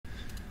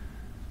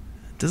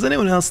Does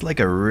anyone else like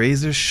a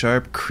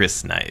razor-sharp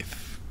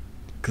crysknife?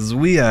 Because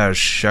we are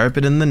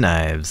sharpening the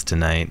knives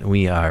tonight.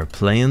 We are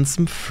playing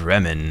some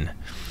Fremen.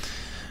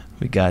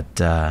 We got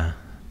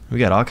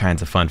all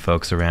kinds of fun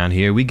folks around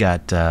here. We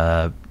got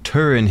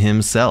Turin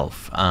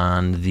himself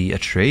on the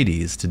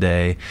Atreides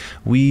today.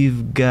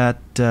 We've got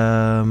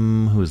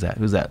who's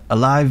that?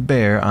 Alive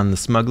Bear on the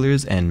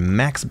Smugglers, and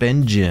Max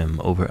Ben Jim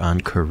over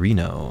on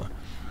Carino.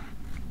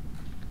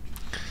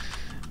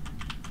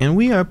 And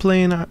we are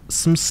playing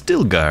some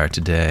Stilgar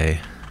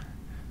today.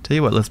 Tell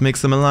you what, let's make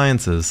some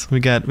alliances. We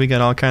got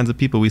all kinds of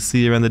people we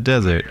see around the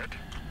desert.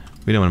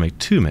 We don't want to make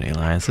too many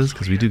alliances,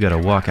 because we do got to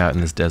walk out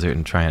in this desert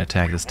and try and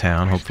attack this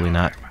town. Hopefully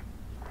not.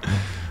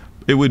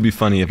 It would be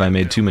funny if I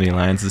made too many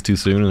alliances too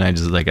soon and I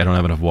don't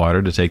have enough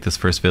water to take this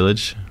first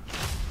village.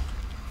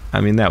 I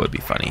mean, that would be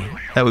funny.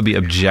 That would be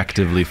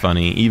objectively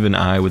funny. Even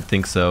I would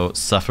think so,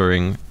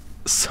 suffering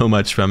so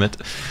much from it.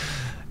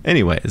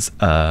 Anyways,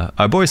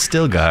 our boy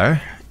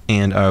Stilgar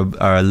and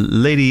our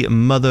lady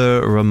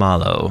Mother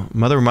Ramallo.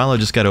 Mother Ramallo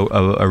just got a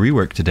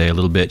rework today a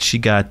little bit. She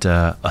got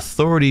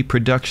authority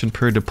production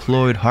per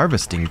deployed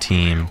harvesting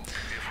team.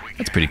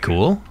 That's pretty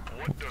cool.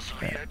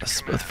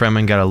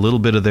 Fremen got a little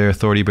bit of their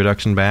authority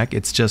production back.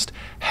 It's just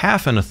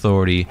half an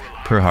authority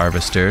per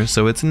harvester,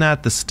 so it's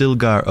not the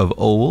Stilgar of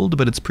old,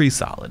 but it's pretty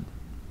solid.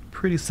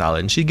 Pretty solid.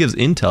 And she gives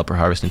intel per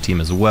harvesting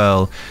team as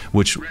well,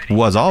 which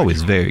was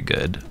always very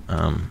good.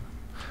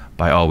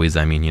 By always,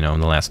 I mean, you know, in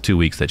the last 2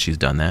 weeks that she's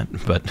done that,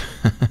 but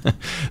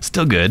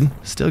still good,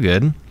 still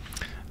good. All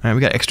right,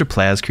 we got extra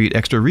plascrete,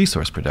 extra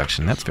resource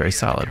production. That's very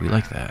solid. We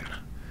like that.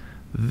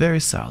 Very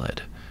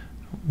solid.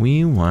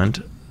 We want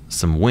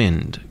some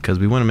wind, because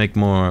we want to make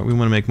more. We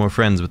want to make more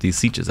friends with these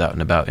sieges out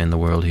and about in the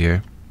world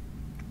here.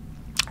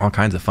 All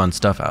kinds of fun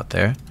stuff out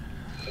there.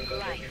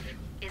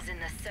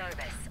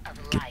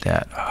 Get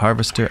that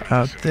harvester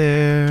out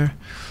there.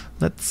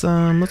 Let's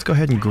go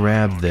ahead and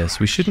grab this.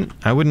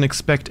 I wouldn't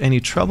expect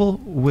any trouble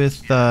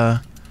with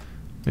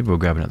maybe we'll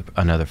grab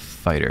another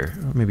fighter,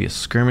 or maybe a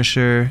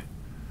skirmisher.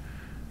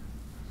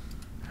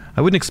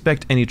 I wouldn't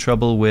expect any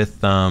trouble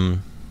with I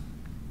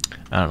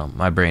don't know,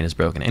 my brain is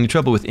broken. Any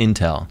trouble with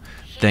intel.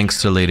 Thanks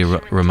to Lady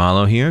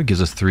Ramallo here,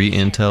 gives us 3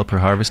 intel per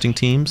harvesting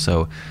team,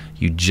 so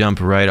you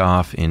jump right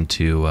off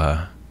into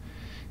a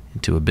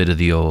bit of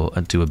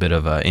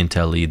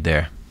intel lead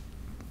there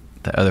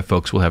that other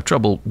folks will have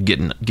trouble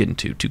getting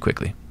to too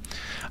quickly.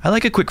 I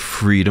like a quick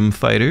freedom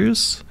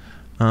fighters.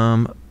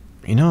 You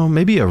know,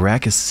 maybe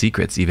Arrakis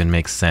Secrets even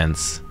makes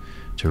sense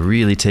to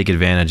really take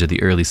advantage of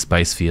the early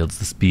spice fields.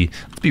 Let's be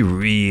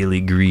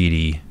really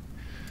greedy.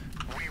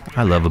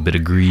 I love a bit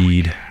of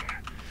greed.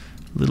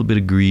 A little bit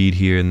of greed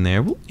here and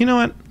there. Well, you know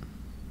what?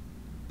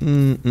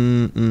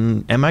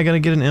 Am I gonna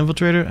get an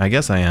infiltrator? I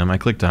guess I am. I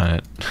clicked on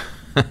it.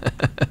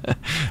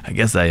 I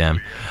guess I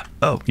am.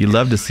 Oh, you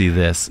love to see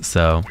this.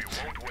 So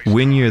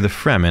when you're the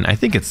Fremen, I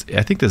think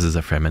this is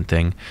a Fremen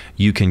thing.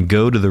 You can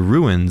go to the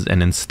ruins,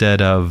 and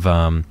instead of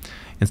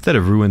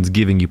ruins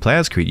giving you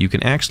plascrete, you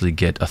can actually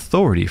get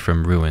authority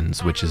from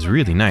ruins, which is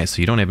really nice.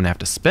 So you don't even have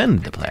to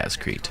spend the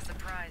plascrete.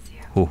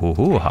 Ho ho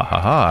ho, ha ha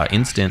ha!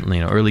 Instantly,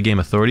 you know, early game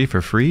authority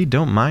for free.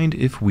 Don't mind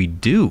if we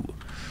do.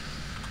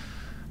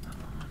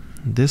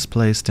 This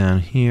place down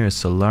here is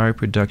Solari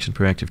production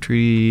per active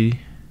tree.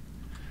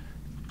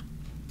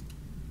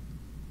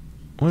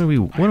 What do we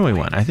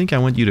want? I think I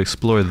want you to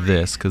explore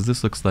this, because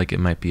this looks like it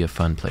might be a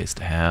fun place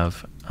to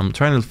have. I'm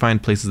trying to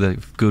find places that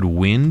have good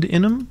wind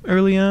in them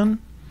early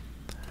on.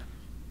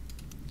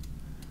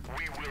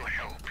 We will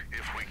help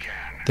if we can.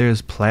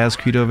 There's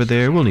plascrete over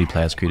there. We'll need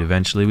plascrete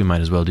eventually. We might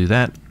as well do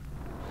that.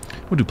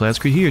 We'll do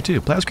plascrete here too.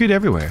 Plascrete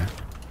everywhere.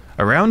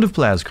 A round of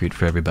plascrete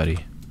for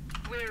everybody.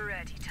 We're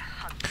ready to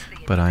hunt.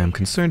 But I am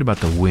concerned about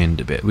the wind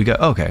a bit. We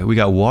got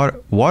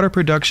water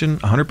production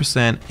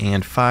 100%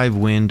 and 5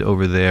 wind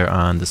over there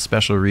on the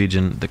special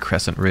region, the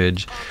Crescent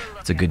Ridge.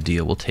 That's a good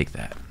deal. We'll take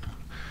that.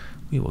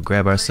 We will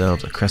grab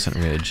ourselves a Crescent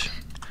Ridge,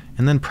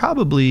 and then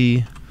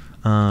probably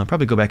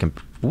go back and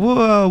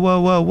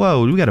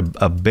whoa. We got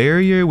a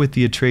barrier with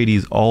the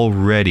Atreides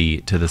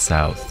already to the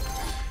south.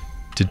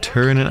 To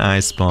turn and eye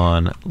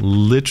spawn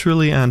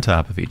literally on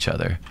top of each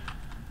other.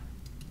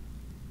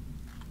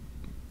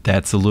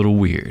 That's a little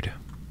weird.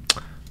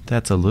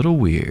 That's a little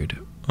weird.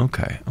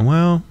 Okay,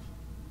 well,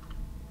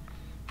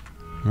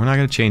 we're not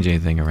going to change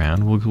anything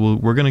around.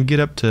 We're going to get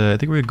up to, I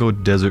think we're going to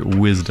go Desert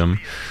Wisdom.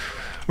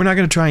 We're not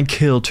going to try and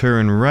kill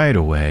Turin right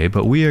away,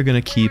 but we are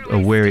going to keep a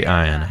wary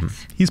eye on him.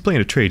 He's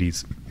playing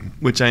Atreides,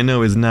 which I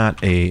know is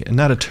not a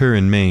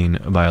Turin main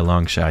by a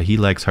long shot. He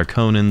likes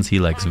Harkonnens, he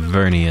likes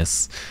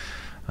Vernius.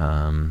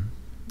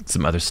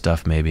 Some other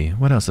stuff maybe.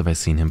 What else have I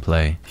seen him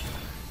play?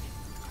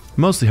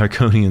 Mostly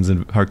Harkonnens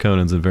and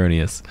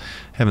Vernius.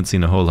 Haven't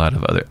seen a whole lot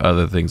of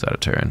other things out of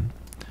Turin.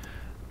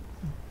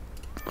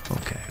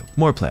 Okay,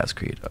 more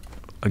plascrete.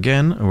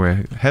 Again,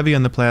 we're heavy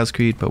on the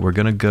plascrete, but we're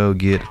gonna go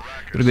get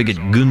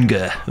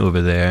Gunga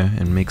over there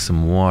and make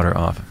some water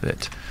off of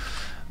it.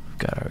 We've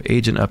got our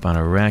agent up on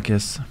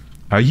Arrakis.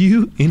 Are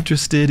you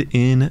interested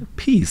in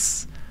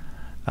peace?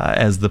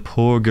 As the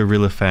poor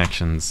guerrilla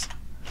factions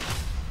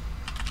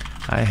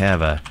I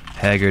have a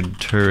haggard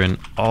Turin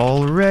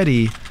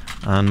already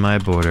on my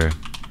border.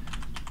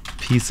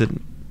 Peace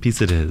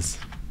it is.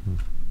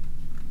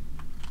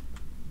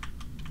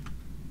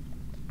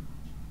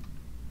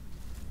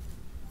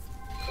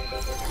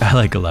 I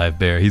like a live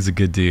bear. He's a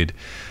good dude.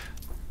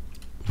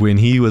 When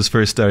he was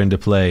first starting to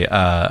play,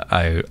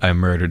 I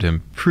murdered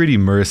him pretty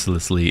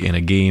mercilessly in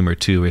a game or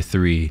 2 or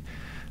 3.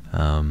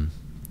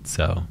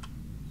 So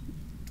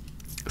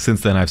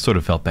since then, I've sort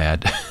of felt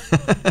bad.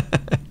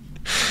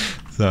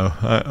 So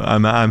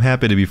I'm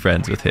happy to be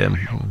friends with him.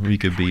 We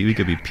could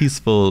be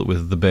peaceful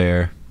with the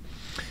bear,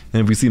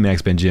 and if we see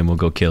Max Benjim, we'll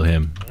go kill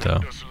him.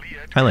 So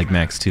I like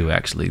Max too,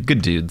 actually.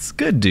 Good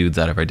dudes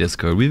out of our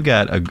Discord. We've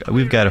got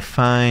a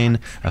fine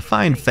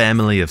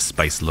family of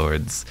spice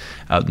lords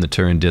out in the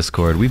Turin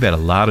Discord. We've had a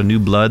lot of new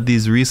blood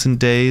these recent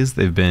days.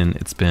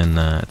 It's been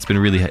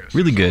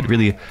really good,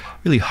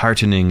 really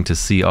heartening to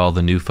see all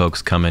the new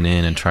folks coming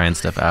in and trying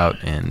stuff out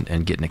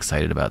and getting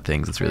excited about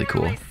things. It's really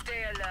cool.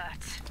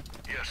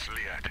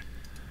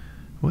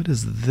 What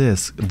is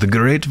this? The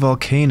Great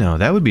Volcano.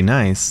 That would be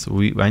nice.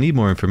 I need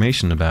more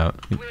information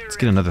about. Let's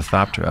get another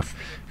Thopter up.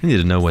 I need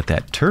to know what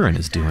that Turin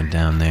is doing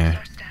down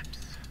there.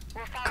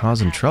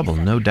 Causing trouble,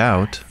 no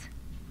doubt.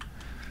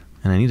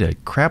 And I need a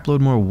crap load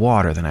more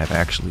water than I've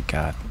actually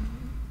got.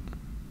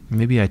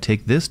 Maybe I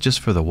take this just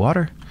for the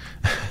water?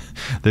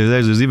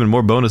 There's even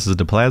more bonuses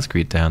to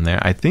Plascrete down there.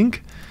 I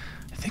think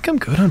I'm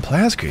good on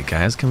Plascrete,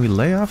 guys. Can we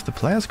lay off the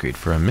Plascrete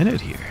for a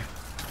minute here?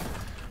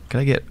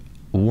 Can I get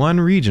one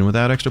region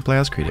without extra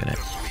Plascrete in it?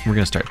 We're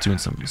gonna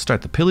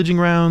start the pillaging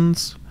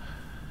rounds.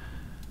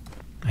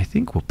 I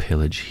think we'll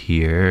pillage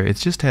here. It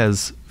just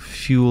has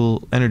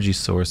fuel energy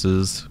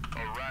sources.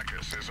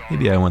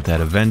 Maybe I want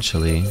that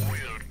eventually.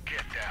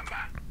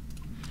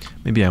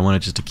 Maybe I want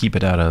it just to keep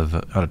it out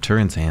of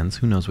Turin's hands.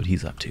 Who knows what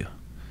he's up to?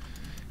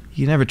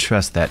 You never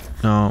trust that.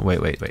 No,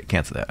 wait.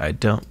 Cancel that.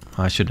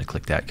 I shouldn't have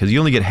clicked that because you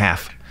only get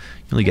half.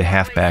 You only get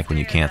half back when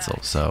you cancel.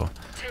 So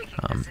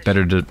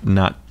better to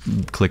not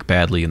click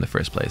badly in the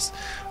first place.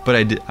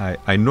 But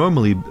I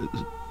normally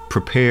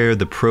prepare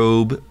the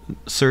probe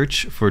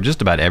search for just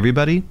about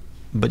everybody,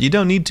 but you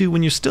don't need to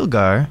when you're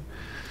Stilgar,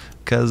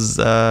 because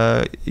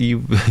you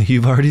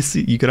can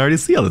already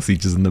see all the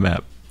sieges in the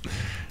map.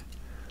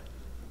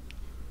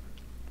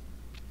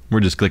 We're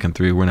just clicking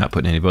through. We're not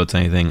putting any votes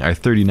on anything. Our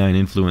 39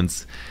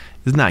 influence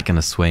is not going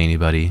to sway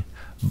anybody,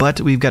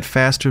 but we've got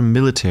faster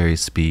military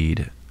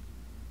speed.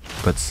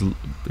 But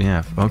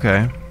yeah,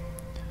 okay.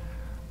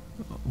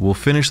 We'll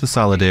finish the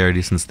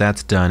Solidarity since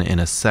that's done in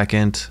a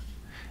second.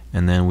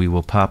 And then we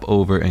will pop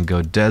over and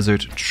go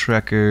Desert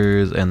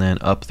Trekkers and then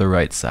up the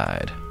right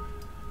side.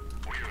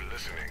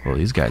 Well,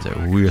 these guys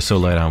we are so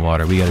light on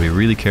water. We got to be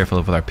really careful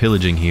with our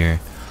pillaging here.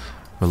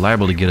 We're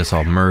liable to get us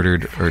all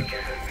murdered or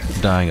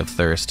dying of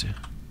thirst.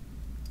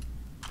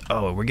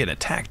 Oh, we're getting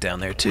attacked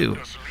down there too.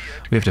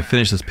 We have to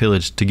finish this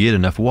pillage to get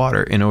enough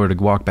water in order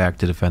to walk back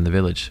to defend the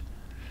village.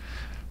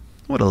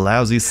 What a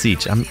lousy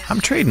siege.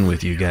 I'm trading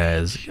with you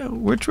guys. Yo,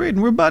 we're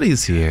trading. We're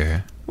buddies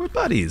here. We're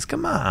buddies.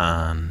 Come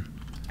on.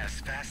 As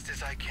fast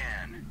as I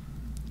can.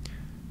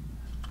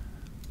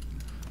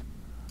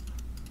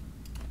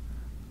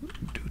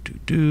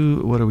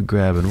 What are we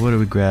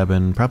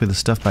grabbing? Probably the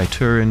stuff by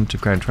Turin to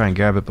try and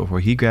grab it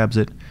before he grabs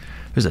it.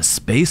 There's a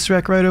space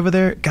wreck right over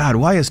there. God,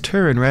 why is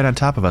Turin right on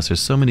top of us? There's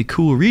so many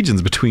cool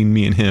regions between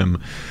me and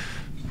him.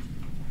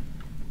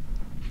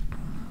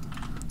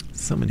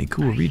 So many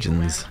cool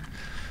regions.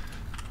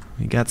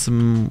 We got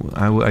some.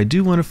 I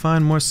do want to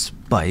find more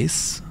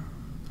spice.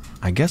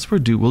 I guess we'll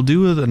do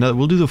the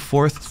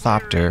 4th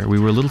Thopter. We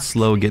were a little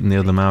slow getting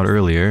them out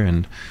earlier,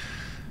 and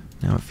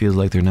now it feels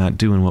like they're not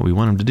doing what we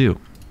want them to do.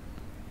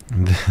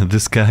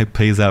 This guy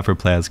pays out for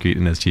Plascrete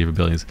in his chief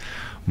abilities.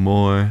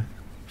 More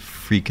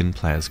freaking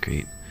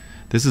Plascrete.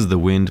 This is the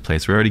wind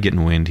place. We're already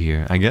getting wind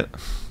here. I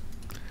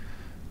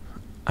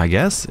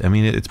guess. I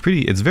mean, it's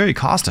very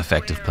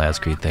cost-effective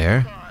Plascrete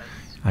there.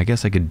 I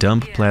guess I could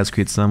dump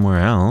Plascrete somewhere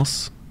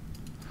else.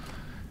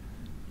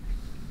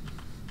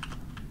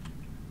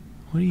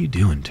 What are you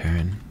doing,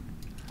 Turin?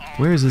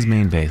 Where is his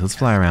main base? Let's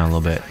fly around a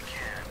little bit.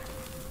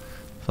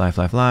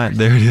 Fly.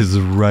 There it is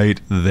right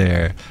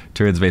there.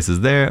 Turin's base is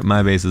there.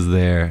 My base is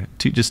there.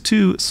 Just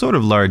two sort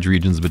of large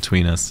regions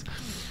between us.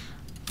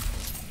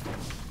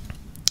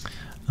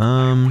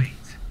 I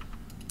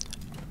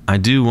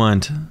do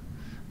want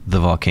the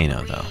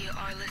volcano, though.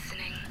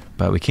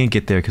 But we can't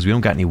get there because we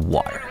don't got any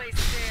water.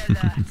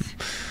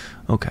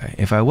 Okay,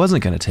 if I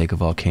wasn't going to take a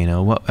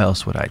volcano, what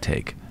else would I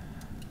take?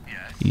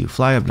 You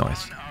fly up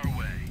north.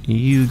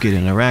 You get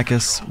in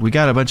Arrakis. We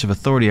got a bunch of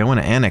authority. I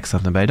want to annex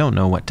something, but I don't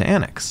know what to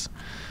annex.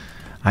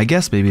 I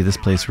guess maybe this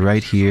place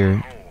right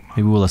here.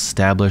 Maybe we'll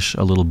establish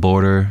a little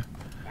border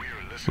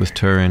with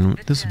Turin.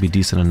 This would be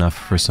decent enough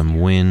for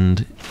some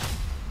wind.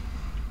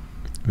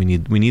 We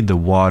need the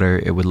water.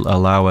 It would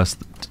allow us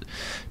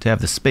to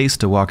have the space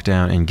to walk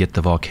down and get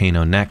the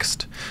volcano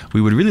next.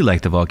 We would really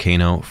like the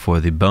volcano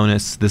for the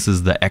bonus. This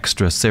is the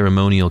extra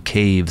ceremonial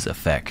caves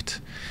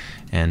effect.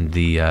 And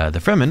the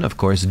Fremen, of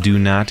course, do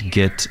not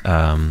get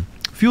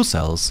fuel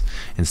cells.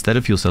 Instead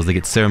of fuel cells, they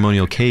get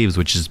ceremonial caves,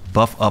 which just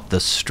buff up the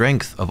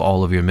strength of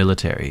all of your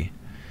military,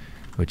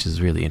 which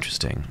is really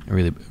interesting,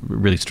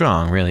 really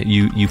strong. Really,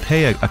 you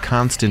pay a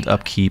constant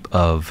upkeep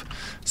of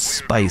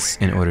spice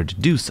in order to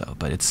do so,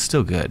 but it's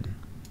still good.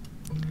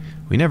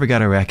 We never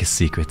got Arrakis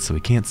secrets, so we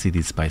can't see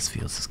these spice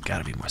fields. There's got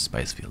to be more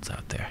spice fields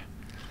out there.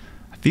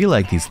 I feel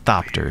like these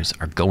thopters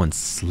are going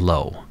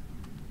slow.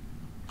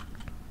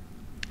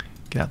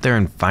 Get out there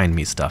and find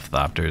me stuff,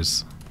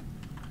 thopters.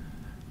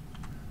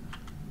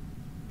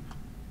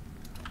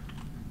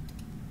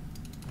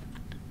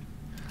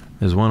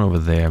 There's one over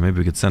there. Maybe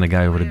we could send a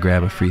guy over to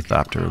grab a free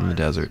thopter in the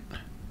desert.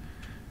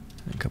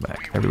 And come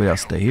back. Everybody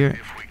else stay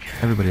here.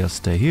 Everybody else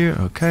stay here.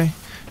 Okay.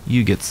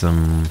 You get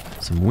some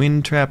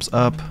wind traps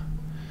up.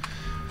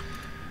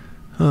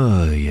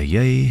 Oh,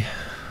 yay.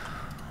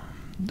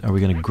 Are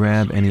we going to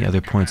grab any other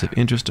points of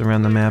interest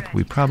around the map?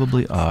 We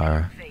probably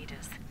are.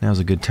 Now's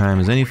a good time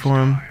as any for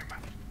them.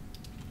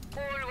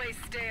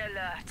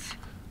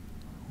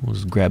 We'll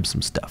just grab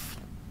some stuff.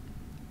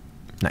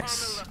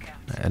 Nice.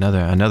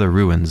 Another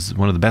ruins.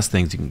 One of the best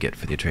things you can get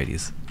for the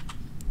Atreides.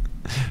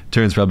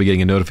 Turn's probably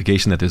getting a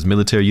notification that there's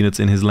military units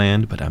in his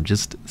land, but I'm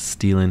just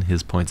stealing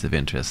his points of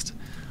interest.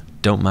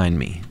 Don't mind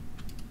me.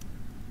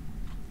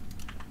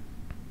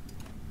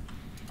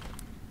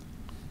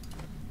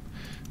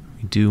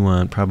 We do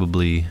want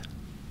probably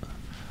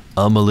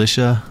a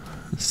militia,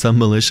 some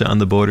militia on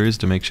the borders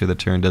to make sure that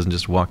Turn doesn't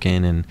just walk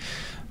in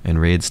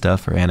and raid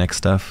stuff or annex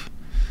stuff.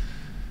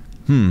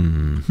 We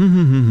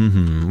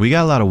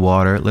got a lot of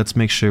water. Let's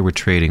make sure we're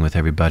trading with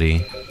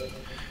everybody.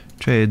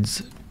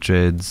 Trades.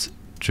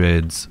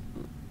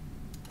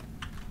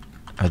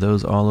 Are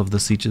those all of the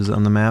sieges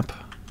on the map?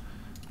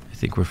 I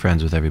think we're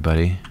friends with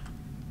everybody.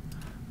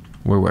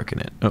 We're working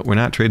it. Oh, we're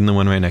not trading the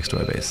one right next to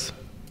our base.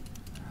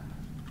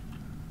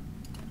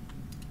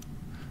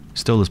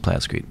 Stole his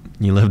plascrete.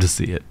 You love to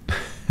see it.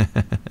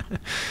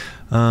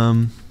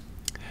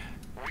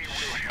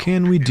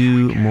 Can we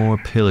do more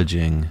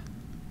pillaging?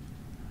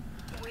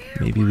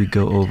 Maybe we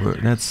go over.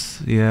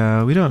 That's,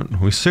 yeah.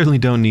 We certainly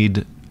don't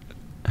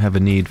have a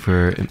need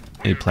for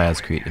a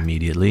plascrete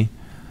immediately.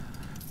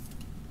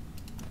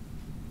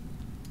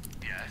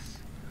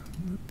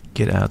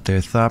 Get out there,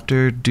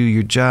 Thopter. Do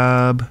your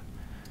job.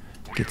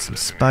 Get some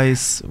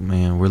spice.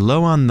 Man, we're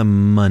low on the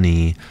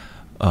money.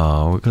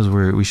 Oh, because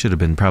we should have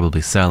been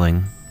probably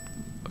selling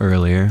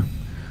earlier.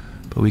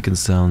 But we can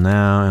sell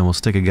now, and we'll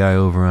stick a guy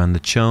over on the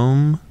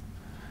Chome.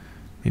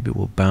 Maybe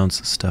we'll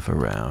bounce stuff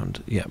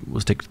around. Yeah,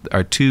 we'll stick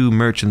our 2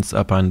 merchants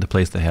up on the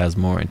place that has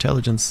more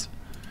intelligence.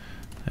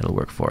 That'll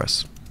work for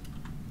us.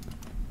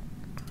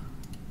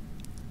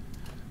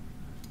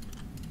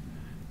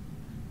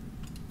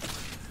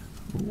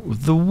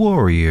 The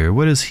warrior,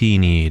 what does he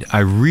need? I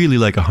really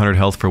like 100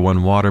 health for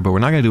 1 water, but we're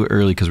not going to do it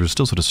early because we're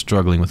still sort of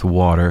struggling with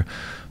water.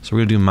 So we're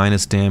going to do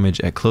minus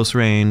damage at close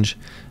range.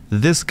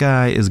 This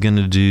guy is going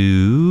to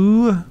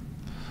do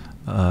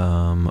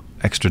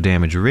extra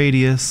damage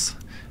radius.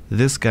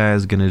 This guy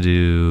is going to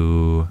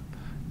do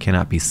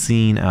cannot be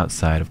seen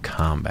outside of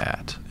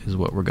combat is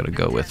what we're going to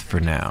go with for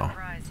now.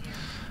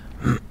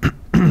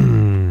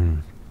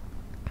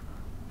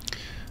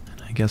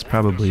 I guess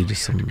probably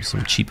just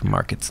some cheap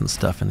markets and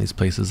stuff in these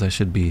places. I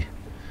should be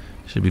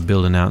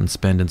building out and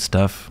spending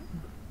stuff,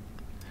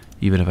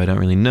 even if I don't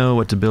really know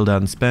what to build out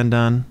and spend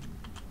on.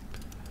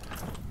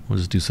 We'll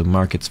just do some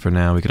markets for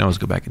now. We can always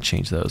go back and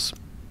change those.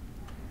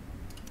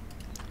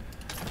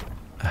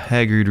 A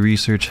Haggard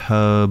Research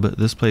Hub.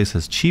 This place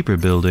has cheaper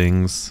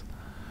buildings,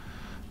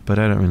 but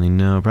I don't really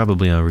know.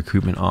 Probably a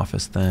recruitment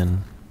office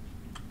then.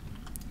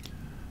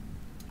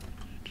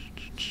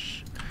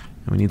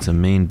 And we need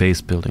some main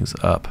base buildings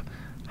up.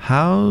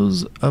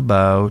 How's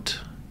about...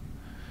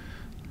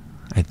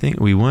 I think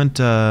we want...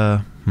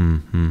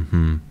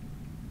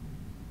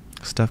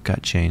 Stuff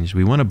got changed.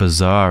 We want a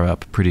bazaar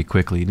up pretty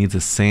quickly. It needs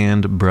a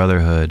Sand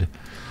Brotherhood.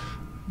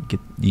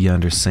 Get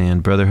yonder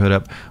Sand Brotherhood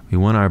up. We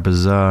want our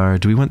bazaar.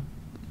 Do we want...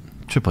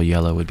 Triple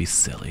yellow would be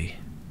silly.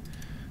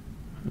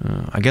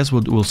 I guess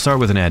we'll start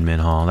with an admin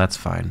hall. That's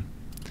fine.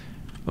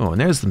 Oh,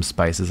 and there's some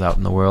spices out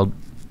in the world.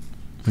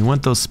 We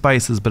want those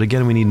spices, but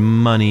again, we need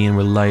money and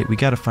we're light. We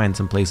gotta find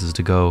some places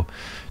to go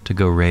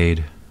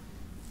raid.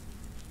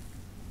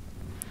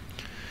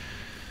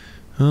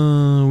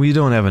 We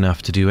don't have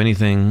enough to do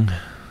anything.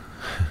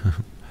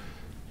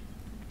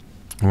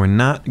 We're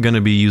not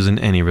gonna be using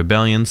any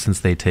rebellions since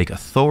they take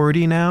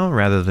authority now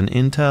rather than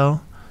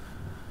intel.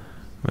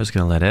 We're just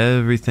gonna let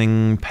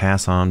everything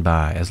pass on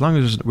by. As long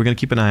as we're gonna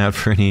keep an eye out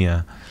for any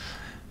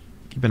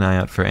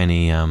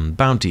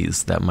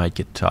bounties that might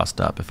get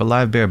tossed up. If a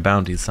live bear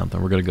bounties something,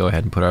 we're gonna go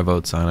ahead and put our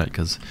votes on it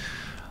because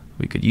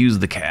we could use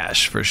the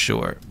cash for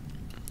sure.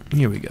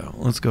 Here we go.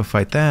 Let's go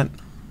fight that.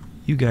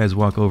 You guys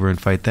walk over and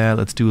fight that.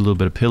 Let's do a little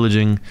bit of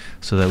pillaging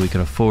so that we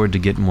can afford to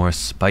get more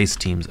spice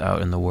teams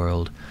out in the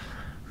world.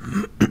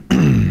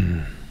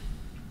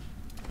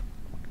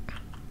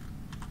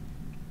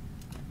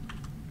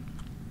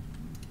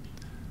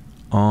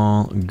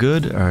 All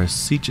good. Our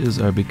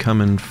sieges are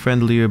becoming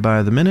friendlier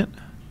by the minute.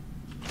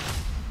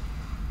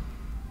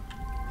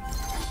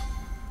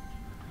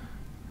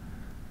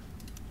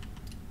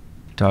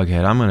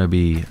 Doghead, I'm gonna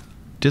be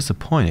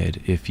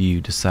disappointed if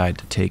you decide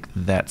to take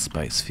that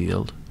spice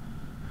field.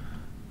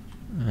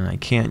 And I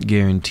can't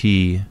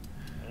guarantee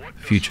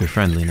future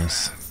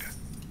friendliness.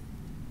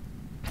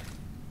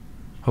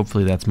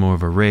 Hopefully that's more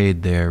of a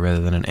raid there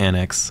rather than an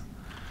annex.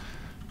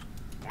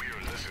 We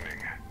are listening.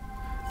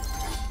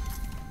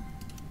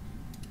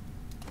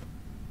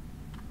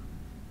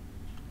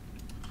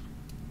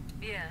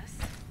 Yes.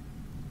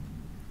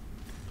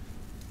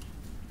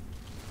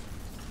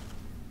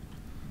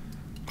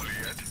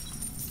 Juliet?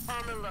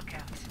 On the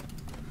lookout.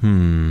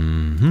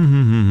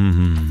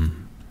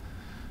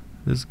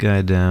 This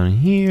guy down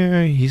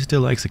here, he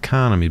still likes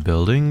economy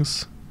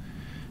buildings.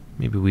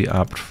 Maybe we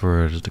opt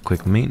for just a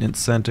quick maintenance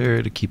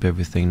center to keep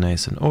everything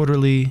nice and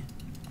orderly.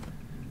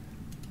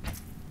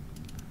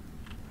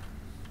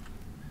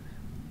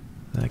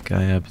 That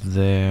guy up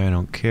there, I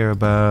don't care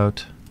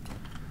about.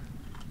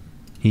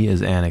 He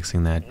is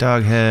annexing that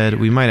Doghead.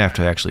 We might have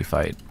to actually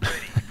fight.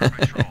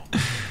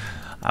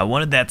 I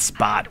wanted that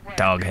spot,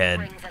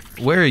 Doghead.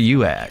 Where are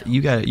you at?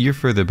 You're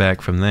further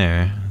back from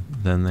there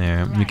than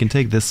there. We can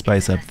take this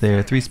spice up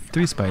there.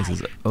 Three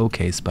spices,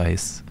 okay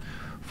spice.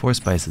 4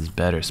 spices,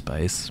 better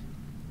spice.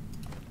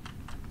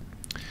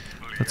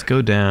 Let's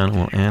go down.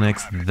 We'll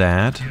annex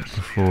that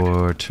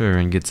before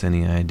Turin gets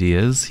any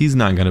ideas. He's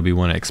not going to be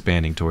one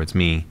expanding towards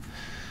me.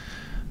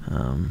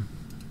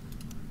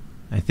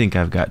 I think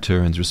I've got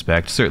Turin's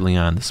respect. Certainly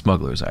on the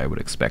smugglers, I would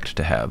expect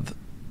to have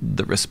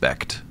the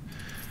respect.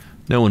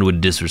 No one would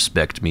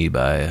disrespect me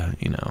by,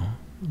 you know,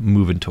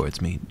 moving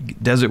towards me.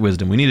 Desert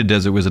Wisdom. We needed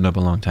Desert Wisdom up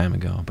a long time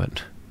ago,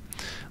 but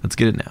let's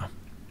get it now.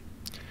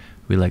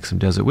 We like some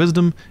Desert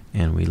Wisdom,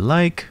 and we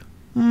like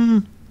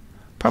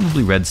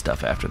probably red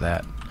stuff after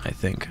that, I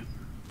think.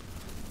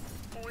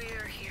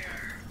 We're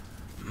here.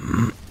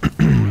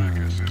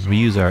 We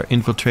use our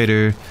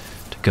Infiltrator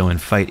to go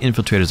and fight.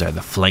 Infiltrators are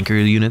the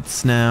flanker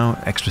units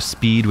now. Extra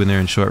speed when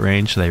they're in short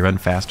range, so they run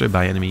faster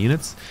by enemy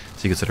units.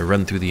 So you can sort of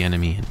run through the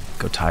enemy and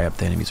go tie up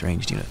the enemy's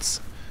ranged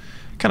units.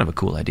 Kind of a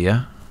cool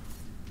idea.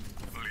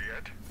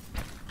 Juliet?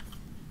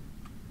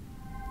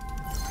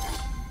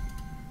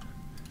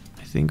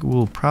 I think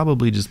we'll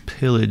probably just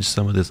pillage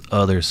some of this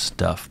other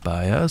stuff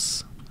by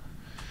us.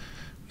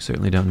 We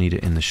certainly don't need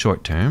it in the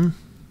short term.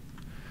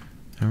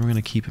 And we're going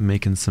to keep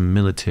making some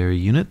military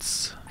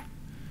units.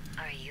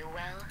 Are you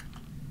well?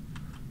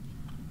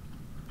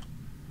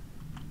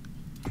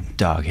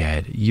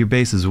 Doghead, your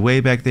base is way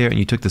back there and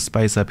you took the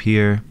spice up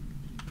here.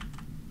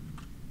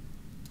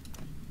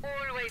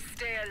 Always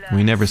stay alert.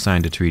 We never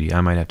signed a treaty.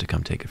 I might have to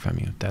come take it from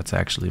you. That's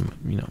actually,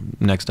 you know,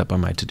 next up on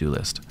my to-do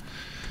list.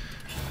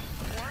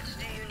 What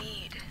do you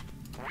need?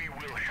 We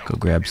will help. Go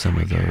grab some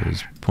of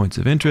those points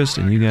of interest,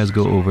 and you guys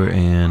go over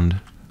and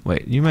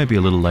wait. You might be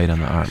a little light on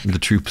the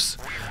troops.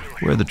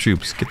 Where are the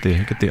troops? Get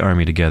the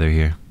army together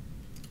here.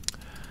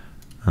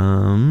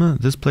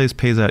 This place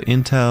pays out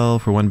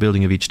intel for 1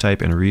 building of each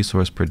type and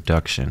resource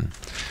production.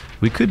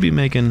 We could be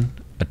making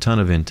a ton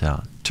of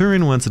intel.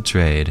 Turin wants a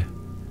trade.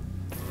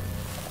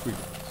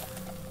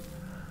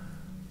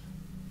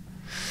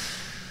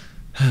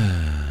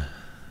 Let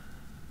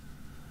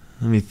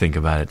me think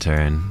about it,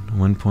 Turin.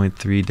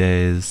 1.3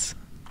 days.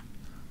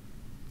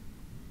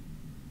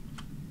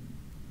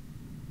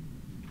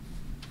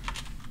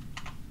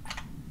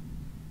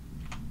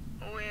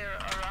 We're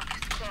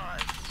Iraq's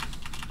cause.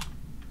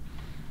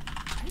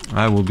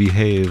 I will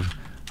behave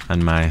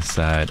on my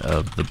side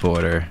of the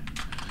border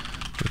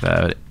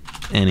without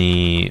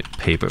any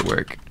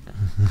paperwork.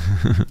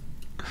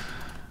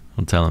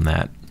 I'll tell him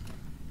that.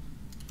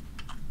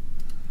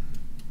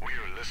 We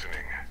are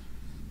listening.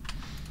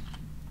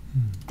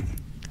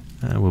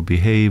 I will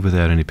behave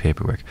without any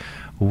paperwork.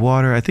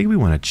 Water, I think we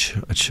want a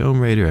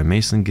Chome Raider, a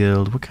Mason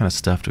Guild. What kind of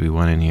stuff do we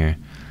want in here?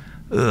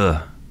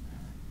 Ugh.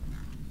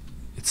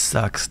 It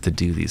sucks to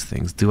do these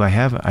things. Do I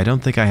have... I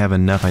don't think I have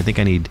enough. I think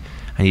I need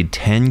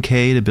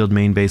 10k to build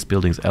main base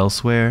buildings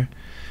elsewhere.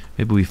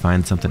 Maybe we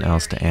find something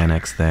else to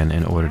annex then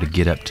in order to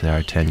get up to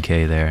our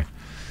 10k there.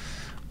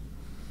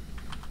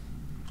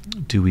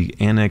 Do we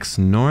annex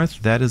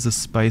north? That is a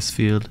spice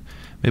field.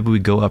 Maybe we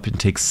go up and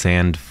take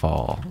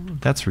Sandfall.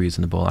 That's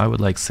reasonable. I would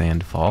like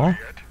Sandfall.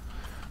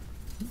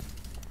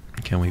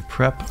 Can we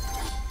prep?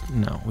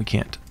 No, we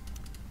can't.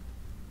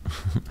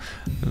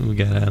 We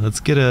got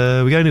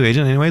a new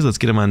agent anyways. Let's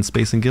get him on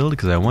Space and Guild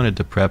because I wanted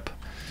to prep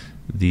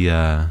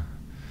the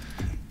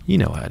you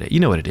know what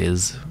it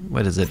is.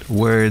 What is it?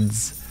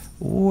 Words.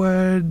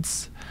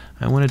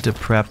 I wanted to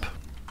prep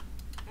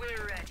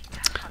We're ready.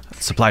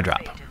 supply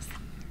drop.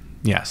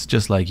 Yes,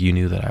 just like you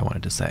knew that I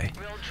wanted to say.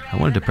 I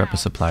wanted to prep a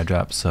supply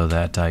drop so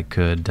that I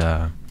could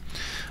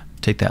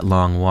take that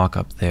long walk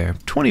up there.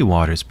 20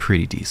 water is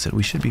pretty decent.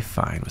 We should be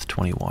fine with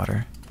 20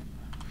 water.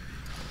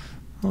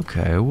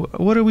 Okay,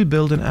 what are we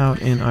building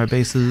out in our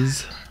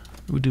bases?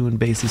 We're doing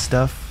basey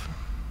stuff.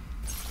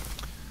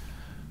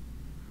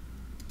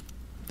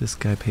 This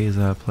guy pays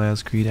out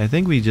Plascrete. I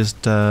think we just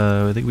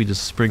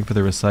spring for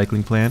the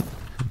recycling plant.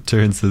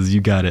 Turin says,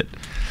 "You got it."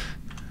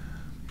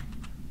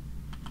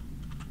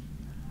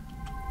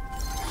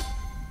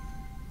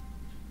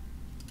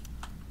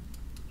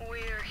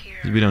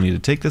 We don't need to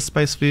take this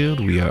spice field.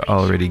 We are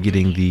already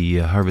getting the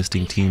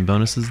harvesting team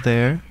bonuses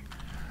there.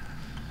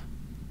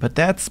 But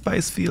that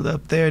spice field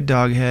up there,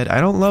 Doghead, I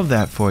don't love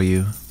that for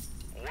you.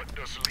 What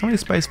does How many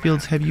Liet spice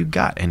fields have you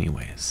got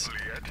anyways?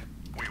 Liet,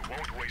 we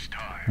won't waste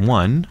time.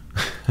 One.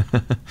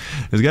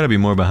 There's got to be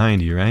more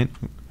behind you, right?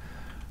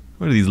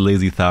 What are these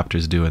lazy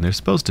thopters doing? They're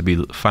supposed to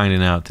be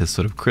finding out this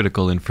sort of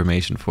critical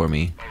information for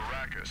me.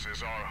 Arrakis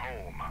is our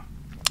home.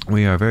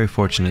 We are very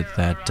fortunate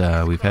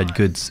that we've had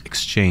good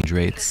exchange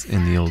rates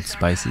in the old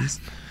spices.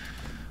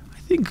 I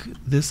think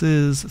this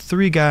is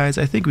 3 guys.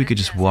 I think we could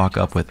just walk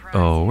up with...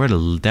 Oh, we're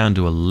down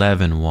to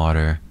 11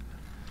 water.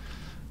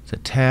 It's a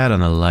tad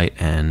on the light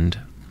end.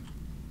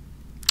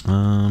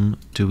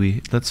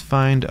 Let's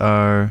find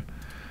our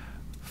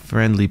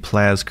friendly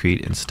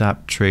Plascrete and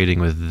stop trading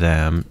with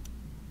them.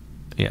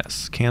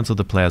 Yes, cancel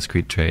the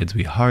Plascrete trades.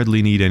 We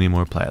hardly need any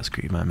more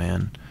Plascrete, my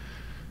man.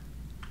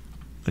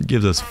 That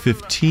gives us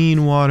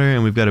 15 water,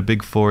 and we've got a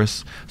big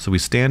force, so we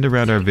stand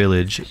around our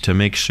village to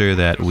make sure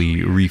that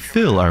we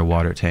refill our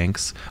water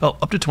tanks. Oh,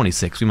 up to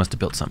 26. We must have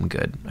built something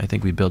good. I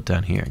think we built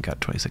down here and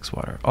got 26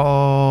 water.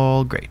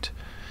 All great.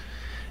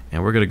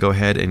 And we're going to go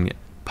ahead and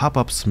pop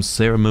up some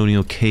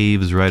ceremonial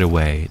caves right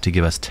away to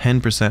give us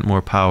 10%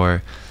 more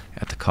power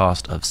at the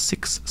cost of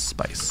 6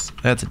 spice.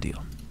 That's a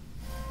deal.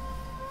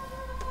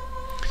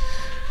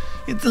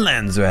 It's a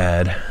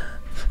Landsrad.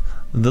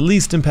 The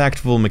least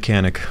impactful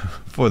mechanic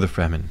for the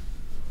Fremen.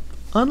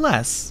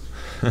 Unless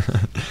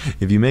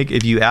if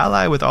you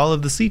ally with all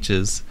of the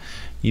Sieches,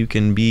 you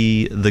can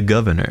be the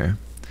governor.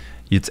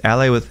 It's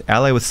ally with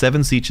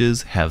 7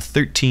 Sieches, have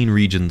 13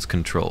 regions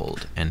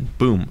controlled, and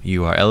boom,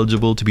 you are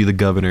eligible to be the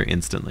governor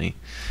instantly.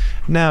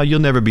 Now, you'll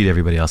never beat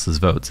everybody else's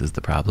votes is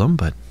the problem,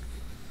 but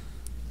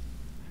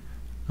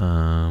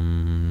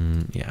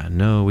yeah,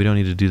 no, we don't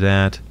need to do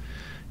that.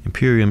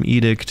 Imperium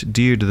Edict,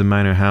 dear to the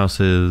minor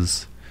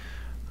houses.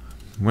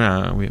 We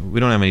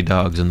don't have any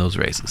dogs in those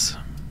races.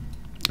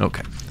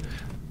 Okay.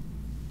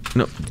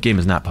 No, game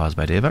is not paused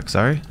by Davok.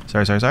 Sorry.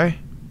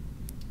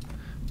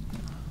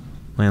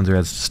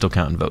 Landsrad's still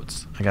counting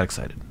votes. I got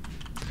excited.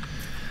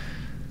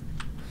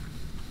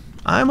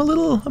 I'm a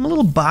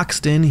little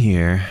boxed in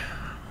here.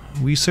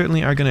 We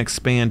certainly are going to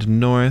expand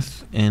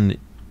north and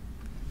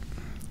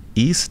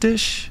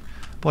eastish.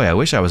 Boy, I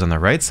wish I was on the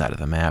right side of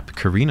the map.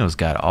 Carino's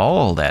got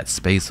all that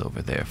space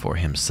over there for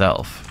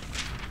himself.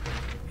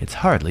 It's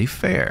hardly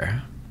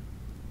fair.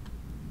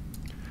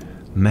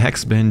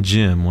 Max Ben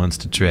Jim wants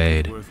to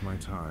trade. Worth my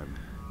time.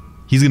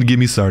 He's gonna give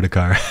me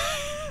Sardaukar.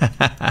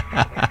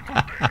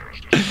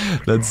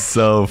 That's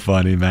so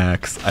funny,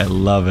 Max. I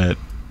love it.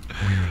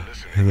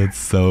 That's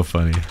so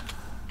funny.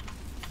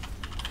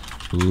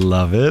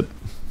 Love it.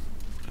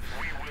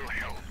 We will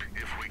help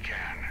if we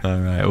can.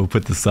 Alright, we'll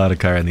put the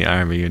Sardaukar in the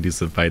army and do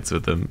some fights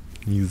with him.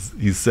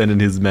 He's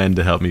sending his men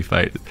to help me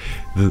fight.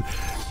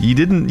 You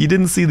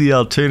didn't see the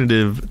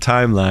alternative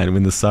timeline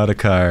when the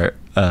Sardaukar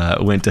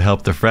went to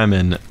help the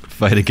Fremen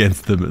fight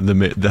against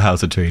the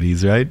House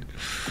Atreides, right?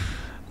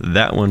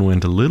 That one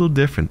went a little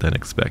different than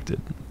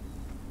expected.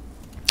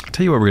 I'll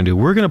tell you what we're gonna do.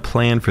 We're gonna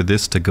plan for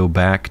this to go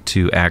back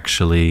to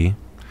actually.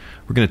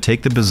 We're gonna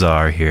take the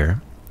bazaar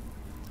here.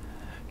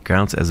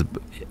 Counts as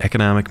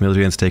economic,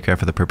 military, and statecraft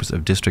for the purpose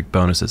of district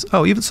bonuses.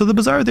 Oh, even so, the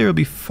bazaar there will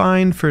be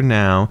fine for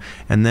now,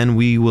 and then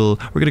we're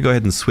gonna go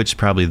ahead and switch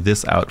probably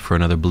this out for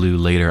another blue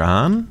later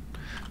on.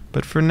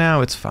 But for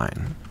now, it's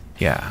fine.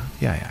 Yeah.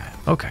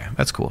 Okay,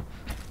 that's cool.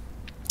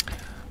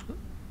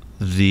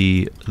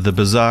 The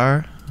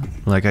bazaar,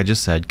 like I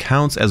just said,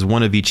 counts as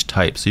one of each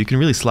type, so you can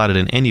really slot it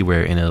in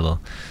anywhere, and it'll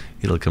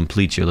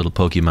complete your little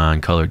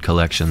Pokemon colored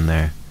collection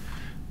there.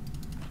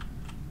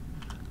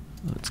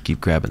 Let's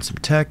keep grabbing some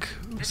tech.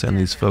 Send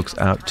these folks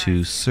out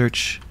to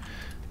search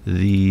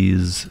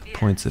these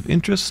points of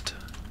interest.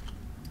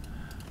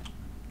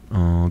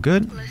 All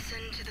good. Listen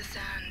to the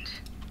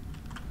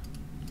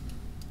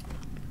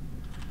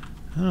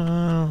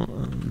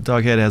sound.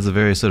 Doghead has a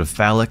very sort of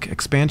phallic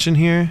expansion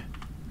here,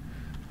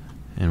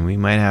 and we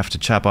might have to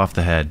chop off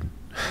the head.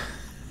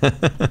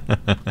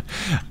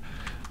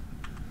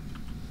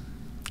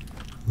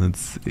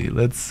 Let's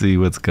see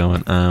what's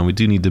going on. We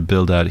do need to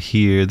build out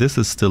here. This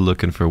is still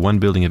looking for 1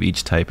 building of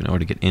each type in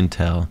order to get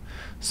intel.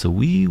 So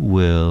we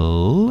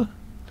will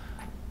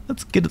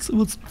let's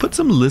put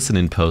some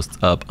listening posts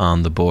up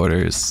on the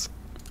borders.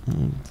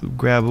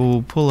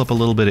 We'll pull up a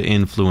little bit of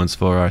influence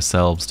for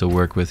ourselves to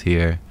work with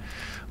here.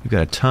 We've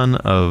got a ton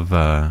of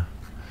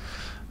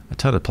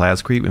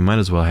Plascrete. We might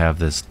as well have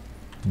this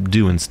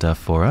doing stuff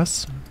for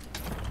us.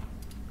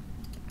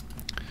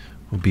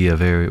 We'll be a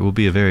very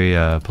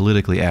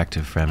politically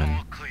active Fremen.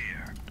 All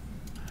clear.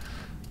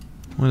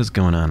 What is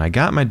going on? I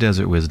got my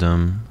desert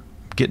wisdom.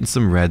 Getting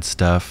some red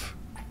stuff.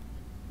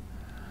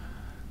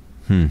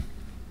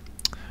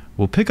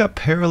 We'll pick up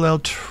parallel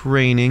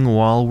training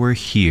while we're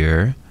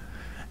here,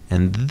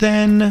 and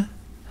then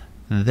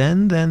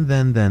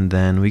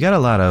we got a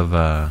lot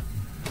of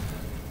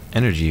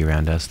energy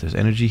around us. There's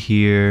energy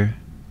here,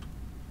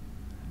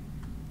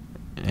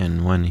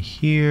 and one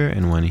here,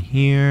 and one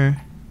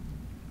here.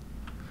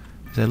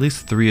 There's at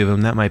least 3 of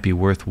them. That might be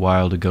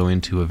worthwhile to go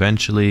into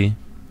eventually.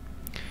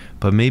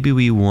 But maybe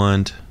we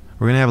want...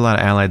 We're going to have a lot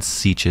of allied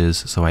sieges,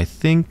 so I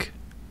think...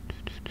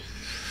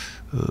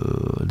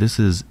 this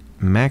is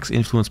max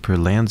influence per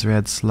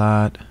Landsrad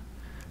slot.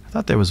 I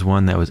thought there was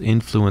one that was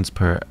influence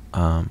per...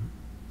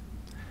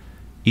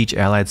 each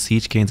allied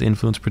siege gains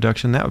influence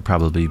production. That would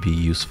probably be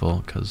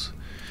useful, because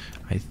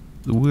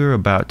we're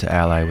about to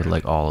ally with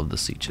like all of the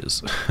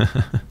sieges.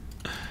 I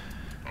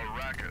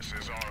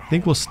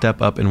think we'll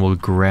step up and we'll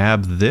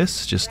grab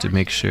this just to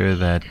make sure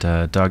that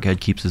Doghead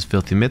keeps his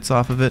filthy mitts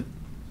off of it.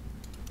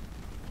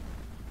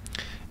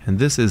 And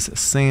this is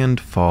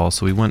Sandfall,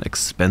 so we want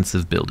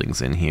expensive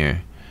buildings in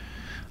here.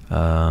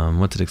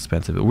 What's it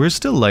expensive? We're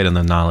still light on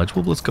the knowledge.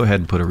 Well, let's go ahead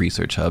and put a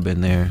research hub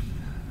in there.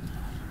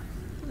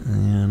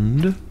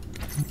 And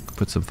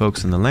put some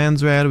folks in the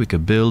Landsrad. We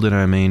could build in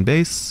our main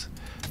base.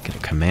 Get a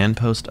command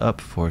post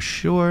up for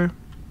sure.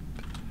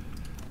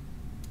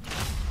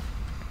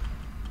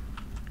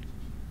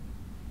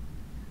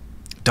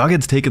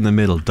 Doghead's taken the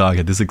middle.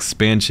 Doghead, this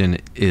expansion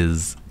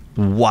is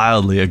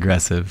wildly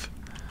aggressive.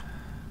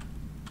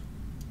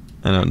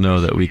 I don't know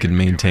that we can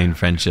maintain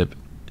friendship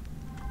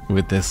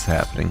with this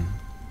happening.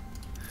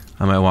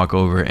 I might walk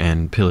over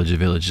and pillage a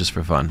village just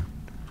for fun,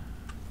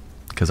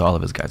 because all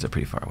of his guys are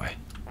pretty far away.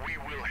 We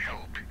will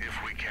help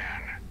if we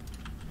can.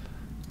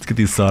 Let's get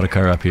these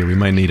Sardaukar up here. We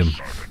might need them.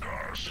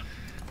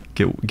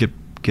 Get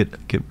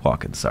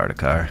walking,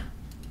 Sardaukar.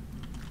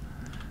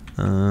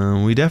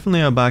 We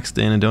definitely are boxed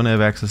in and don't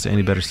have access to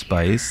any better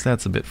spice.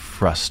 That's a bit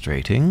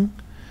frustrating.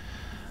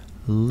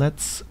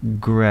 Let's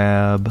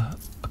grab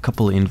a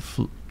couple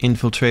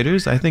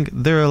infiltrators. I think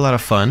they're a lot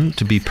of fun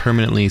to be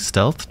permanently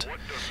stealthed.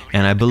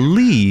 And I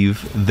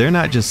believe they're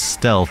not just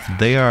stealth,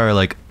 they are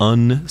like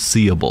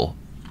unseeable.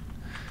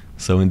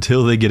 So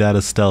until they get out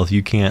of stealth,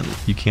 you can't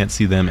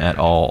see them at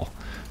all.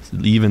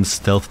 Even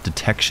stealth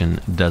detection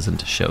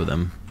doesn't show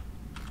them.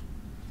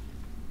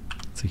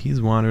 So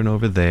he's wandering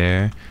over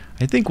there.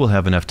 I think we'll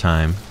have enough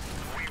time.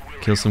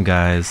 Kill some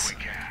guys.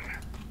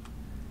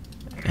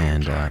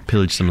 And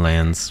pillage some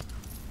lands.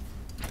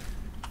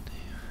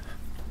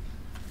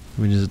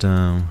 We just,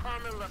 On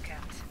the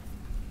lookout.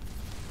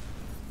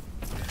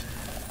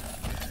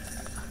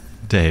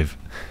 Dave.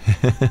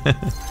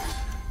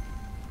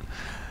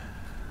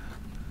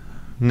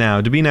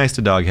 Now, to be nice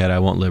to Doghead, I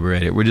won't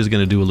liberate it. We're just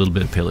going to do a little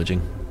bit of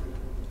pillaging.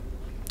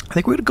 I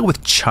think we're going to go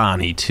with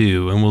Chani,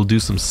 too, and we'll do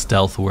some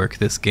stealth work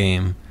this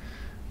game.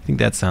 I think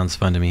that sounds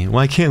fun to me.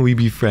 Why can't we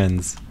be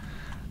friends?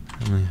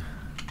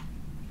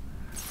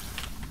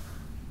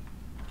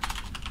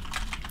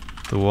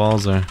 The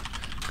walls are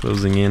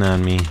closing in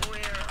on me.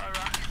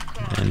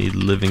 I need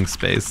living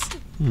space.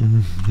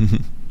 Don't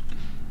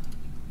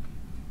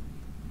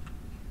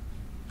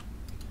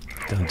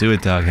do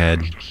it,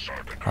 Doghead.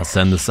 I'll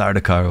send the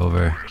Sardaukar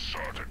over.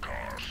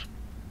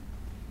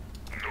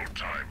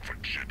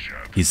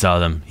 He saw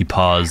them. He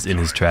paused in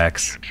his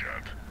tracks.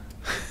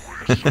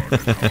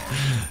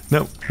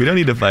 No, we don't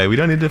need to fight. We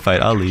don't need to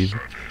fight. I'll leave.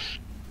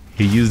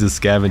 He used his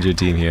scavenger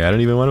team here. I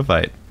don't even want to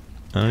fight.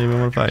 I don't even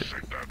want to fight.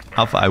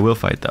 I will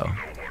fight though.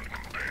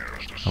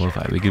 I will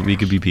fight. We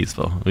could be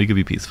peaceful. We could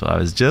be peaceful. I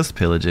was just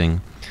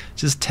pillaging,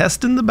 just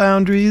testing the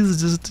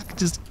boundaries.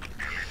 Just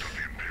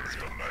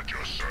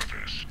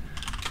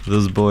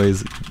those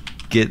boys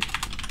get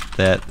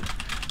that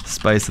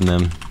spice in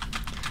them.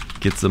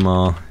 Gets them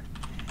all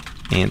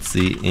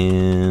antsy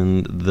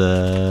in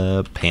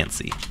the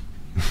pantsy.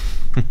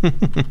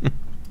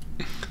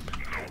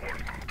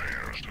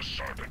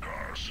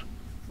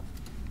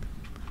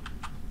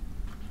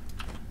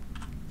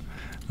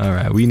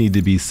 Alright, we need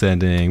to be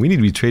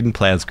trading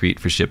plascrete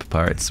for ship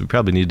parts. We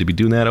probably needed to be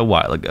doing that a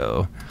while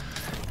ago.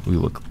 We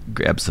will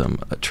grab some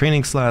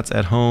training slots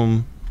at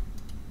home.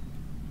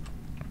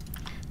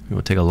 We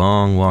will take a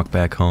long walk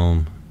back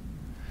home.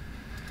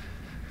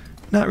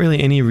 Not really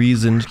any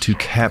reason to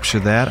capture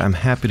that. I'm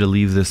happy to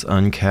leave this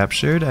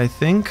uncaptured, I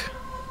think.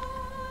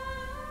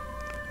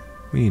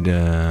 We need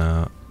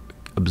to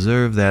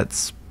observe that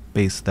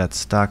space, that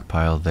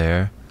stockpile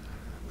there.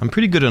 I'm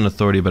pretty good on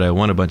authority, but I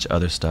want a bunch of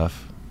other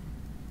stuff.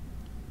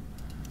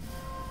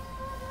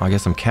 Well, I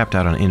guess I'm capped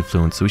out on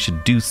influence, so we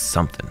should do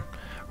something.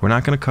 We're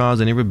not going to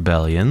cause any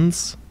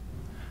rebellions.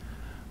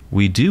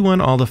 We do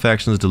want all the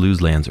factions to lose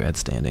Landsrad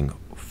standing,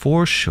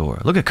 for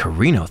sure. Look at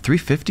Carino,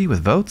 350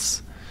 with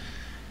votes.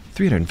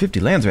 350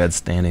 Landsrad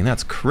standing,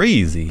 that's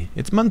crazy.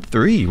 It's month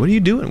 3, what are you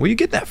doing? Where do you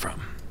get that from?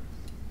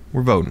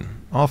 We're voting.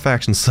 All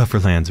factions suffer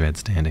Landsrad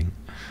standing.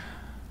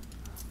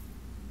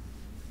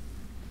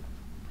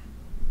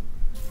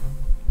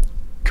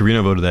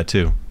 Carino voted that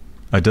too.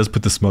 It does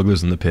put the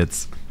smugglers in the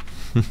pits.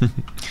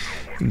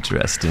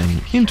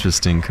 Interesting.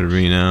 Interesting,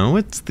 Carino.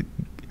 What's the...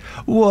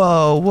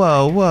 Whoa,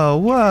 whoa, whoa,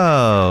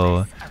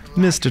 whoa.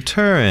 Mr.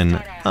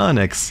 Turin,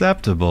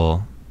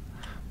 unacceptable.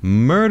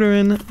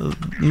 Murdering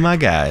my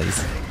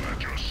guys.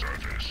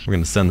 We're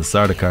gonna send the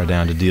Sardaukar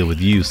down to deal with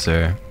you,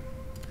 sir.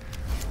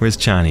 Where's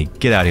Chani?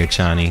 Get out of here,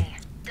 Chani.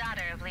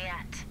 Daughter of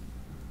Liat.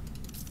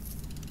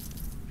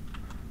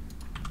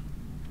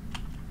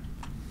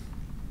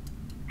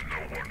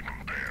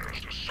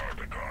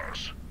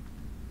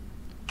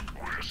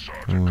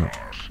 We'll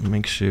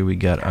make sure we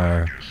got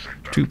our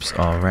troops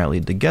all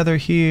rallied together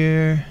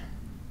here.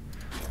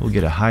 We'll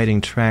get a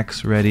hiding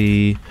tracks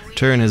ready.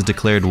 Turin has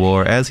declared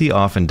war, as he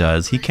often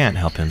does. He can't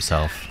help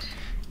himself.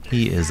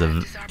 He is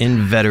an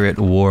inveterate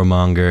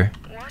warmonger.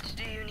 What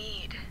do you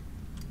need?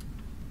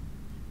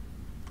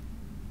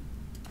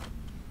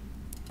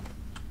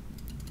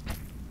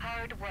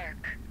 Hard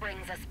work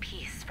brings us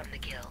peace from the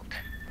guild.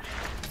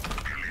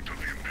 Elite of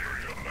the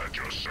Imperium at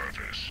your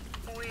service.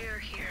 We're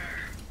here.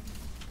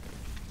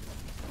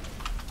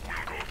 We'll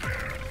go there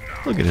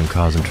now. Look at him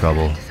causing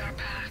trouble. Is our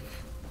path.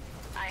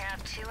 I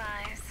have 2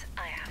 eyes.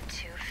 I have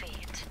 2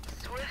 feet.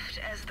 Swift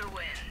as the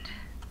wind.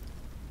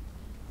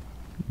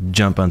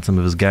 Jump on some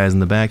of his guys in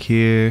the back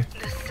here.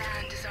 The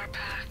sand is our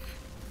path.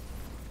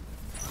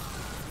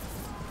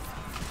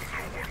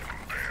 No one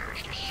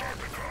compares to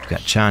Sardaukar.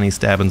 Got Chani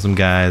stabbing some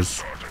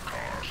guys.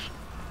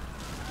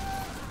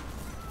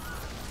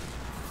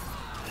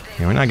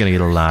 Yeah, we're not gonna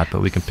get a lot,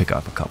 but we can pick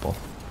up a couple.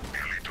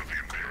 Elite of the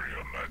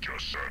Imperium at your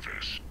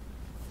service.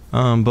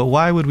 But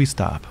why would we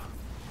stop?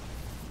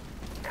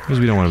 Because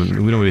we don't want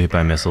to be hit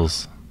by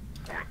missiles.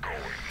 We're going.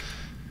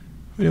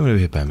 We don't want to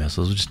be hit by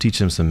missiles. We'll just teach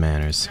him some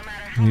manners.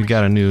 We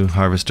got a new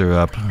harvester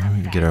up.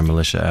 Get our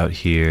militia out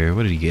here.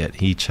 What did he get?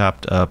 He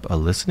chopped up a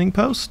listening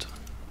post.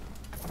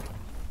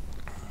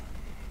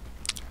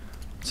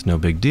 It's no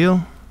big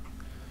deal.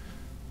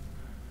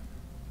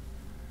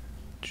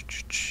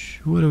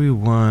 What do we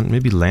want?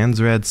 Maybe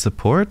Landsrad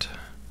support?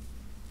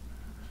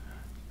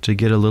 To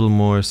get a little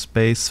more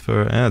space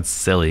for... That's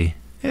silly.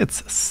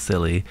 It's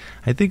silly.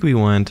 I think we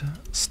want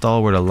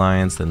Stalwart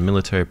Alliance and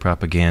military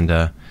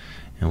propaganda,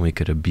 and we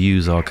could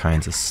abuse all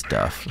kinds of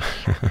stuff.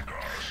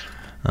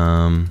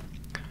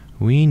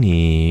 We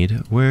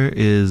need... Where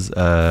is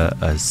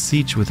a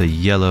siege with a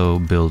yellow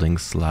building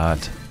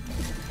slot?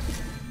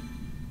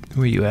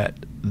 Where are you at?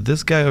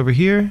 This guy over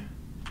here?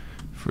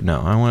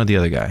 No, I wanted the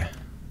other guy.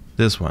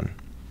 This one.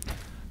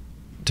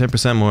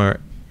 10% more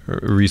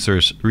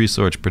resource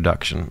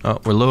production. Oh,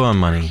 we're low on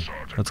money.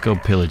 Let's go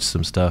pillage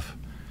some stuff.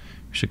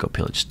 We should go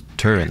pillage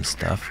Turin's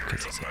stuff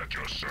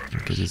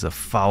because he's a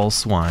foul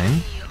swine.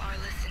 We are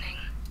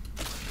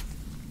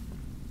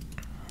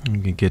listening.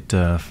 We can get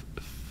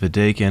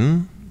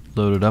Vidaken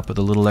loaded up with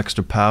a little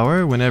extra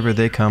power whenever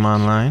they come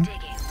online. Digging.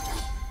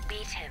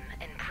 Beat him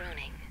in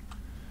pruning.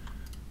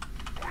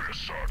 We're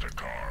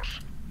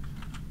Sardaukars.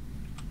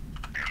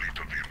 Elite of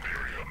the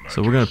Imperium at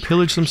So we're going to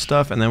pillage some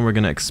stuff, and then we're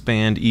going to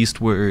expand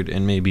eastward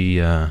and maybe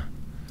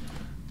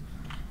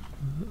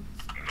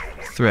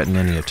threaten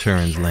any of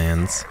Turin's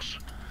lands.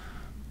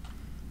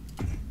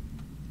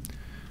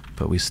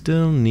 But we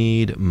still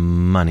need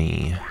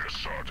money. We're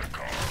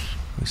Sardaukars.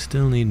 We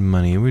still need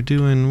money. We're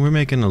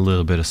making a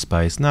little bit of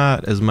spice.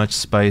 Not as much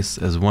spice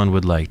as one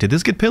would like. Did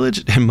this get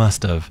pillaged? It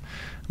must have.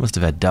 Must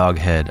have had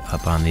Doghead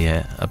up on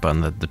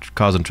the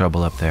causing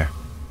trouble up there.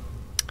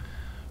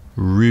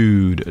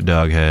 Rude,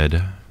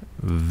 Doghead.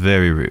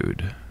 Very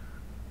rude.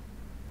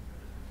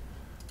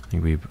 I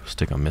think we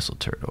stick a missile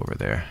turret over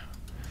there.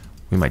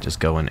 We might just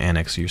go and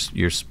annex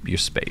your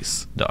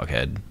space,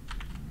 Doghead.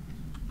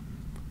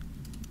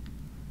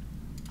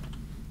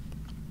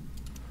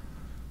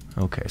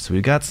 Okay, so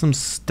we got some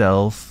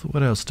stealth.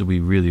 What else do we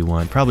really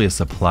want? Probably a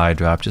supply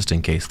drop, just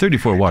in case.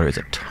 34 water is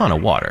a ton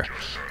of water,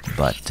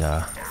 but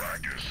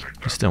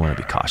we still want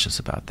to be cautious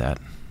about that.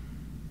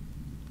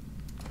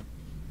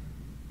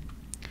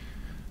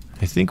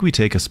 I think we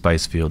take a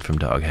spice field from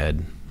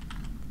Doghead.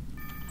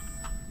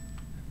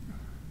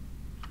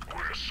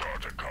 We're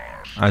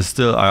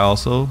Sardaukars. I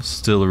also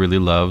still really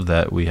love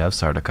that we have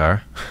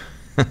Sardaukar.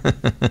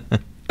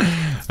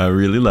 I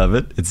really love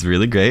it. It's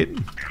really great. Elite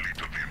of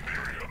the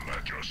Imperium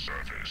at your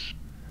service.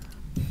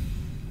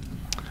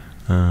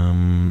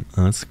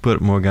 Let's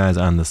put more guys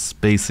on the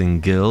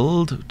Spacing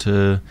Guild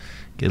to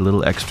get a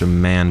little extra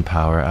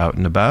manpower out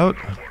and about.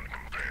 No one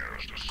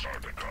compares to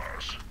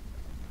Sardaukars.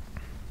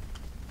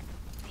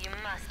 You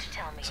must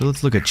tell me. So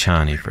let's look at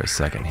Chani for a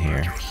second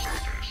here.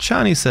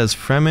 Chani says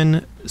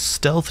Fremen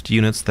stealthed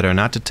units that are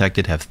not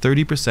detected have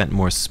 30%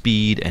 more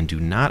speed and do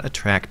not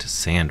attract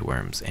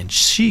sandworms, and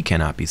she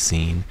cannot be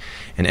seen.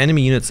 And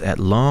enemy units at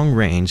long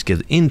range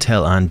give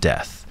intel on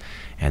death.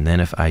 And then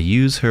if I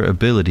use her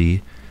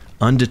ability,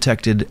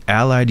 undetected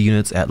allied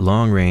units at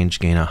long range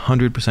gain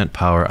 100%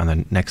 power on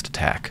the next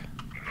attack.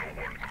 No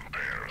one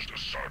compares to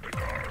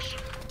Sardaukars.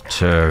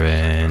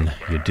 Turin,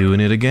 you're doing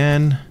it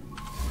again.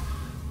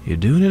 You're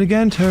doing it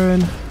again,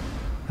 Turin.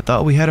 I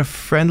thought we had a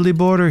friendly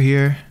border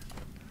here.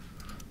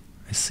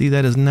 I see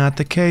that is not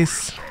the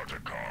case.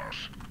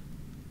 Sardaukars.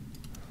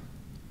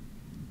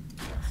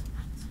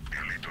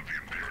 Elite of the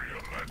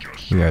Imperium at your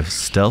service. We have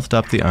stealthed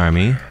up the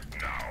army, Now,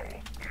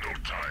 no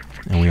time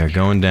for and we are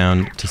going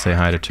down to say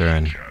hi to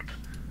Turin.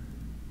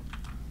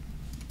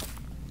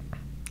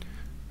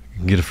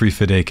 Get a free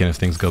Fidaken if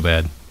things go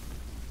bad.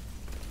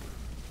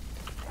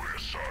 We're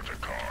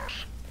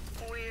Sardaukars.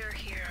 We're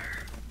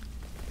here.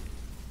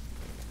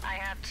 I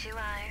have 2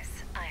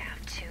 eyes. I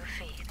have 2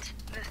 feet.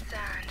 The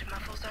sand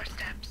muffles our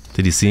steps.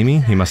 Did he see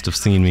me? He must have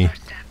seen me. Our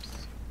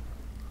steps.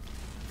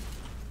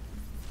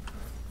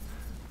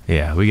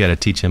 Yeah, we gotta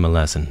teach him a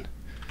lesson.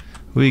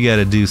 We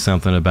gotta do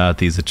something about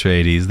these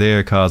Atreides. They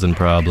are causing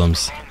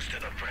problems. Belongs to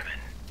the Fremen.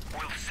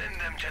 We'll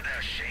send them to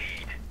their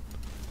shade.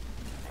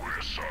 We're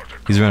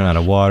Sardaukar. He's running out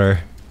of water.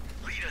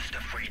 Lead us to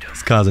freedom.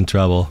 He's causing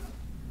trouble.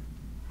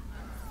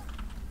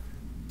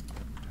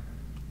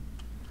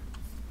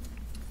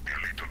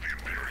 Elite of the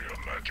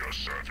Imperium at your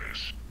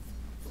service.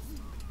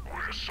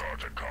 We're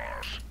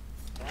Sardaukars.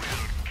 We'll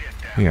get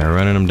them. We are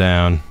running him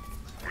down.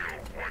 We'll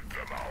wipe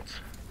them out.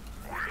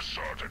 We're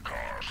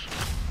Sardaukars.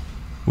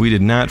 We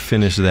did not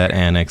finish that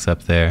annex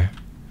up there.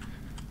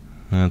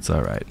 That's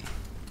alright.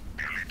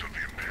 Elite of the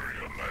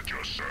Imperium at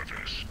your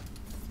service.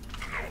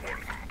 No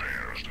one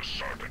compares to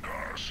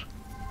Sardaukars.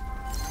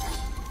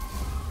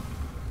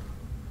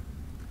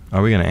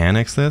 Are we gonna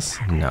annex this?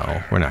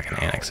 No, we're not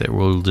gonna annex it.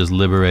 We'll just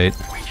liberate.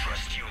 We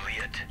trust you,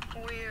 Liet.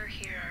 We're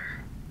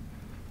here.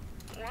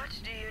 What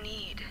do you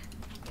need?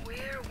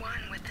 We're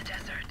one with the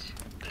desert.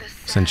 The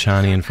Send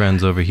Chani and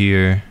friends over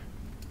here.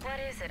 What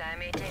is it I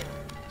may do?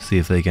 See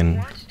if they can.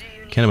 What do you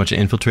need? Can a bunch of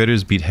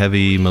infiltrators beat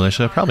heavy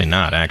militia? Probably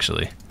not,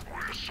 actually.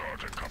 We're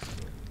Sardaukar.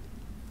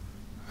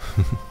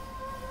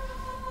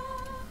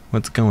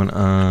 What's going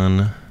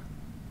on?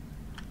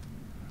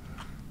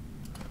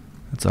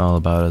 It's all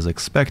about as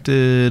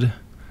expected.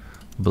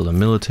 Build a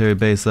military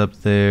base up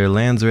there.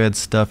 Landsred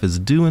stuff is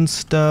doing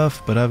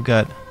stuff, but I'm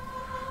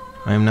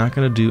not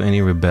gonna do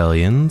any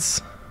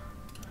rebellions.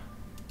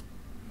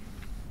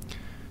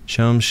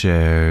 Chom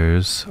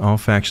shares. All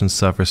factions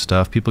suffer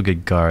stuff. People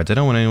get guards. I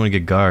don't want anyone to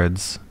get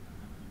guards.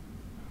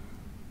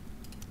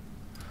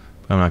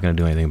 But I'm not gonna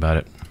do anything about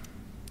it.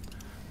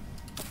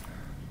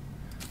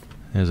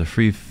 There's a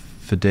free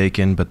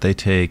Fedaykin, but they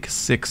take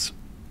 6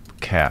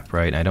 cap,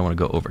 right? I don't want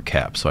to go over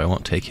cap, so I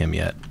won't take him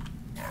yet.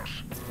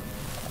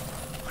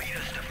 Lead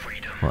us to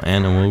freedom. Well,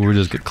 and we'll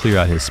just clear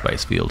out his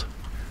spice field.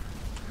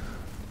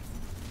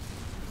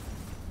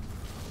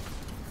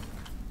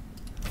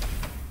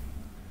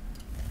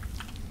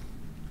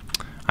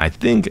 I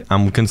think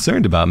I'm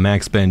concerned about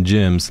Max Ben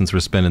Jim since we're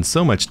spending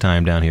so much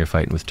time down here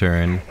fighting with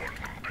Turin. One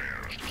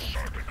compares to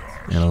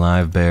Sardaukars. And a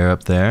live bear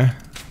up there.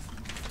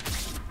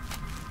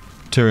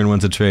 Turin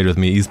wants to trade with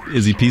me.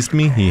 Is he pieced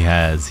me? He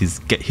has. He's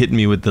hit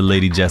me with the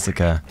Lady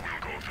Jessica. We'll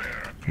go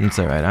there. It's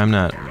alright. I'm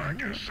not. I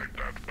guess take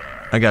that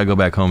back. I gotta go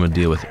back home and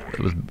deal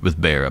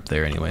with Bear up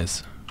there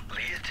anyways.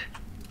 Liet,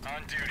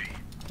 on duty.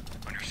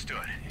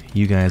 Understood.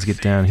 You guys get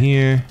down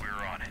here. We're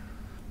on it.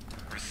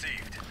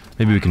 Received.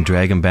 Maybe we can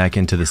drag him back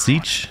into the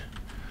siege.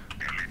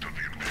 Elite of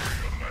the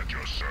Imperium at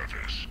your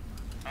service.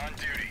 On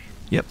duty.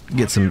 Yep,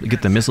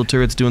 get the missile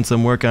turrets doing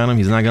some work on him.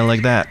 He's not gonna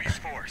like that.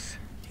 Force.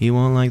 He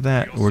won't like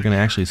that. We're gonna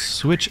actually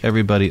switch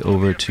everybody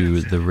over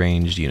to the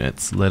ranged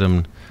units. Let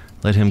him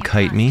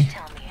kite me,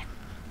 Tell me.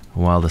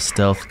 while the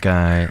stealth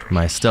guy,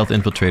 my stealth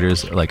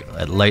infiltrators, are like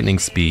at lightning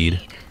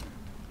speed,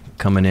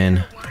 coming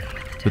in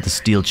with the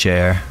steel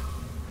chair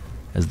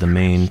as the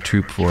main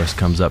troop force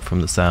comes up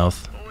from the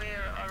south. We're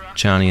a rock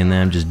Chani and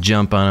them just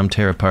jump on him,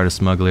 tear apart a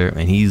smuggler,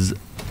 and he's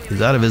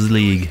out of his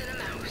league. to the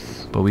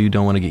mouse. But we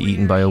don't want to get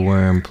eaten by a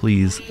worm,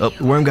 please. Oh,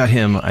 the worm got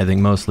him, I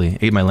think, mostly.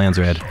 Ate my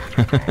Landsred.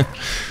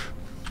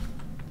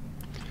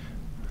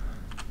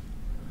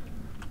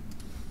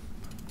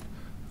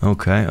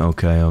 Okay.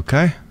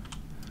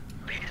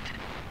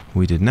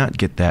 We did not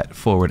get that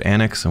forward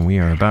annex, and we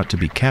are about to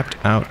be capped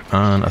out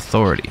on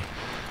authority.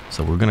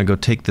 So we're going to go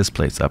take this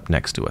place up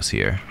next to us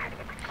here.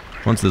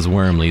 Once this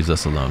worm leaves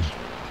us alone.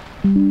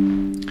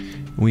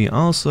 We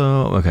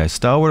also... Okay,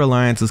 Stalwart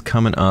Alliance is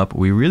coming up.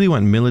 We really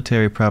want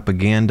military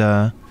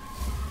propaganda.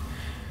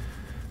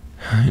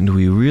 And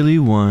we really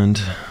want...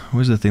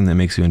 Where's the thing that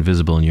makes you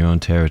invisible in your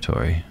own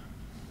territory?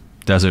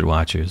 Desert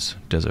Watchers.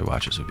 Desert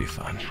Watchers would be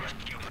fun. Trust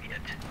you, Liet.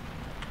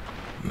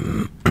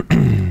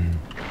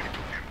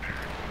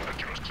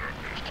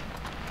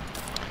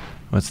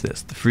 What's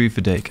this? The free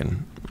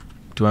Fedaykin.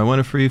 Do I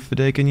want a free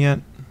Fedaykin yet?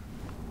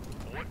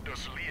 What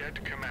does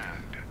Liet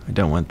command? I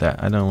don't want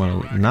that. I don't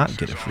want to not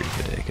get a free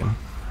Fedaykin.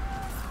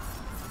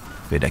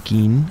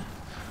 Fedaykin.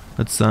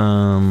 Let's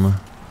We're listening.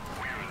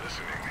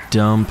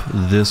 dump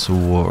this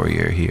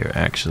warrior here.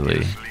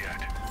 Actually,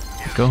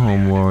 Liet. go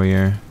home,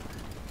 warrior.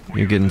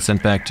 You're getting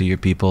sent back to your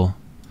people.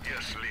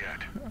 Yes,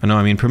 Liet. No,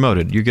 I mean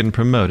promoted. You're getting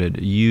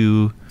promoted.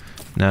 You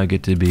now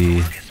get to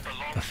be This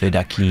belongs a to the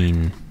Fedaykin.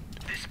 Fremen.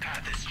 This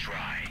path is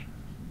dry.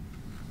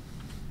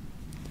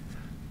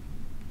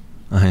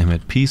 I am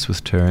at peace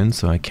with Turin,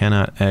 so I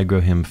cannot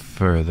aggro him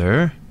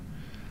further.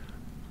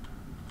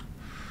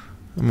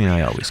 I mean,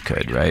 I always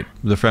could, right?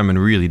 The Fremen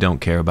really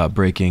don't care about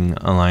breaking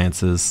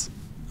alliances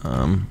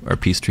or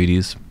peace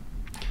treaties.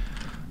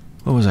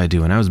 What was I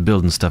doing? I was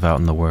building stuff out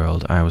in the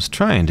world. I was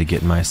trying to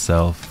get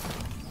myself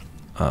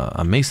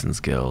a Mason's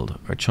Guild,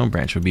 or Chom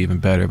Branch would be even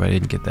better, but I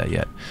didn't get that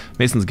yet.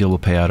 Mason's Guild will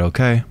pay out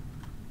okay.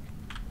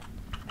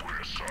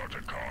 We're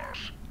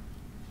Sardaukars.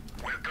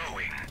 We're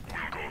going.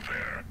 We'll go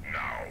there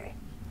now.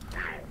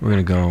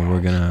 We're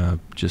gonna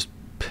just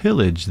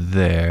pillage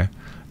there.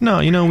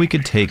 No, you know, we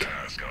could take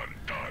Task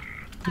undone.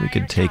 we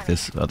could take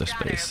this other Daughter of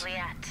space.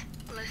 Liet.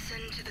 Listen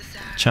to the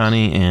sound.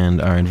 Chani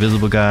and our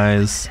invisible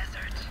guys. Desert.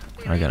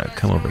 are gonna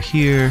come over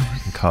here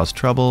and cause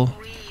trouble.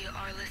 We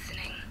are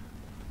listening.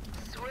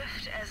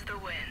 Swift as the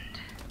wind.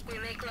 We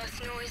make less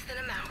noise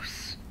than a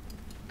mouse.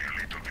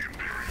 Elite of the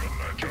Imperium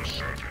at your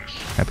service.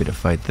 Happy to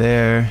fight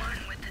there.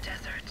 One with the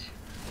desert.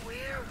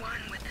 We're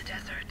one with the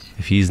desert.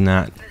 If he's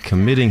not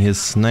committing his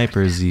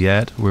snipers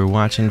yet, we're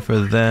watching for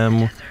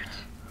them.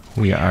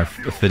 We are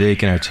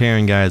Fidaking our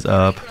Terran guys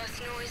up.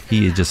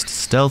 He has just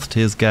stealthed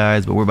his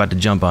guys, but we're about to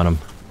jump on him.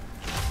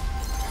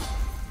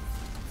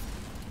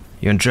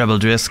 You're in trouble,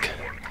 Drisk.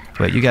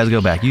 Wait, you guys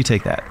go back. You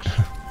take that.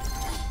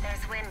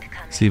 There's wind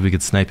coming. See if we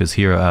could snipe his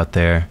hero out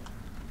there.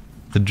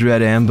 The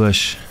dread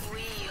ambush. We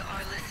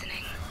are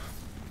listening.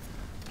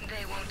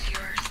 They won't hear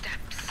our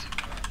steps.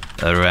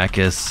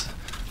 Arrakis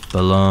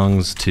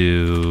belongs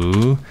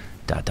to... ...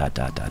 What do you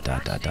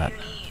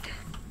need?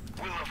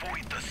 We'll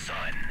avoid the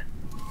sun.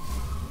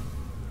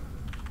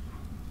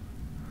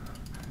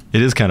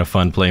 It is kind of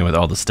fun playing with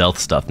all the stealth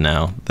stuff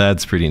now.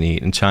 That's pretty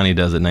neat. And Chani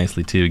does it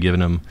nicely too,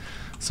 giving him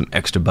some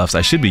extra buffs.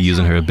 I should be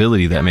using her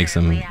ability that makes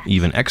him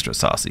even extra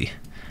saucy.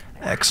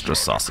 Extra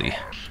saucy.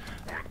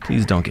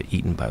 Please don't get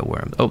eaten by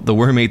worms. Oh, the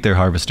worm ate their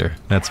harvester.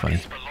 That's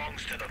funny.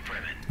 Belongs to the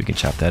Fremen. We can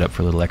chop that up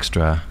for a little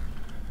extra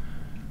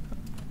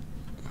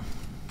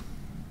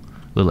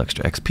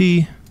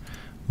XP.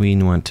 We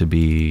want to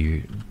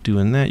be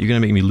doing that. You're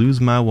gonna make me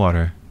lose my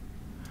water.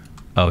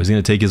 Oh, he's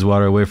gonna take his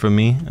water away from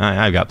me?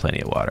 I've got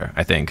plenty of water,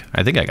 I think.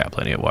 I got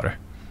plenty of water.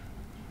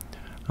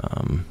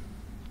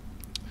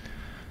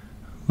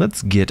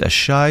 Let's get a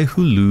Shai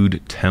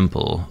Hulud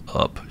temple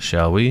up,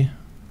 shall we?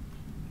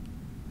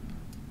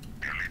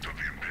 Elite of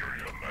the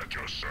Imperium at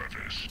your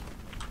service.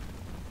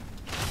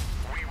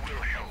 We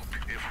will help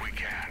if we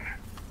can.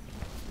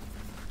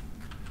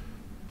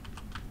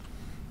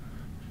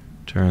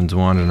 Turns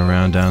wandering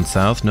around down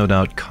south, no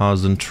doubt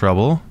causing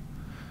trouble.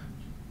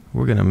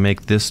 We're gonna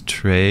make this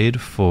trade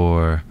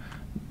for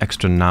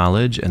extra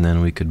knowledge, and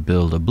then we could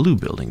build a blue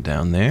building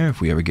down there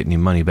if we ever get any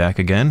money back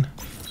again.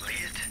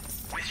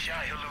 With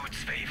Shai Hulud's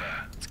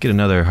favor. Let's get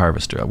another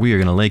harvester up. We are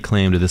gonna lay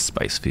claim to this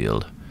spice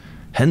field.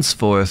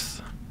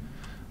 Henceforth,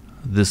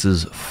 this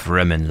is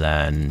Fremen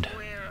land.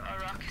 We're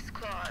Arrakis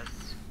claws.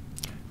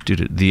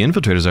 Dude, the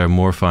infiltrators are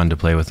more fun to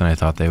play with than I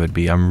thought they would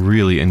be. I'm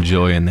really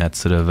enjoying that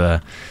sort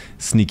of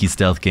sneaky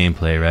stealth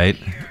gameplay, right?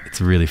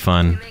 It's really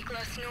fun. Make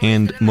less noise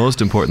And than a most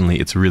mouse. importantly,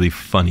 it's really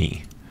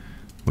funny,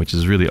 which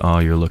is really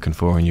all you're looking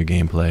for in your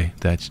gameplay,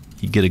 that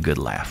you get a good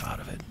laugh out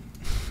of it.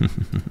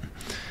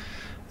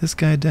 This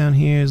guy down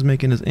here is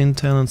making his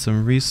intel and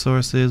some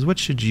resources. What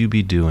should you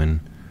be doing?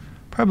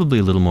 Probably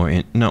a little more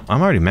no,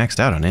 I'm already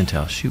maxed out on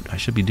intel. Shoot, I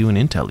should be doing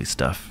intel-y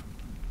stuff.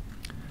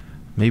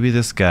 Maybe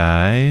this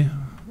guy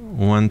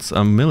wants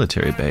a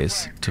military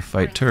base to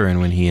fight Turin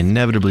when he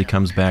inevitably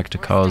comes back to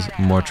cause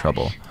more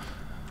trouble.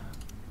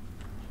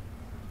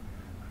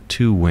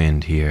 2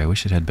 wind here. I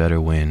wish it had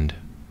better wind.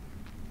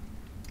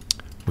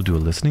 We'll do a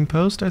listening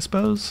post, I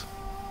suppose.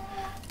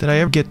 Did I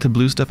ever get to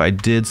blue stuff? I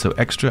did, so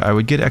I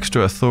would get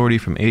extra authority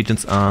from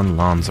agents on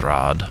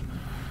Landsrad.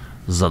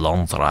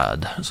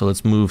 Zalonsrad. So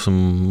let's move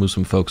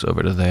some folks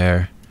over to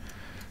there.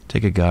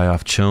 Take a guy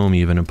off Chom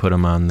even and put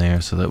him on there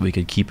so that we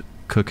could keep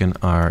cooking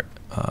our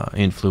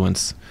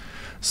influence.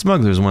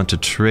 Smugglers want to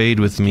trade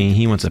with me.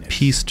 He wants a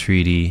peace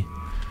treaty.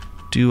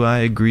 Do I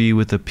agree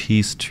with a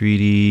peace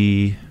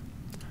treaty?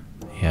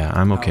 Yeah,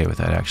 I'm okay with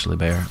that actually,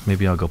 Bear.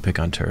 Maybe I'll go pick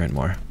on Turin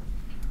more.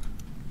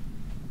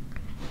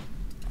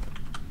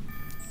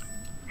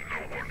 No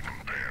one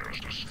compares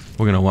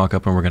to We're gonna walk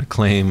up and we're gonna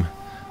claim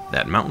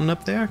that mountain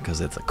up there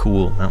because it's a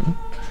cool mountain.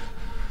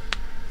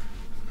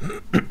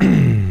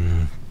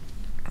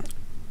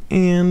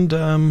 And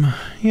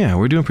yeah,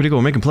 we're doing pretty good.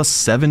 We're making plus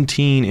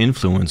 17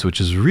 influence, which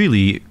is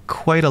really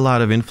quite a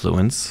lot of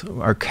influence.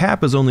 Our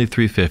cap is only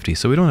 350,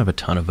 so we don't have a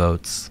ton of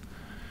votes.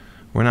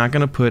 We're not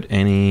gonna put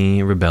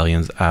any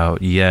rebellions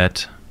out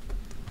yet.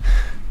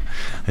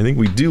 I think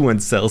we do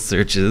want cell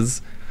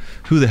searches.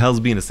 Who the hell's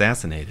being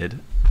assassinated?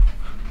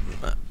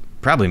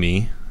 Probably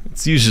me.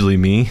 It's usually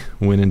me,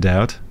 when in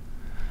doubt.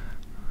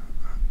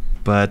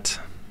 But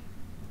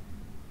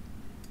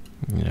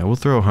yeah, we'll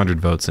throw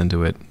 100 votes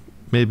into it.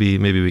 Maybe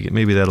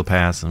that'll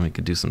pass, and we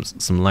could do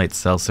some light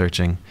cell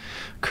searching.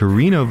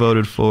 Carino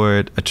voted for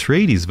it.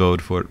 Atreides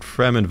voted for it.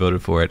 Fremen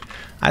voted for it.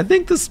 I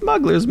think the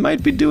smugglers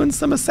might be doing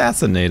some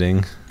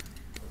assassinating,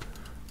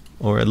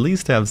 or at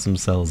least have some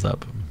cells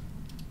up.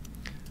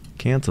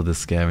 Cancel this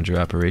scavenger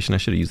operation. I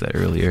should have used that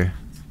earlier.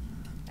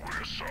 we're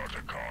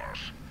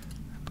Sardaukars.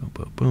 Boom,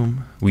 boom,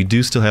 boom. We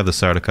do still have the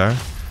Sardaukar,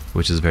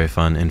 which is very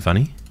fun and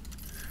funny.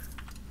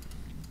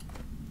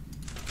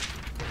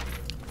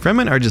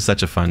 Fremen are just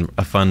such a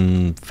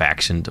fun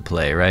faction to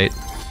play, right?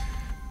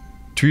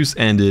 Truce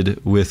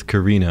ended with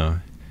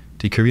Carino.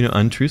 Did Carino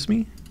untruce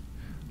me?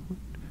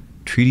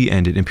 Treaty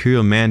ended.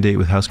 Imperial mandate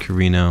with House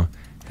Carino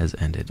has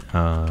ended.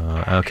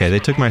 Okay, they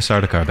took my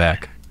Sardaukar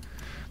back.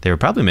 They were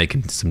probably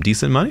making some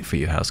decent money for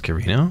you, House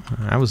Carino.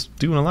 I was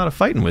doing a lot of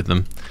fighting with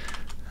them.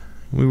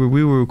 We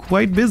were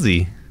quite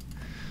busy.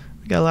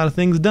 We got a lot of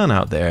things done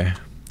out there.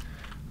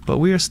 But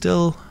we are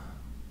still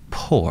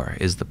poor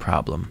is the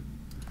problem.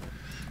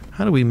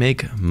 How do we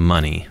make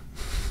money?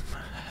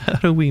 How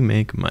do we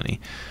make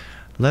money?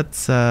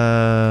 Let's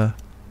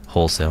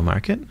wholesale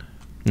market.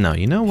 No,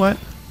 you know what?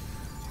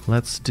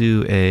 Let's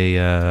do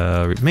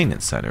a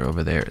maintenance center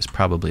over there. Is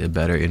probably a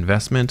better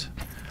investment.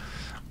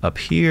 Up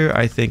here,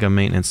 I think a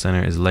maintenance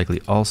center is likely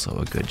also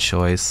a good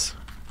choice.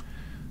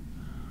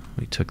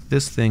 We took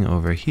this thing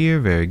over here,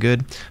 very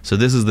good. So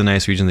this is the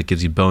nice region that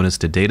gives you bonus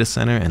to data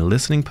center and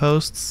listening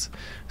posts.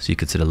 So you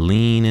could sort of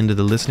lean into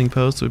the listening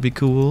posts, would be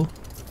cool.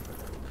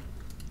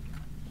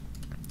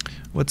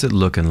 What's it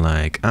looking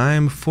like?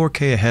 I'm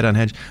 4K ahead on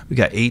hedge. We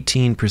got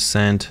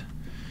 18%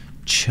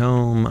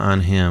 chom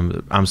on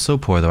him. I'm so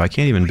poor though, I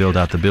can't even build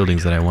out the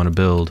buildings that I want to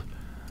build.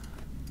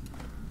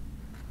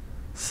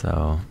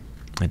 So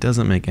it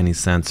doesn't make any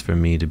sense for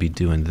me to be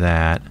doing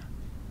that.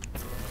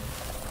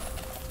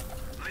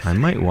 I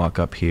might walk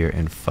up here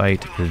and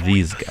fight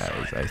these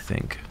guys, I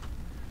think.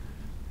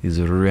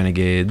 These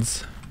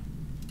renegades.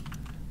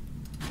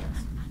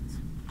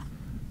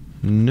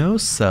 No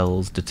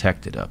cells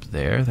detected up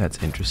there.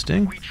 That's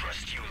interesting. We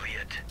trust you,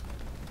 Liet.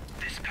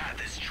 This path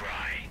is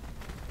dry.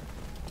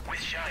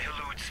 With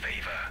Shai-Hulud's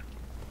favor.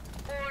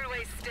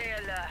 Always stay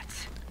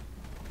alert.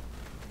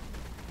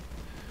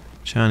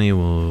 Chani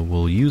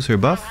will use her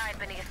buff, Hide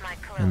beneath my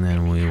cloak. and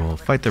then we will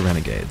fight the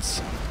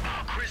renegades.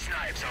 Our Chris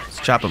knives are Let's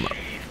chop them up.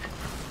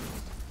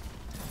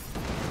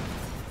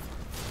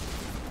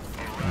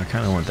 I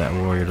kind of want that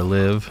warrior to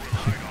live. Swift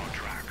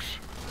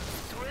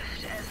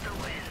as the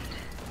wind.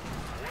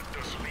 What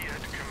does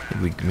Liet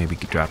command? We maybe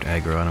dropped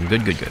aggro on him.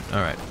 Good, good, good.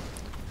 All right.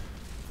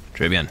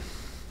 Très bien.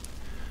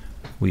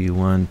 We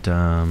want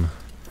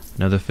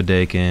another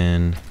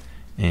Fadakin,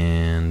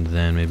 and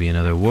then maybe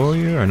another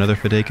warrior, or another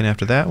Fadakin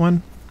after that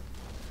one.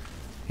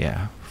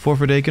 Yeah, 4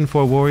 Fadakin,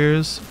 4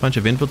 warriors, a bunch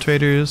of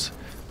infiltrators, a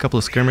couple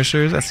of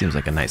skirmishers. That seems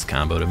like a nice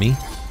combo to me. I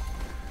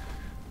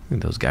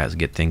think those guys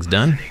get things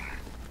done.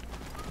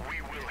 We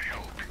will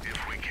help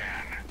if we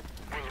can.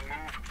 We'll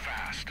move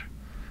fast.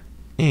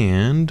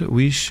 And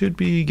we should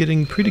be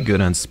getting pretty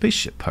good on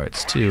spaceship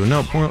parts too.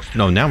 No,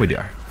 no, now we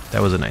are.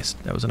 That was a nice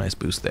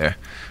boost there.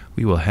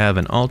 We will have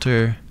an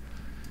altar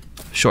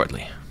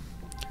shortly.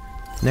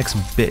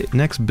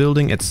 Next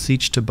building at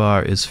Siege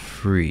Tabar is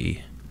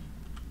free.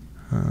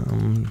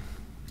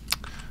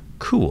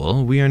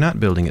 Cool. We are not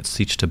building at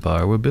Siege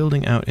Tabar. We're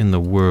building out in the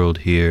world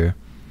here.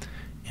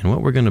 And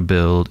what we're going to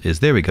build is,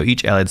 there we go.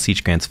 Each allied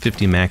siege grants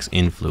 50 max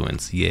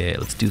influence. Yeah,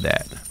 let's do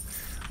that.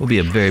 We'll be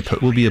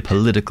a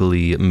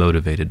politically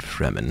motivated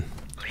Fremen.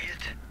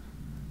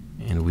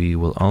 And we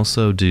will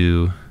also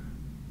do...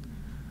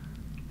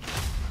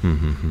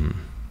 Do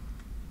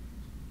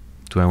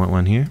I want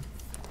one here?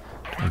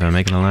 I'm going to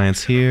make an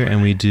alliance here,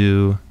 and we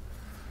do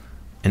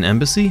an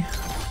embassy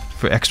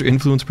for extra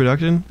influence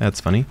production. That's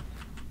funny.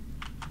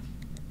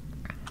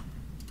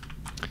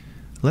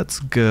 Let's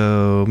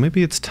go.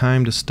 Maybe it's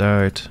time to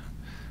start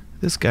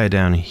this guy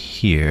down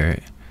here.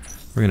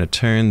 We're going to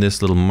turn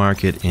this little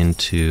market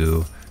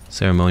into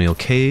ceremonial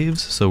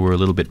caves, so we're a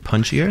little bit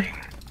punchier.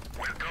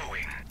 We're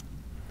going.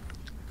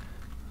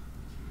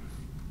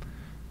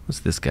 What's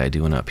this guy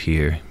doing up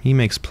here? He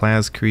makes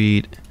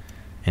plascrete,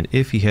 and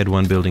if he had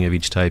one building of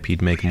each type,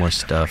 he'd make more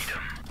stuff.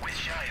 With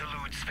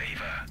Shai-Hulud's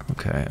favor.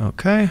 Okay,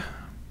 okay.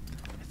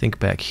 I think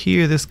back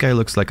here, this guy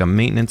looks like a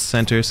maintenance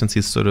center since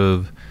he's sort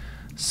of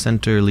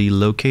centrally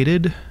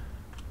located,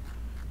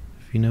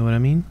 if you know what I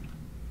mean.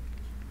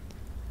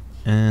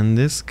 And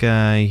this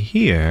guy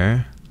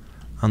here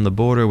on the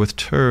border with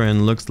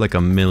Turin looks like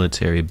a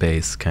military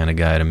base kind of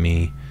guy to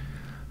me.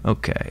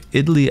 Okay,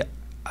 Idli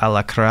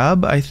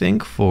Alakrab, I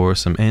think, for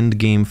some end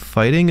game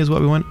fighting is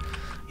what we want.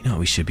 You know what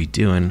we should be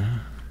doing?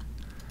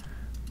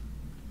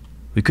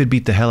 We could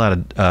beat the hell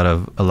out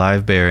of a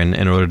live bear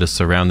in order to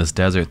surround this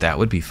desert. That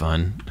would be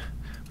fun.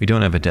 We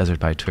don't have a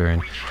desert by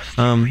Turin.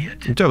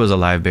 Jabba's a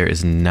live bear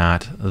is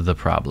not the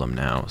problem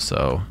now,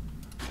 so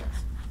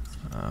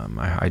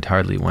I'd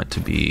hardly want to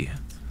be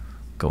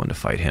going to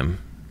fight him.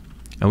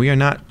 And we are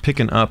not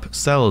picking up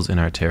cells in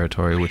our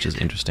territory, which is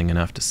interesting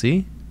enough to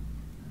see.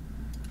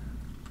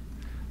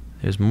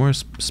 There's more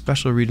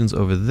special regions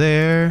over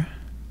there.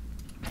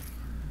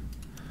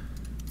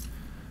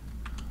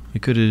 We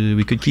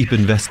could keep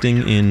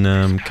investing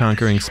in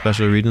conquering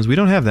special regions. We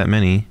don't have that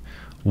many.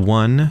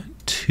 1,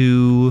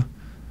 2,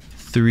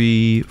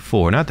 3,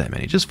 4. Not that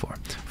many, just 4.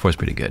 4 is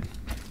pretty good.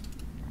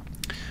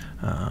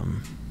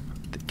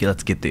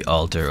 Let's get the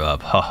altar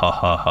up. Ha ha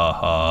ha ha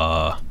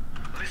ha.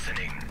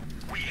 Listening.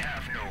 We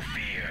have no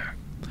fear.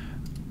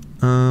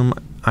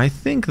 I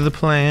think the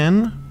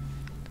plan...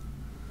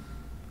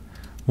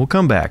 We'll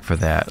come back for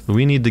that.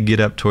 We need to get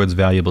up towards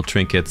valuable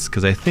trinkets,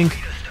 because I think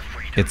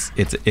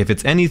if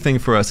it's anything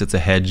for us, it's a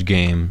hedge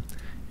game.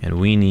 And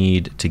we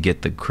need to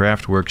get the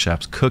craft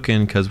workshops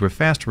cooking, because we're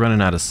fast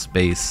running out of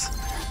space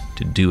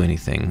to do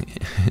anything.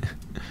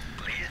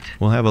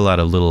 We'll have a lot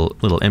of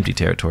little empty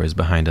territories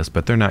behind us,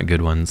 but they're not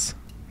good ones.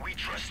 We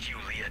trust you,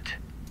 Liet.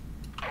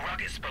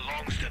 Arrakis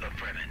belongs to the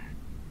Fremen.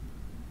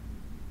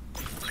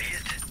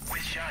 Liet,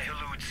 with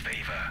Shai-Hulud's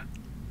favor.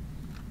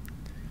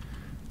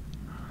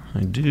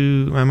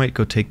 I might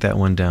go take that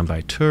one down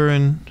by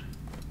Turin.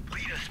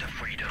 Lead us to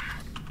freedom.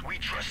 We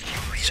trust you.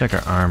 Let's check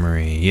our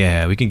armory.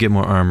 Yeah, we can get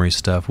more armory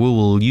stuff.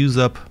 We'll use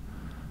up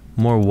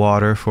more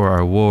water for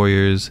our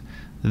warriors.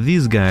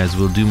 These guys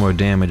will do more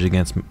damage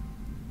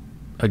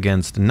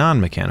against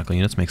non-mechanical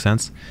units. Makes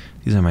sense.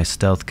 These are my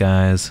stealth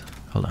guys.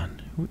 Hold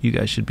on. You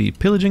guys should be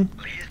pillaging.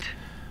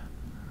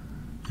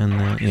 And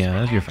then,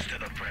 yeah, you're fine.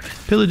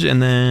 Pillage,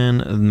 and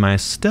then my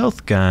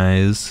stealth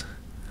guys.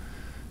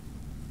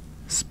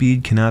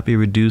 Speed cannot be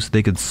reduced.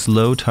 They could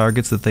slow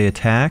targets that they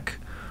attack,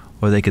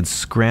 or they could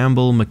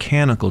scramble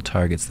mechanical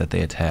targets that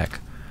they attack.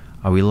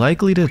 Are we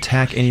likely to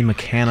attack any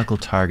mechanical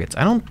targets?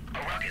 I don't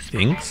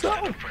think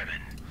so.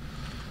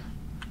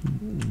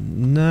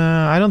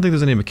 Nah, I don't think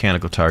there's any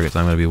mechanical targets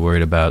I'm going to be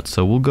worried about,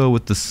 so we'll go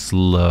with the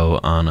slow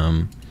on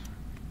them.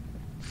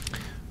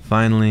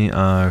 Finally,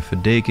 our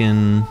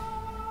Fedaykin.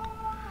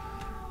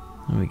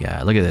 What we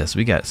got? Look at this.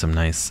 We got some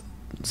nice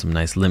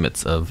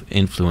limits of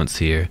influence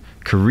here.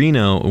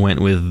 Carino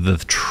went with the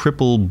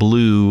triple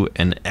blue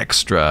and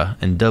extra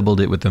and doubled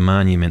it with the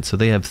monument, so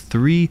they have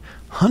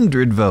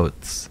 300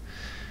 votes.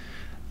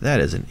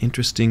 That is an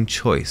interesting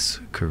choice,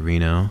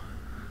 Carino.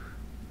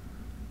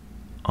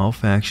 All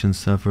factions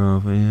suffer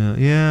over.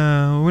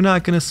 Yeah, we're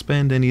not going to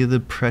spend any of the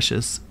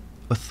precious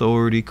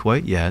authority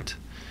quite yet,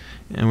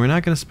 and we're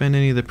not going to spend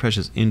any of the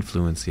precious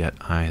influence yet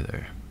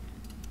either.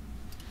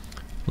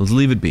 Let's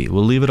leave it be.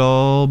 We'll leave it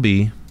all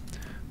be.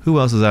 Who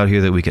else is out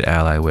here that we could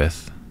ally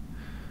with?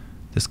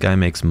 This guy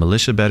makes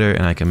militia better,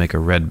 and I can make a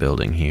red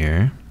building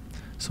here.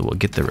 So we'll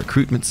get the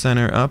recruitment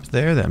center up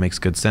there. That makes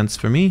good sense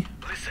for me.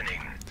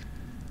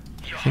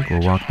 I think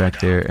we'll walk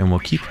back there, and we'll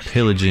keep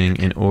pillaging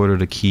in order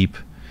to keep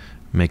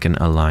making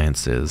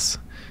alliances.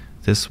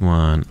 This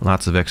one,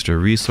 lots of extra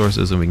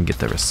resources, and we can get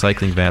the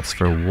recycling vats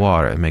for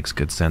water. It makes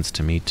good sense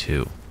to me,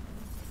 too.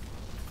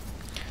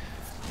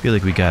 I feel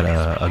like we got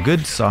a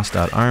good sauced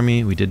out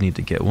army. We did need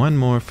to get one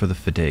more for the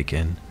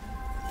Fedaykin.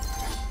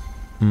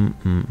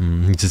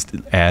 Just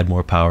add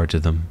more power to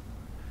them.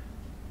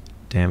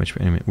 Damage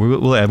per enemy.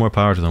 We'll add more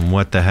power to them.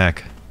 What the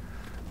heck?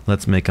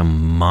 Let's make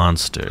them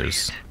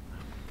monsters.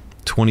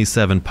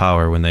 27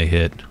 power when they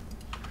hit.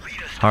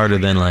 Harder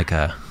than like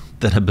a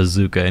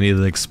bazooka. Any of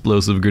the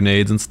explosive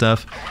grenades and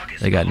stuff.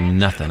 They got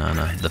nothing on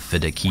the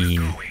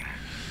Fedaykin.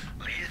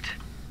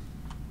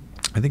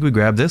 I think we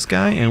grab this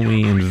guy and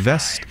we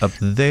invest up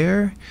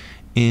there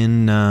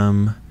in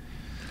I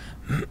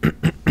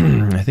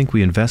think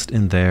we invest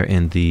in there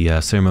in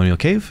the ceremonial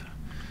cave.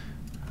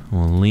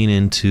 We'll lean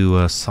into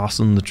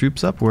saucing the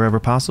troops up wherever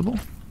possible.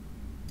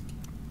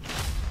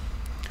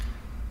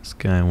 This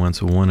guy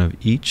wants one of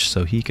each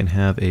so he can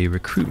have a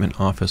recruitment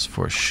office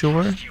for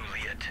sure.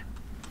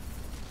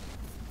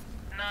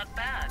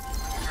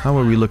 How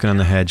are we looking on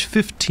the hedge?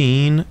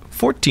 15,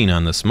 14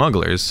 on the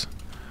smugglers.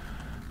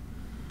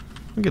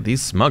 Look at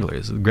these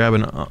smugglers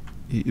grabbing.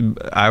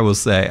 I will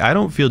say I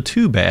don't feel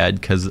too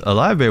bad because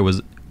Alive Bear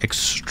was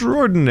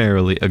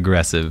extraordinarily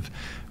aggressive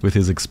with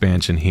his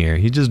expansion here.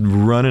 He's just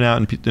running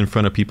out in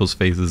front of people's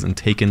faces and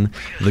taking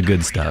the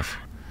good stuff.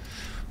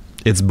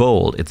 It's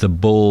bold. It's a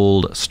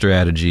bold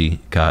strategy,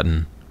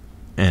 Cotton,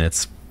 and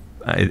it's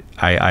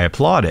I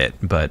applaud it,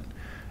 but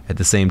at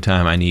the same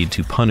time I need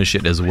to punish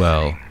it as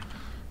well.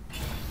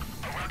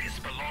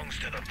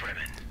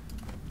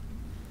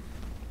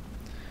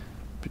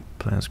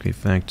 Plascrete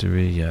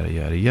Factory, yada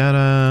yada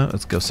yada.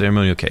 Let's go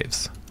ceremonial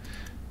caves.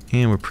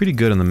 And we're pretty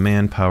good on the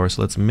manpower,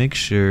 so let's make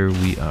sure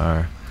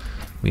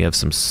we have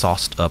some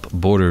sauced up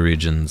border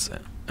regions,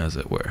 as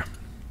it were.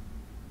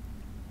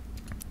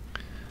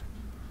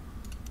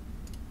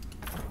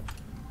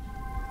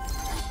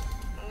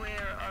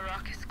 Where are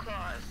Arrakis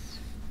claws?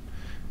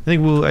 I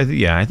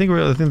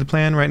think the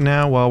plan right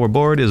now, while we're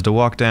bored, is to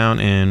walk down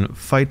and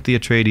fight the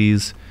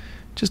Atreides,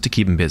 just to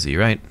keep them busy,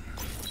 right?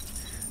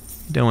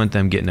 Don't want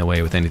them getting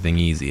away with anything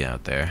easy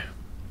out there.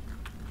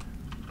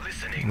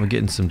 We're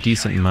getting some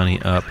decent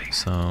money up,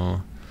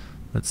 so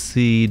let's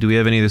see. Do we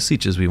have any other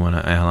sieges we want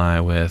to ally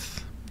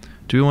with?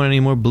 Do we want any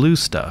more blue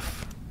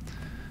stuff?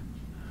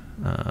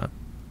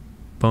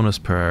 Bonus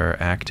per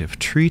active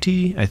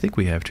treaty. I think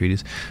we have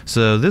treaties.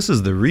 So this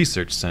is the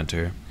research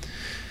center,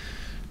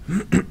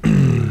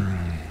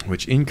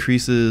 which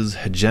increases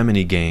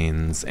hegemony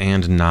gains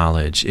and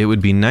knowledge. It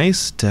would be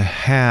nice to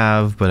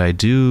have, but I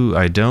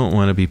don't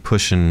want to be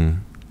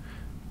pushing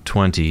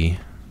 20.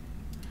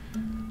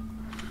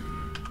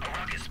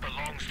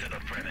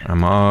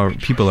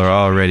 People are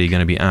already going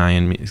to be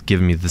eyeing me,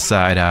 giving me the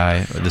side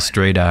eye or the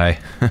straight eye,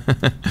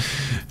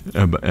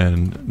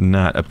 and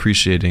not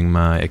appreciating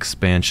my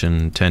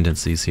expansion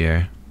tendencies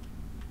here.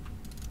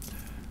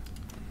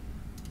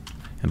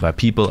 And by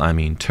people, I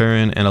mean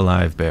Turin and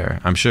Alive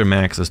Bear. I'm sure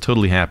Max is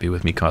totally happy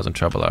with me causing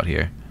trouble out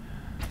here.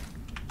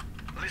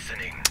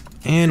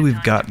 And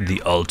we've got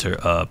the altar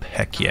up.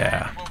 Heck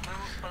yeah.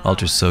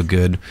 Altar's so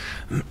good.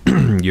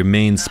 Your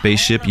main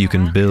spaceship, you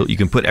can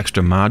put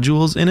extra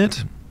modules in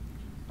it.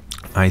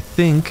 I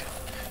think,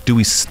 do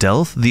we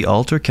stealth the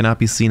altar cannot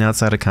be seen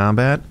outside of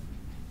combat?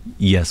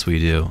 Yes, we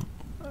do.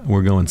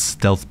 We're going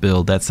stealth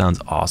build. That sounds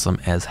awesome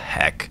as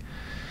heck.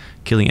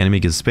 Killing enemy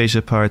gives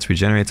spaceship parts,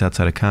 regenerates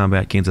outside of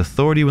combat, gains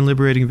authority when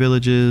liberating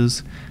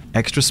villages.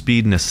 Extra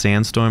speed in a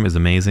sandstorm is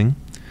amazing.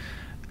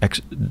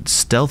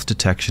 Stealth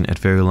detection at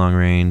very long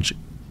range.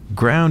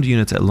 Ground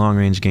units at long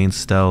range gain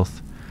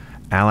stealth.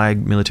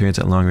 Allied military units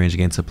at long range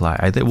gain supply.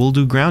 I think we'll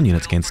do ground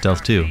units gain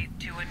stealth too.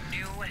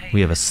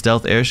 We have a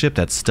stealth airship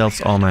that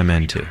stealths all my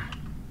men too.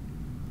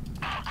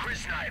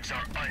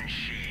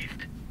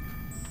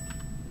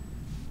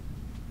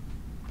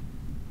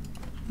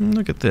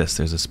 Look at this.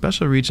 There's a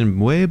special region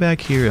way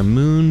back here, a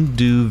moon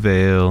dew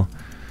veil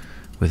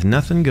with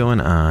nothing going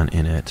on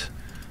in it.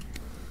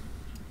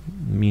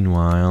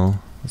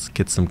 Meanwhile, let's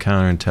get some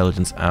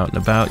counterintelligence out and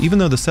about. Even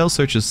though the cell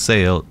searches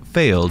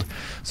failed,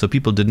 so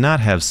people did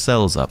not have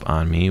cells up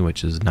on me,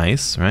 which is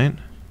nice, right?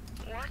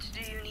 What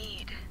do you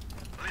need?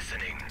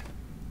 Listening.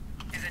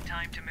 Is it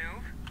time to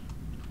move?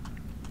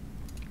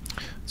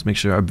 Let's make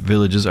sure our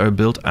villages are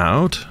built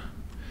out.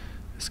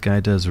 This guy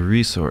does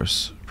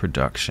resource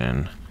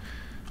production.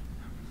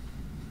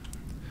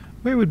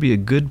 Where would be a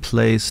good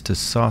place to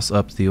sauce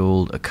up the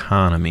old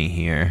economy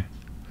here?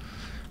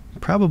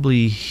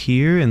 Probably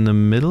here in the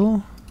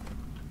middle,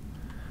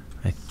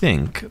 I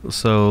think.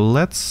 So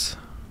let's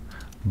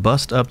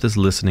bust up this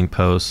listening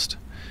post,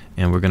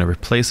 and we're going to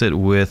replace it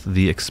with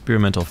the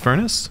experimental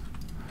furnace.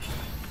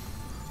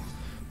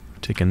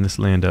 Taking this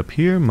land up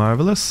here,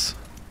 marvelous.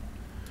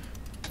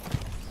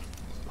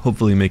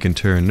 Hopefully making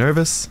Turin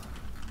nervous.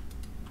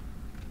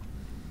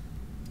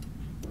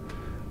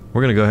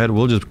 We're going to go ahead,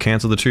 we'll just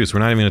cancel the truce. We're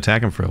not even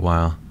attacking him for a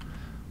while.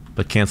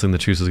 But canceling the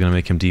truce is going to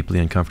make him deeply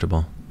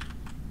uncomfortable.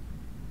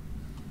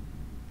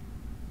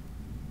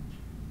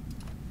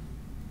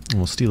 And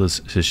we'll steal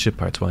his ship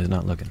parts while he's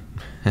not looking.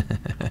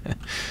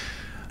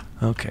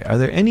 Okay, are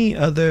there any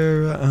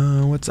other...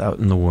 what's out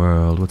in the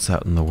world? What's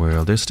out in the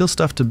world? There's still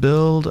stuff to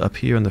build up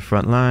here in the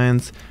front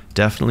lines.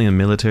 Definitely a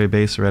military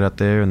base right out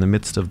there in the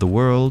midst of the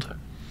world.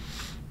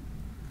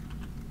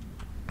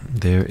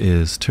 There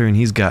is Turin.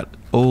 He's got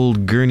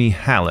old Gurney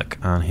Halleck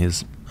on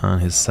his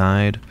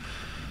side.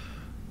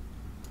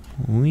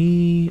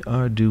 We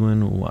are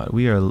doing what?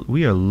 We are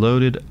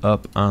loaded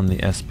up on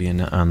the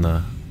espionage, on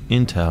the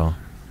intel.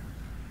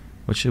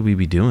 What should we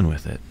be doing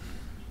with it?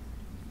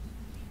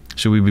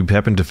 Should we be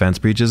pepping defense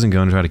breaches and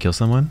going to try to kill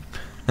someone?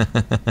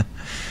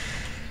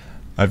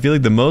 I feel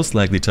like the most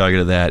likely target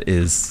of that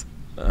is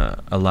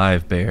a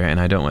live bear, and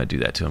I don't want to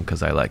do that to him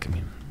because I like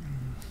him.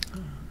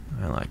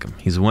 I like him.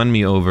 He's won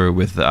me over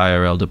with the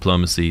IRL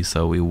diplomacy,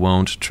 so we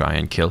won't try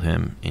and kill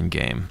him in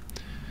game.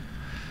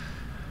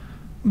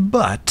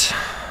 But.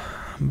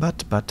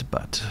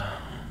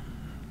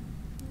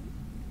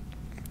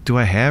 Do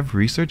I have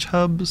research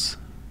hubs?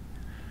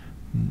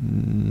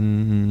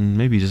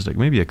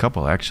 Maybe a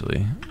couple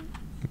actually.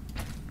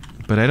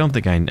 But I don't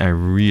think I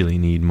really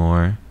need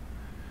more.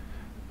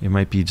 It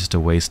might be just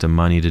a waste of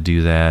money to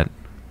do that.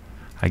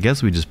 I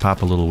guess we just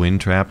pop a little wind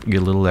trap,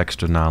 get a little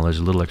extra knowledge,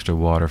 a little extra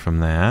water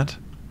from that.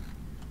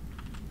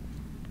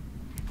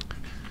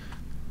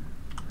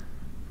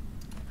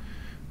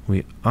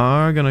 We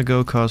are going to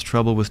go cause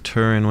trouble with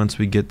Turin once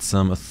we get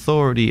some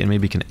authority and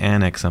maybe can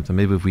annex something.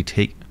 Maybe if we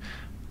take...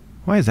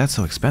 Why is that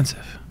so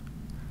expensive?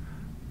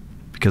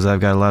 Because I've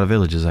got a lot of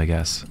villages, I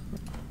guess.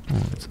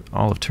 Oh,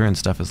 all of Turin's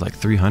stuff is like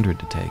 300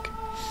 to take.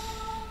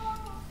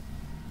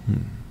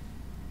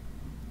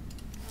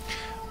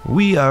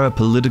 We are a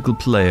political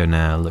player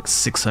now. Look,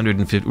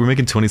 650. We're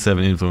making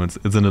 27 influence.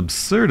 It's an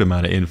absurd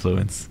amount of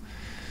influence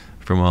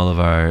from all of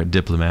our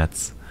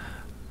diplomats.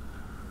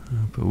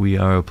 But we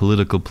are a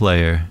political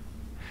player.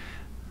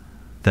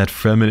 That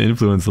Fremen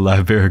influence, the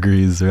live bear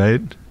agrees,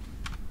 right?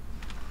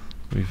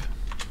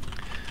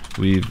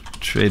 We've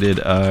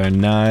traded our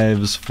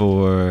knives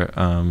for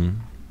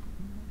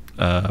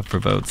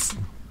votes.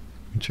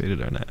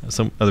 Traded our knives.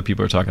 Some other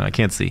people are talking. I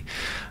can't see.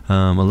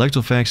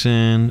 Electoral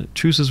faction,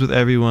 truces with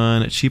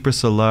everyone, cheaper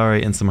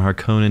Solari, and some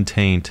Harkonnen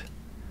taint.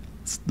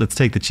 Let's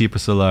take the cheaper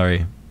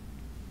Solari.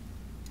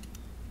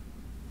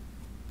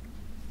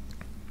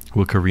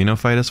 Will Carino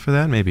fight us for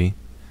that? Maybe.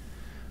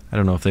 I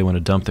don't know if they want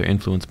to dump their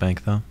influence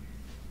bank, though.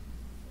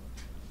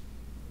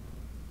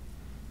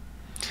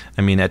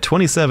 I mean, at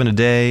 27 a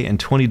day and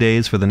 20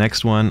 days for the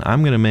next one,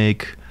 I'm going to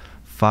make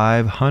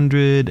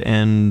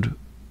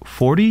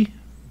 540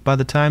 by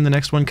the time the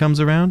next one comes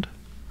around.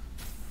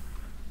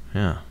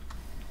 Yeah.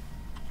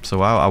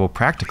 So I will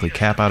practically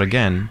cap out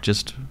again,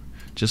 just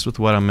with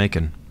what I'm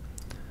making.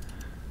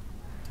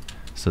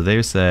 So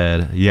they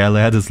said, "Yeah,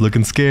 lad, it's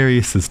looking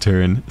scary," says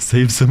Turin.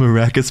 "Save some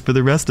Arrakis for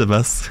the rest of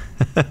us."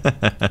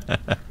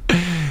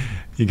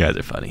 You guys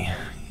are funny.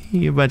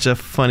 You a bunch of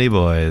funny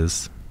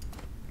boys.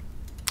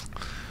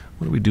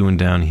 What are we doing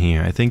down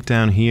here? I think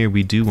down here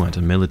we do want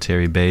a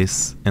military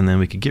base, and then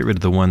we could get rid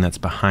of the one that's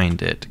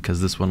behind it,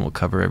 because this one will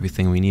cover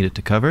everything we need it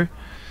to cover.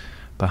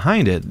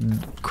 Behind it,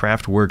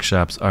 craft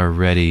workshops are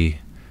ready.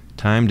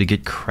 Time to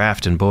get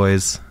crafting,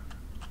 boys.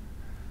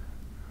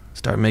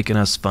 Start making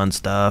us fun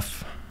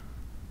stuff.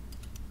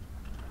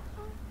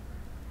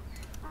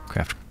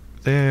 Craft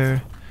there,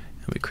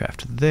 and we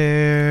craft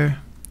there.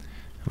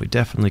 We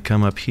definitely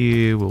come up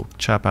here. We'll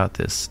chop out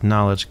this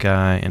knowledge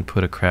guy and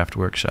put a craft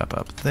workshop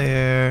up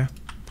there.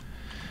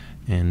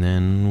 And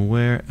then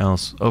where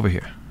else? Over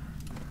here.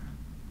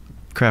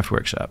 Craft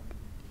workshop.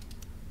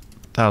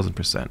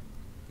 1000%.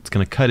 It's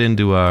going to cut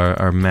into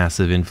our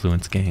massive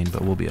influence gain,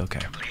 but we'll be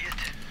okay.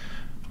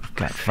 We've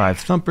got 5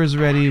 thumpers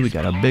ready. We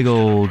got a big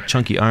old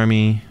chunky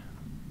army.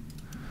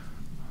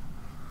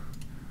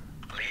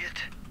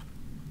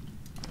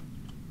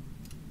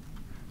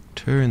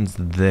 Turin's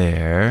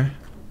there.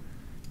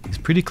 He's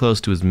pretty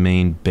close to his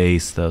main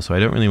base, though, so I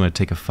don't really want to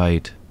take a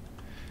fight.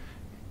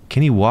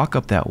 Can he walk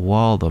up that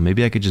wall, though?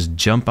 Maybe I could just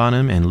jump on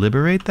him and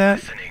liberate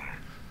that?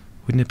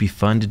 Wouldn't it be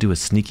fun to do a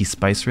sneaky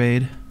spice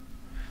raid?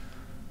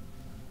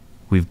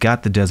 We've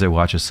got the Desert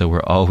Watcher, so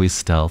we're always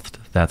stealthed.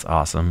 That's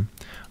awesome.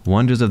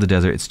 Wonders of the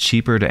Desert. It's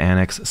cheaper to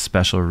annex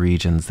special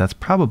regions. That's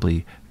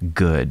probably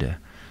good.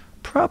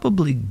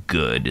 Probably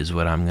good is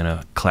what I'm going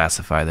to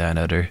classify that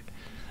under.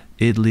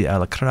 Idli a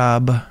la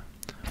crab.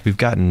 We've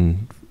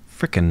gotten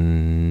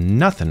frickin'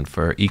 nothing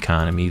for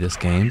economy this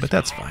game, but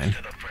that's fine.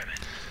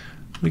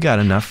 We got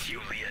enough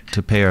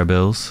to pay our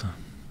bills.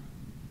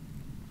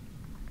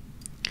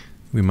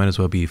 We might as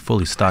well be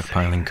fully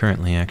stockpiling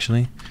currently,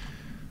 actually.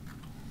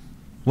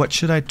 What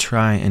should I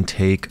try and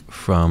take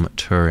from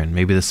Turin?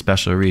 Maybe the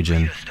special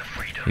region.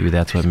 Maybe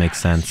that's what makes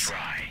sense.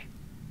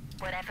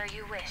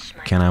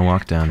 Can I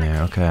walk down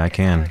there? Okay, I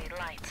can.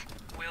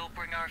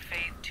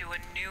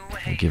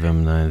 I'll give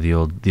him the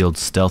old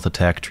stealth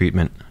attack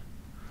treatment.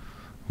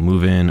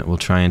 Move in. We'll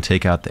try and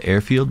take out the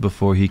airfield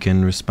before he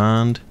can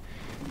respond.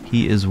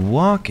 He is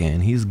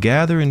walking. He's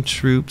gathering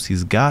troops.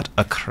 He's got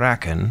a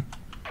kraken.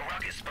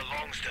 Arrakis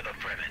belongs to the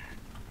Fremen.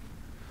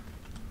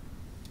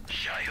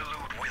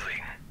 Shai-Hulud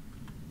willing.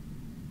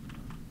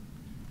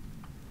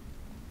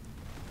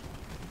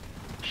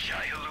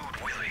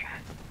 Shai-Hulud willing.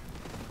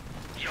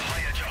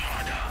 Yahya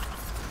Jahada.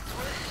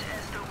 Swift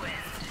as the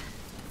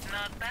wind.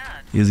 Not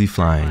bad. Is he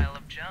flying? Pile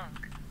of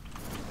junk.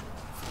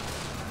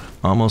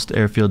 Almost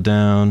airfield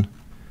down.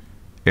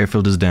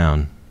 Airfield is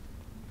down.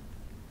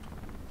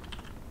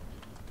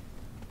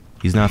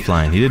 He's not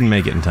flying. He didn't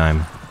make it in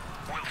time.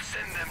 We'll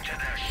send them to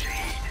their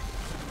shade.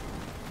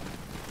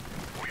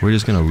 We're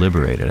just going to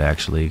liberate it,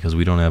 actually, because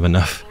we don't have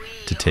enough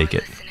to take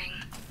it.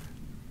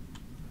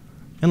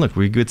 And look,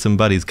 we get some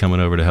buddies coming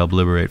over to help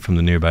liberate from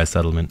the nearby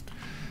settlement.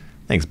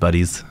 Thanks,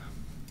 buddies.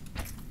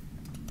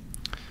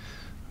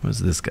 What's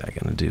this guy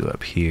going to do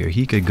up here?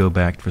 He could go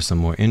back for some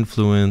more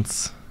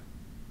influence.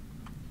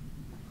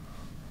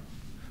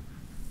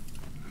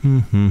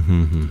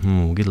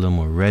 We'll get a little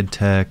more red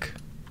tech.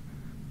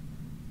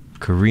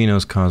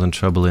 Carino's causing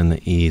trouble in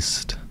the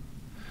east.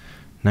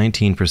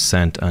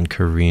 19% on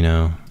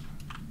Carino.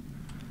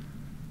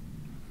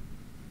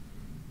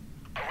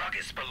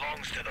 Arrakis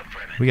belongs to the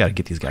Fremen. We gotta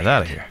get these guys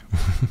out of here.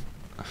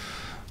 I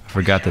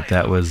forgot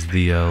that was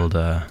the old,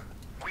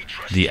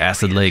 the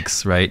acid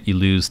lakes, right? You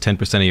lose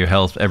 10% of your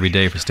health every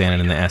day for standing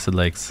in the acid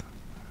lakes.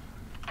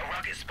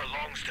 Arrakis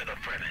belongs to the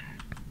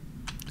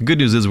Fremen. The good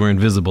news is we're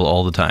invisible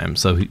all the time,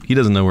 so he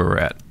doesn't know where we're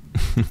at.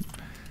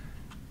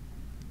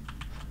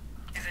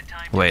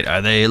 Wait,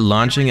 are they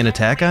launching an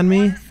attack on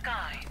me?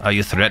 Are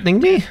you threatening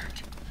me?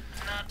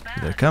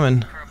 They're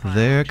coming.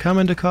 They're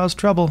coming to cause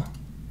trouble.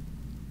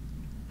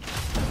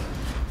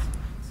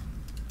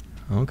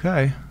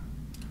 Okay.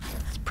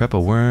 Let's prep a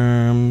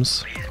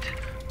worms.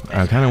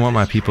 I kind of want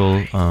my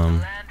people,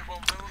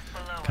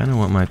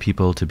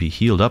 to be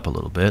healed up a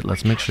little bit.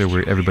 Let's make sure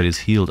everybody's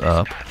healed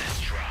up.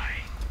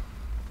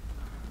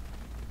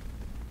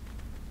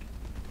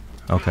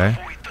 Okay.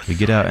 We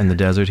get out in the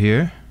desert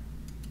here.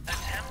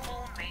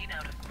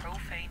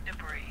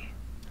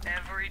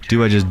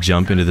 Do I just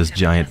jump into this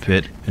giant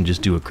pit and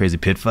just do a crazy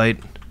pit fight?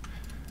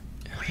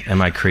 Am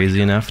I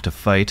crazy enough to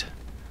fight?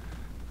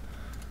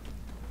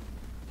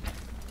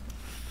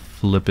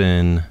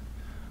 Flippin'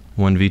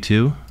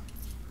 1v2?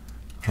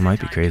 I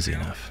might be crazy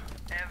enough.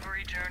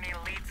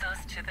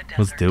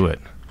 Let's do it.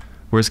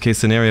 Worst case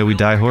scenario, we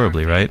die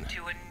horribly, right?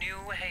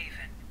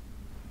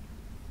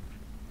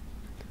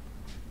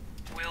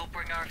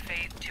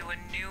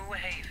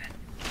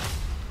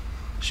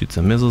 Shoot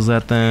some missiles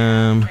at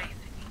them.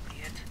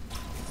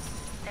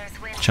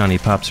 Chani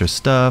pops her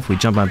stuff. We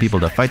jump on people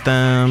to fight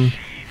them.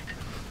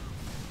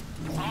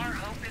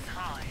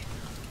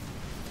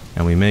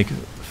 And we make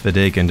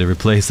Fedaykin to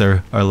replace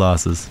our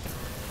losses.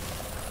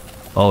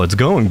 Oh, it's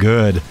going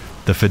good.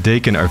 The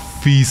Fedaykin are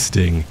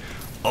feasting.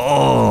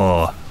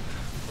 Oh!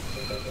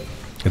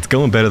 It's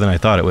going better than I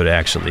thought it would,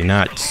 actually.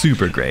 Not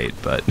super great,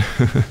 but...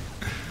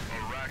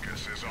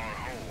 Arrakis is our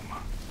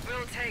home.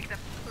 We'll take the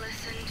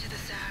listen to the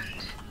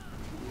sound.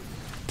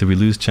 Did we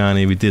lose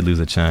Chani? We did lose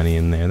a Chani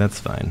in there. That's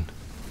fine.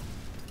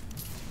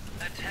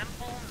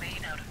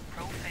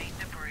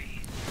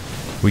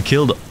 We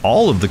killed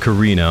all of the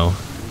Carino,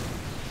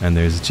 and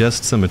there's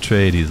just some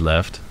Atreides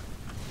left.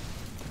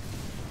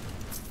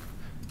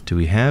 Do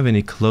we have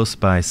any close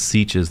by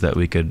sieges that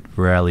we could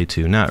rally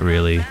to? Not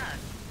really.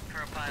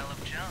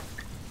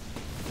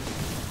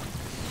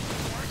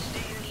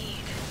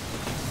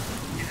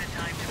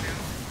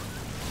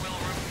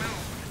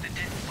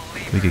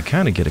 We could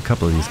kind of get a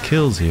couple of these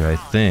kills here, I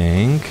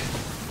think.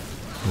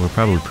 We're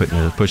probably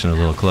pushing it a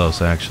little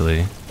close,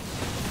 actually. The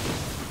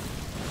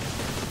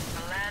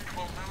land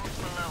will move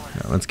below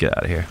us. Now, let's get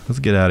out of here. Let's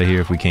get out of here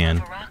if we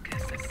can.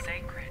 Caracas is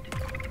sacred.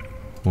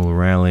 We'll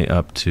rally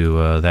up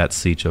to that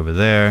siege over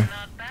there.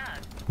 Not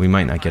bad. We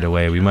might not get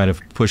away. We might have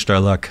pushed our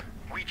luck.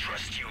 We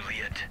trust you,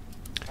 Liet.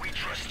 We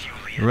trust you,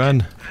 Liet. Run.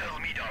 They'll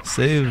meet our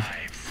Save.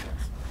 lives.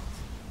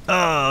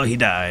 Oh, he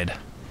died.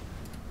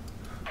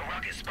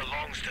 Arrakis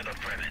belongs to the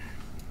Fremen.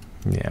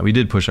 Yeah, we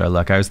did push our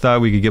luck. I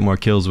thought we could get more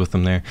kills with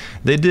them there.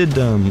 They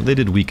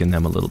did weaken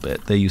them a little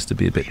bit. They used to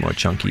be a bit more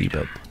chunky,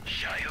 but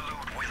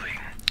Shai-Hulud willing.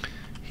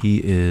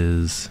 he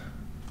is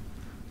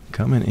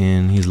coming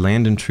in. He's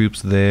landing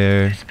troops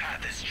there. This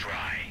path is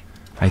dry.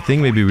 I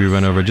think maybe we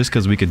run over just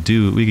because we could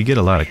get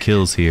a lot of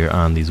kills here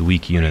on these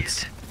weak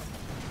units.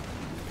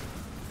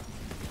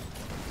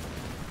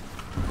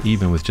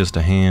 Even with just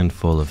a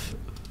handful of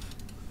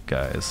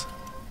guys.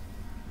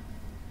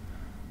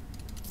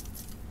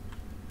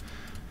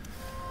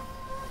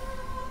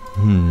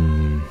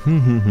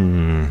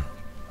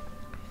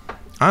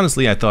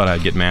 Honestly, I thought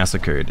I'd get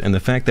massacred, and the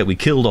fact that we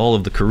killed all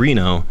of the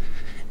Carino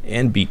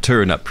and beat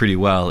Turin up pretty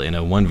well in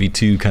a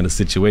 1v2 kind of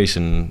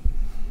situation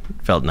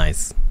felt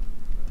nice.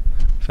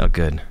 Felt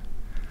good.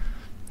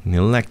 An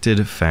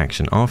elected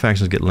faction. All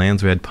factions get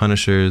lands red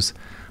punishers.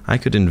 I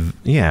could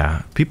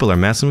yeah, people are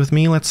messing with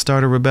me. Let's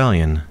start a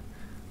rebellion.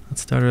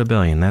 Let's start a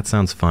rebellion. That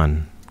sounds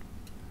fun.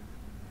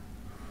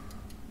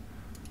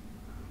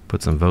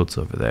 Put some votes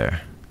over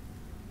there.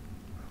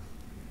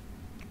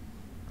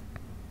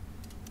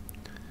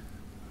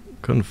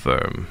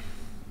 Confirm.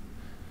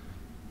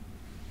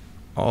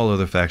 All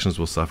other factions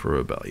will suffer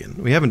rebellion.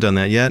 We haven't done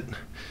that yet.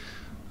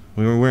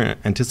 We weren't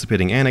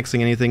anticipating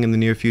annexing anything in the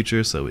near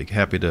future, so we're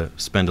happy to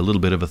spend a little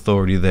bit of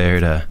authority there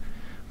to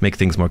make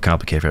things more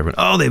complicated for everyone.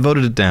 Oh, they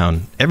voted it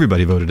down.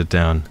 Everybody voted it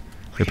down.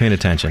 They're paying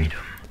attention.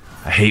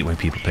 I hate when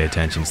people pay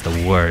attention. It's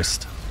the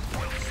worst.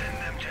 We'll send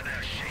them to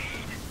their shade.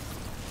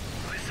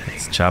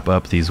 Let's chop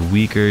up these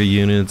weaker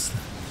units.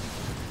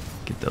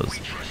 Get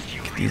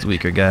these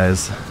weaker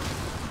guys. We'll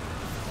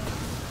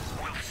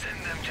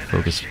send them to their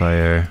Focus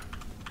fire.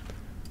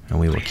 And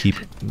we will keep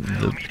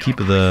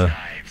the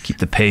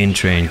pain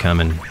train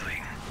coming.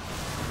 willing.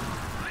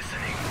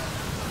 Listening.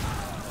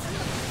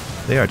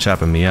 They are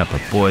chopping me up,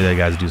 but boy, they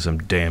guys do some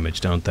damage,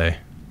 don't they?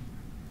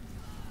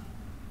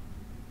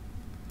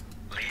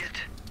 Liet,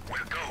 we're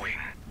going.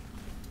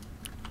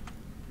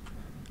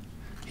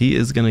 He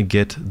is gonna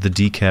get the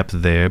decap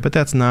there, but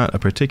that's not a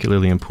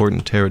particularly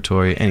important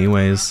territory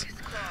anyways,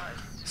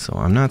 so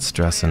I'm not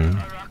stressing.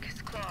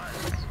 Arrakis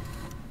claws.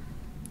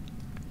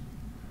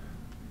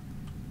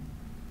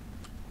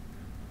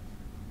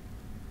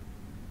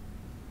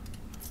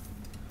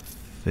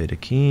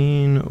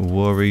 Fedakeen,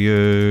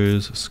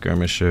 warriors,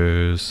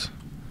 skirmishers.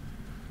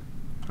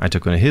 I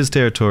took one of his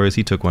territories,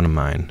 he took one of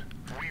mine.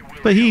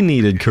 But he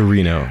needed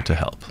Carino to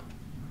help.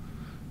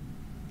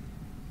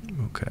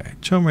 Okay,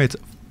 chum rates,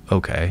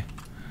 okay.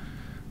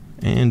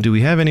 And do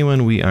we have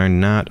anyone we are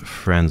not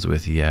friends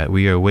with yet?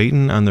 We are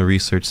waiting on the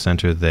research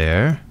center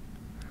there.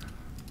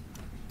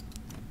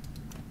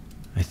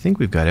 I think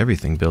we've got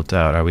everything built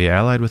out. Are we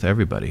allied with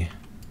everybody?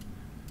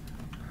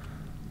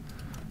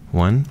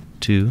 1,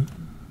 2.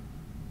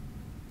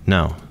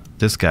 No,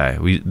 this guy.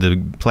 The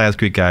Plaz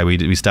Creek guy.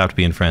 We stopped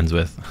being friends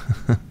with.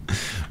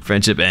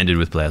 Friendship ended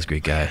with Plaz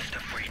Creek guy. To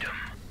freedom.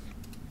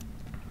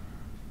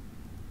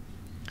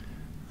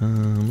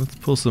 Let's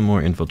pull some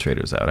more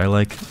infiltrators out. I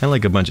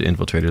like a bunch of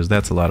infiltrators.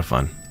 That's a lot of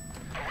fun.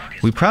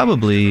 We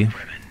probably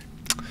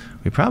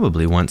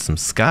want some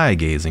sky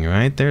gazing,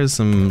 right? There's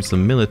some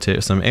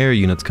air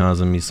units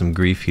causing me some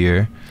grief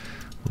here.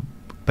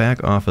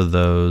 Back off of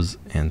those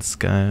and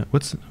sky.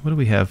 What do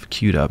we have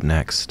queued up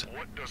next?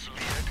 What does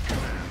Liet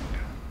command?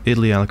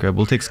 Italy, Alacrab.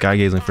 We'll take sky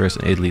gazing first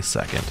and Italy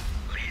second.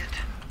 Liet,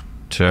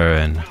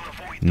 Turin. we'll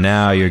avoid the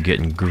Now sun you're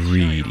getting with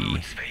greedy.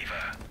 Shai-Hulud's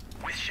favor.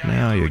 With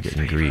Now you're Shai-Hulud's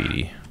getting favor.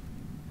 greedy.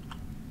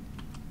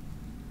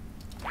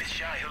 With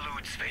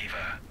Shai-Hulud's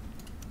favor.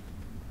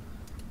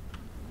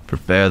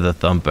 Prepare the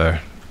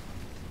thumper.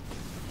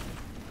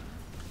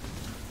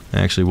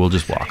 Actually, we'll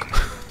just walk.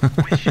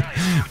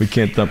 We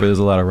can't thumper. There's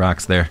a lot of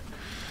rocks there.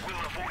 We'll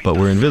avoid But the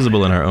we're sun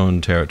invisible in our own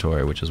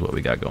territory, which is what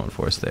we got going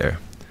for us there.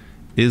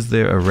 Is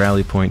there a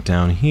rally point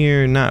down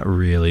here? Not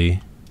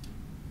really.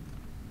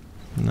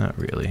 Not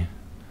really.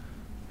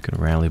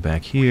 Gonna rally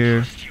back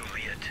here. Trust you,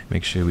 Liet.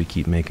 Make sure we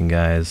keep making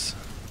guys.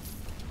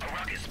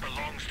 Arrakis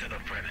belongs to the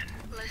Fremen.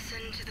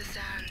 Listen to the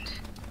sound.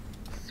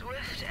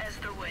 Swift as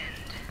the wind.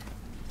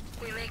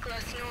 We make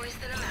less noise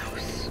than a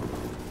mouse.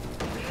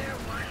 We are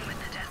one with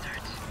the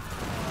desert.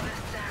 The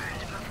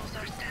sand muffles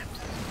our steps.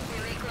 We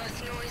make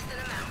less noise than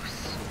a mouse.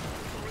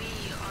 We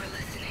are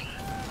listening.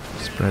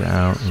 Spread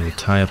out. We will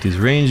tie up these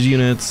ranged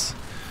units.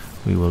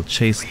 We will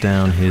chase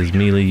down his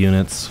melee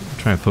units.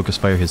 Try and focus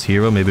fire his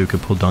hero. Maybe we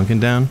could pull Duncan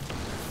down.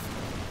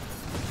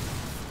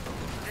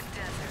 The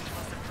desert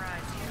will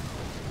surprise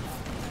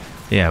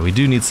you. Yeah, we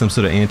do need some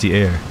sort of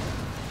anti-air.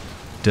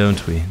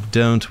 Don't we?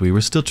 Don't we?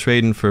 We're still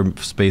trading for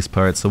space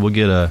parts, so we'll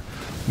get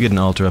an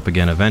altar up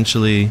again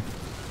eventually.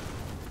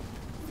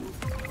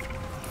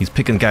 He's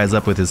picking guys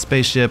up with his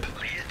spaceship.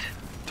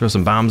 Throw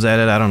some bombs at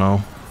it, I don't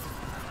know.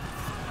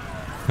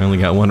 I only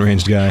got one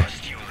ranged guy. I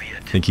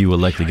think he will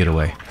likely get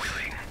away.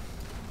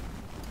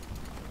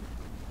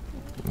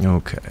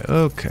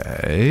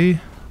 Okay.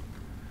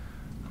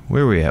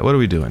 Where are we at? What are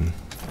we doing?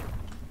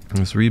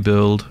 Let's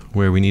rebuild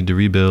where we need to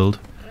rebuild.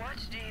 What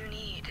do you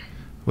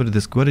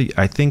need?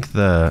 I think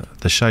the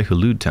Shai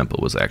Hulud temple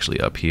was actually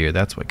up here.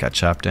 That's what got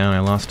chopped down. I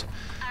lost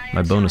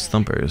my bonus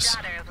thumpers.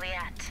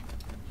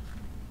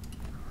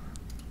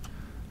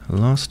 I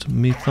lost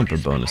me thumper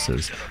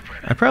bonuses.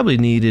 I probably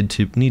need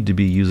to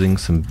be using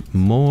some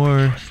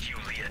more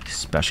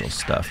special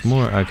stuff.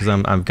 More because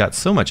I've got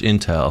so much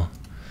intel.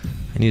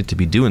 I need it to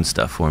be doing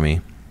stuff for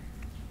me.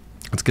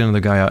 Let's get another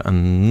guy out.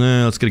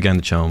 Let's get a guy in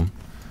the chome.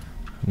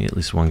 I need at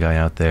least one guy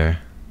out there.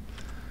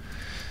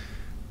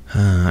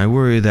 I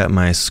worry that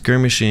my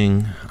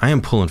skirmishing... I am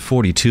pulling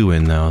 42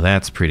 in, though.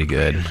 That's pretty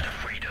good.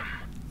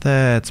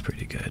 That's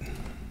pretty good.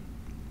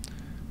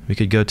 We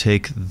could go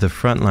take the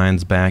front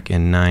lines back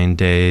in 9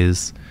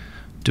 days.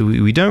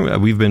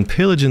 We've been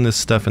pillaging this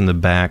stuff in the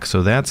back,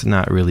 so that's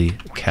not really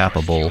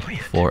capable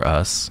for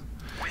us.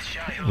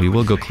 We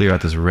will go clear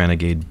out this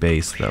renegade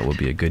base. That will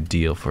be a good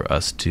deal for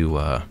us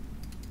to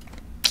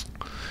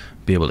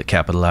be able to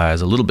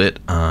capitalize a little bit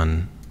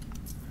on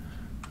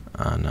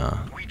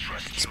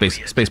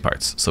space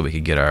parts, so we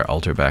could get our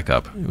altar back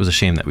up. It was a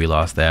shame that we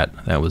lost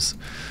that. That was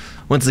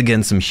once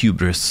again some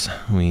hubris.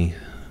 We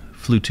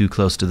flew too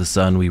close to the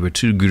sun. We were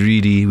too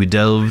greedy. We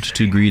delved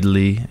too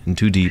greedily and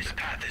too deep.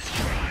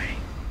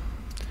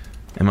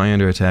 Am I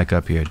under attack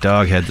up here?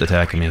 Doghead's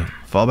attacking me.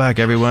 Fall back,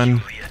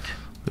 everyone.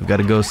 We've got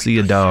to go see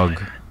a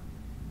dog.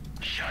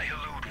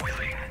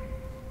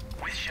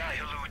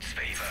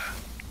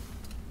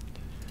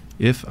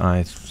 If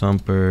I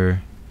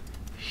thumper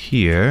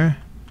here,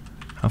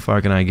 how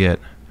far can I get?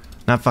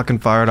 Not fucking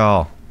far at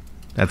all.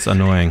 That's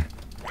annoying.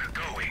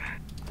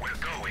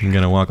 I'm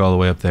gonna walk all the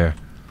way up there.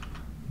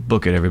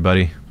 Book it,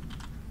 everybody.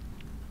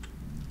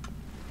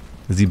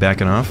 Is he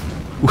backing off?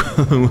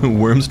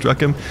 Worm struck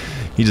him.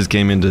 He just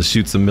came in to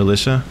shoot some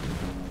militia.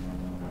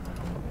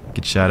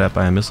 Get shot at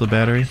by a missile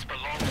battery.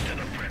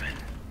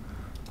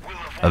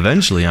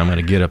 Eventually, I'm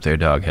gonna get up there,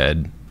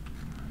 Doghead,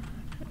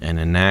 and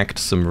enact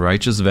some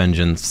righteous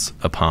vengeance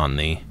upon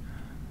thee.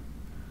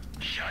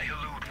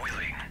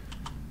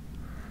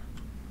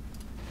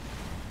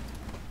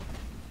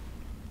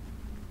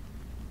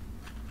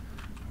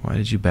 Why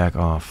did you back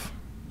off?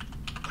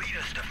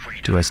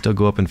 Do I still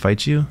go up and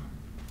fight you?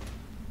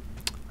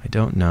 I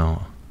don't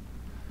know.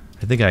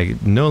 I think I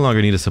no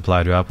longer need a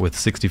supply drop with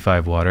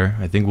 65 water.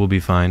 I think we'll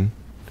be fine.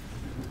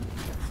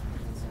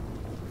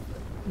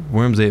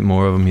 Worms ate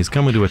more of them. He's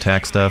coming to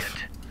attack stuff.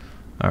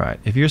 Alright,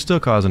 if you're still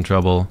causing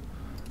trouble,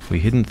 we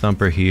hidden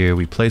thumper here,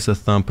 we place a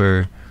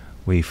thumper,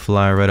 we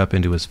fly right up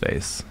into his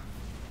face.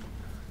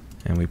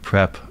 And we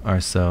prep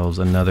ourselves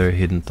another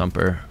hidden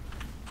thumper.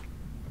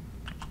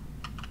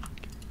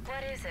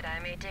 What is it I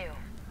may do?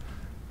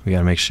 We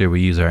gotta make sure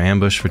we use our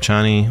ambush for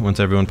Chani once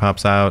everyone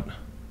pops out.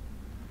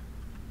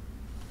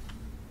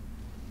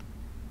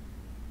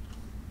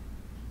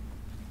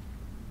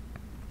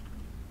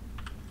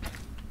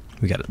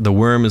 We got the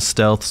worm is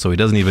stealth, so he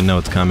doesn't even know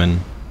it's coming.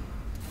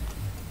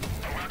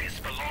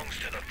 Arrakis belongs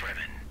to the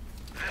Fremen.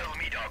 They'll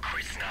meet our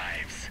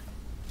crysknives.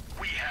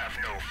 We have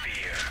no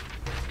fear.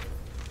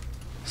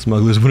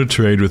 Smugglers want to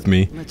trade with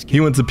me. He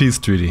wants a peace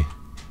treaty.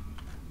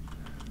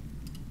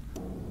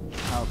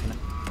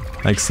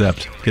 I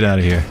accept. Get out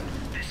of here.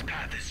 This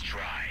path is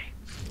dry.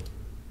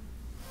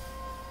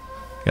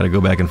 Gotta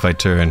go back and fight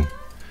Turin.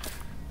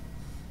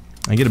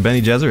 I get a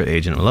Bene Gesserit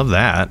agent. Love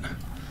that.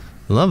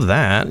 Love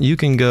that. You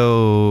can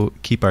go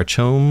keep our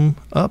chome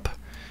up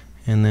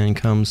and then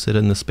come sit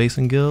in the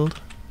Spacing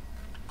Guild.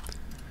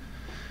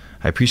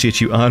 I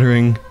appreciate you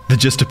honoring the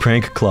Just a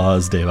Prank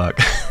clause, Davok.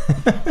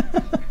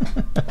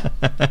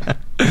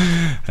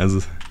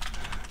 as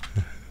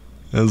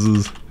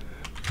is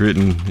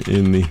written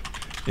in the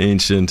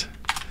ancient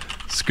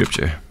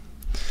scripture.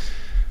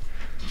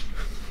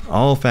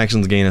 All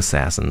factions gain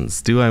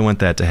assassins. Do I want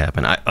that to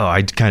happen?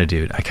 I kind of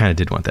do. I kind of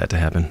did want that to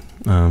happen.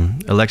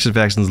 Election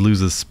factions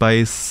loses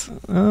spice.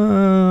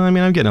 I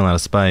mean, I'm getting a lot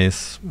of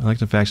spice.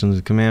 Election factions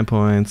command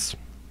points.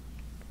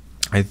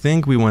 I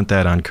think we want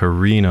that on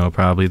Carino,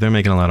 probably. They're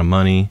making a lot of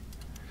money.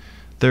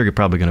 They're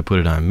probably going to put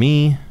it on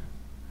me.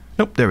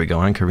 Nope, there we go,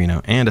 on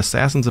Carino. And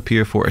assassins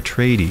appear for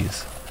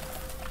Atreides.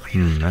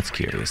 That's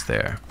curious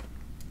there.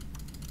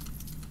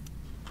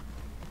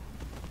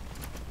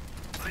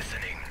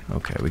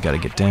 Okay, we gotta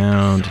get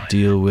down to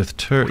deal with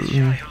Turtle.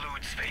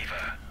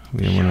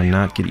 We want to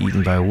not get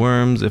eaten by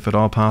worms, if at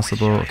all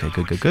possible.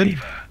 Okay,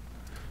 good.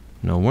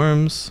 No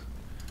worms.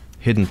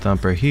 Hidden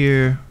thumper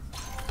here.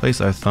 Place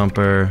our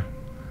thumper.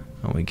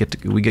 Oh, we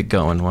get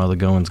going while the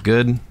going's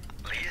good.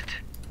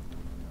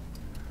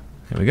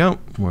 There we go.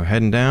 We're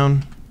heading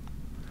down.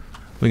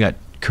 We got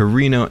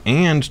Carino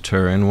and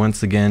Turin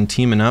once again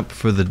teaming up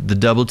for the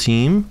double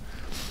team.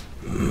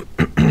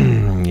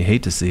 You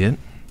hate to see it.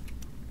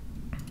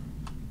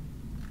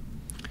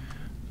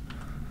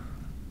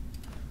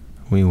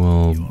 We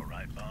will...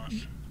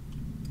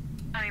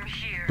 I'm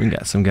here. We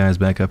got some guys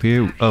back up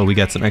here. Oh, we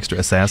got some extra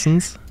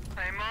assassins.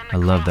 I'm on I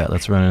the love that. clock.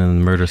 Let's run in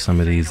and murder some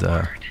of these You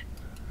need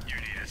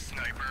a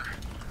sniper?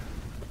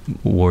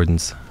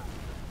 wardens.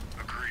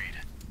 Agreed.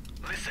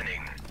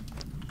 Listening.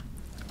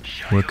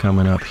 We're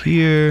coming up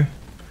here.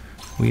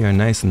 We are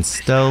nice and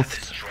stealth.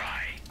 This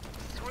dry.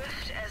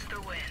 Swift as the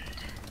wind.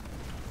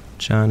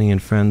 Johnny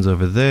and friends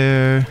over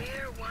there.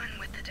 We're one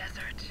with the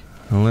desert.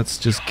 Well, let's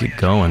just get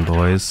going,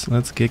 boys.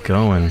 Let's get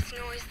going. Less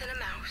noise than a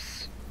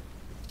mouse.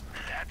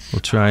 That's We'll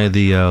try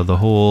the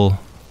whole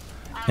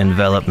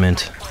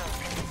envelopment.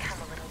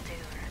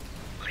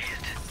 Lead.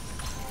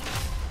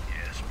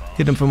 Yes, boss.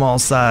 Hit them from all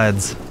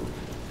sides.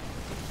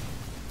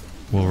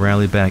 We'll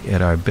rally back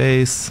at our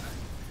base.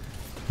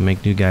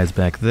 Make new guys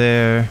back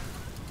there.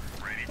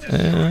 Ready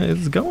to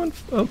It's going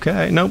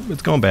okay. Nope,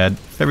 it's going bad.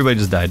 Everybody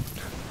just died.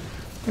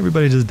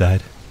 Everybody just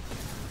died.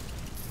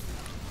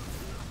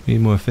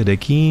 Need more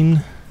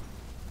Fedekine.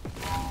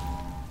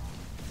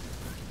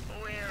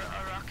 We're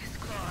Arrakis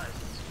claws.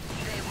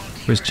 They won't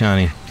hear Where's our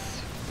Chani?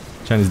 steps.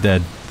 Chani's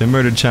dead. They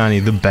murdered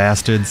Chani, the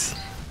bastards.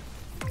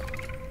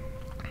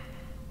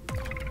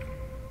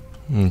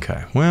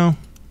 Okay, well,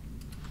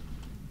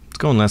 it's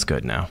going less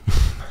good now.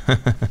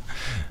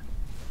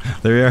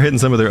 They are hitting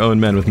some of their own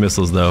men with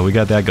missiles, though. We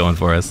got that going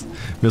for us.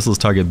 Missiles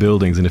target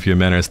buildings, and if your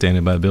men are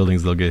standing by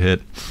buildings, they'll get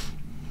hit.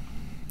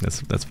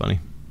 That's funny.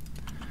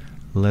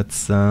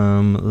 Let's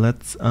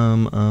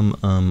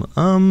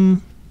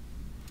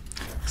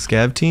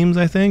scav teams,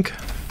 I think.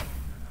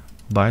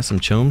 Buy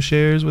some chome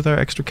shares with our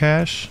extra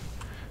cash,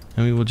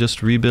 and we will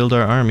just rebuild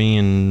our army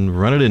and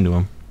run it into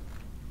them.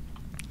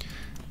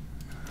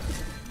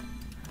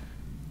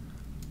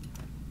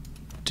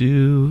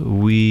 Do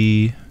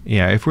we...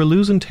 Yeah, if we're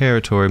losing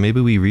territory, maybe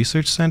we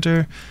research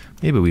center.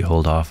 Maybe we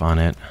hold off on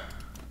it.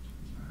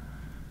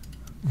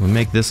 We'll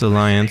make this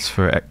alliance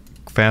for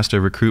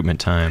faster recruitment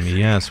time.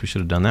 Yes, we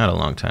should have done that a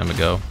long time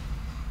ago.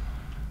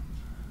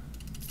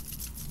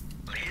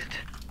 lead.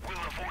 We'll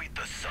avoid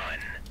the sun.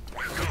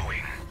 We're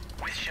going.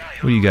 With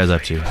What are you guys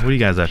up to? What are you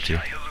guys up to?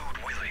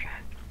 Shai-Hulud willing.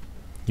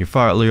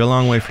 You're a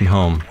long way from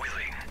home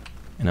Willing.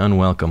 and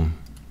unwelcome.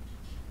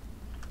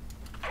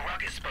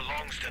 Arrakis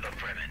belongs to the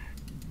Fremen.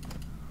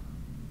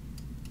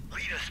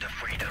 Lead us to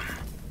freedom.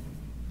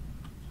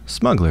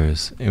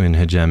 Smugglers in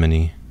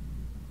hegemony.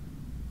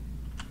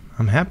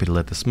 I'm happy to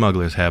let the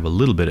smugglers have a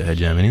little bit of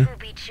hegemony. Who'll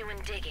beat you in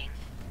digging?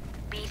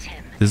 Beat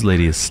him. This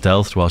lady is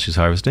stealthed while she's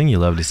harvesting. You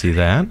love to see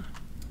that.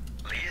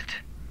 Lead.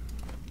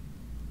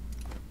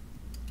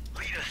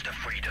 Lead us to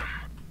freedom.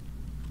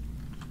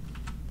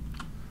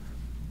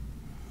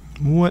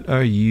 What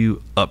are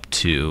you up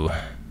to?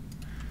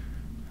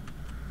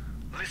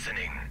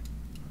 Listening.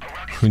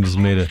 Arrakis We just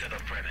made belongs a- to the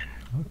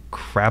Fremen.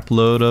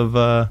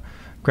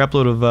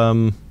 Crapload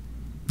of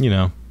you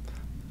know,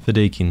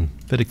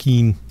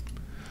 Fedekine.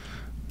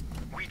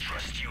 We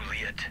trust you,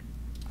 Liet.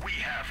 We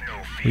have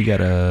no fear. We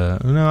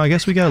got no, I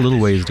guess we got a little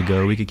ways to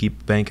go. We could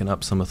keep banking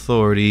up some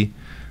authority.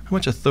 How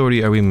much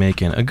authority are we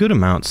making? A good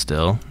amount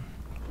still.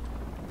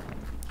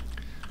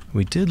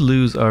 We did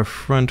lose our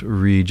front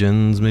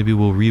regions. Maybe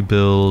we'll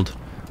rebuild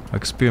our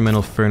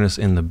experimental furnace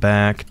in the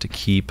back to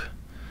keep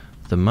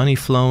the money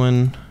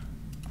flowing.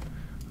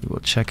 We will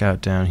check out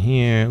down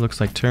here. It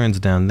looks like Turin's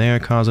down there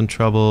causing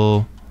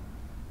trouble.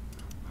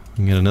 We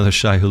can get another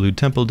Shai-Hulud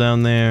temple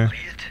down there.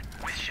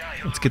 Liet, with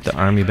Shai-Hulud's Let's get the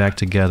army back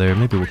together.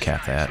 Maybe we'll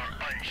cap that. knives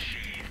are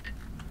unsheathed.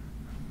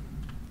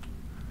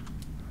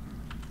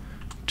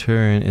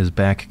 Turin is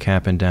back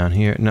capping down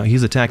here. No,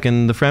 he's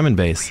attacking the Fremen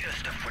base. Lead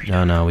us to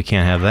freedom. No, we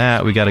can't have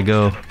that. We gotta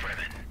go. To the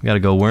Fremen. We gotta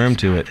go worm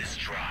to it. This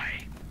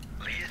dry.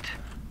 Liet,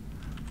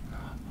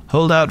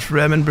 Hold out,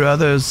 Fremen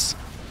brothers.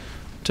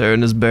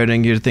 Turin is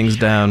burning your things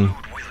down.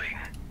 Shai-Hulud willing.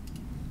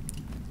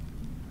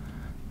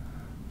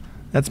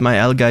 That's my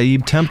Al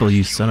Gaib temple,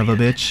 you son of a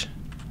bitch.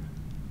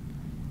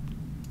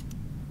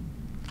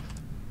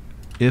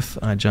 If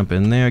I jump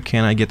in there,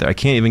 can I get there? I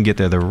can't even get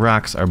there. The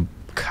rocks are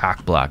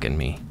cock blocking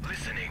me.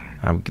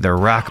 Listening. They're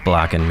rock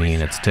blocking me,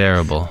 and it's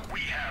terrible.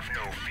 We have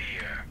no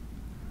fear.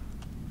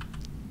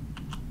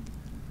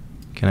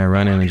 Can I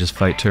run in and just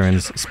fight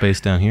Turin's space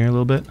down here a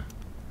little bit?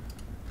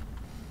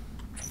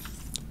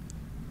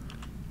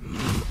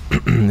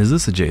 Is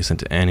this adjacent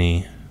to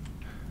any?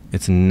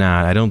 It's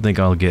not. I don't think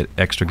I'll get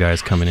extra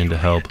guys coming in to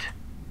help.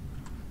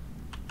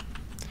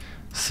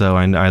 So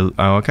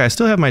okay, I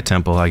still have my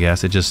temple, I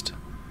guess. It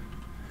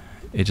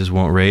just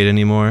won't raid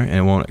anymore, and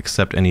it won't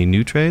accept any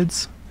new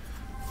trades.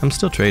 I'm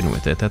still trading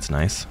with it. That's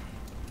nice.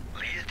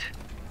 Liet,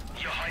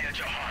 Yahya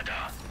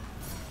Jahada.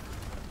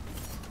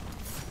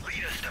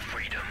 Lead us to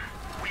freedom.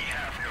 We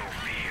have no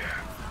fear.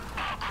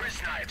 Our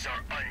Chris knives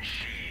are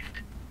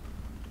unsheathed.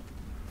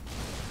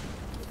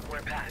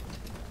 We're packed.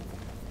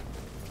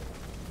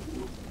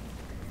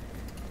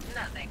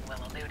 Nothing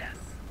will elude us.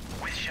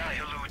 With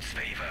Shai-Hulud's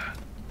favor,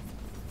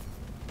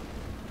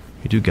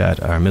 We do got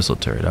our missile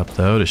turret up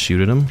though to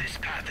shoot at him. this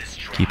path is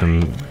dry.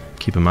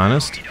 Keep him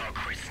honest. Lead our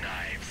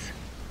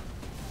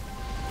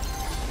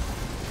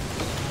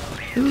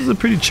This is a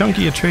pretty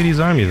chunky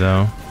Atreides army,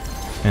 though,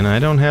 and I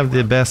don't have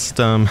the best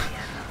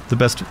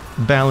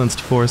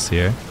balanced force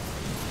here.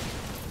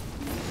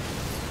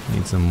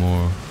 Need some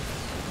more,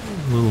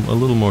 a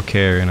little more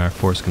care in our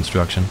force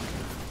construction.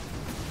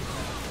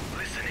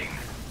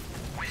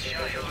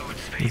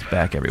 Let's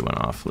back everyone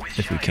off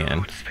if we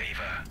can.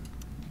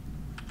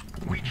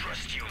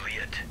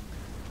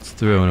 It's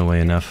throwing away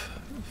enough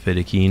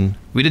Fedaykin.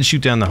 We did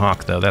shoot down the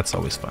Hawk, though. That's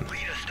always fun.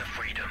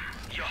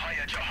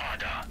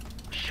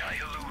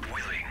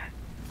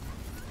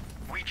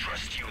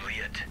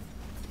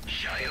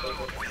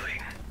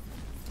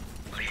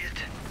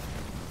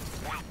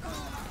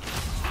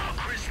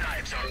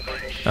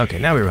 Okay,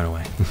 now we run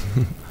away.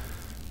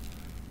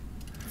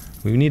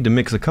 We need to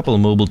mix a couple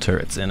of mobile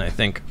turrets in, I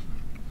think.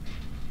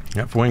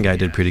 Yep, one guy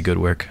did pretty good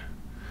work.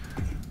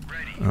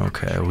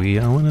 Okay,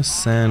 I want to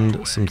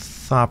send some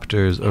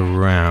Thopters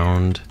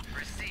around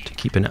to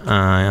keep an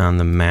eye on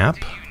the map,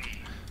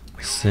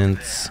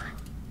 since,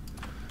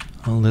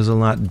 well, there's a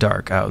lot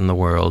dark out in the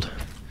world.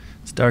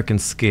 It's dark and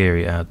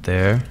scary out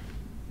there.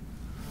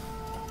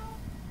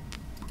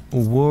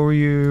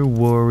 Warrior.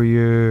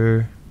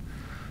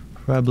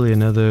 Probably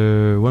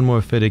one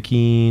more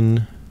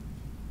Fedaykin.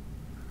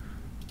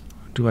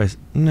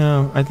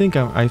 No, I think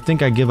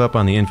I give up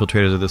on the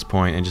infiltrators at this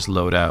point and just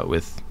load out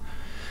with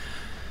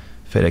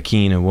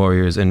Fedaykin and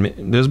warriors. And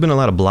there's been a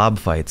lot of blob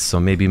fights, so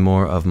maybe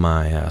more of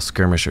my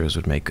skirmishers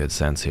would make good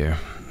sense here.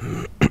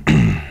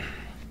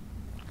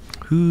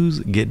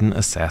 Who's getting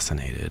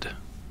assassinated?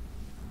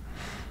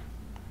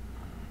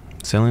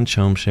 Selling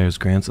Chom shares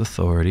grants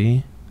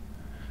authority.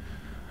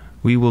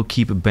 We will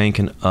keep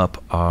banking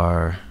up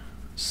our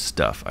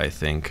stuff, I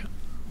think.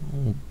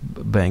 We'll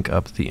bank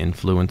up the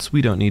influence.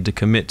 We don't need to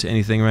commit to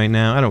anything right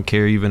now. I don't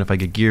care even if I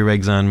get gear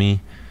regs on me,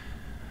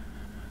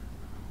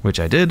 which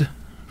I did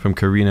from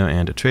Carino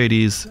and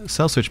Atreides.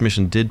 Cell search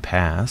mission did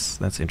pass.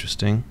 That's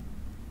interesting.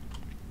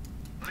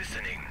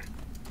 Listening.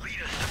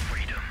 Lead us to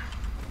freedom.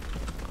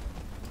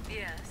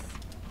 Yes.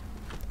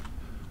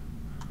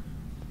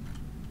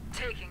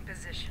 Taking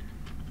position.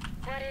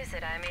 What is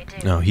it I may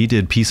do? No, he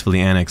did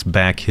peacefully annex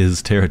back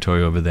his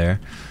territory over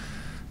there.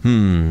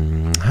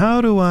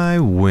 How do I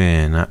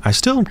win? I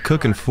still am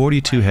cooking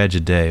 42 hedge a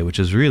day, which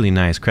is really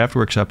nice. Craft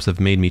workshops have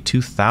made me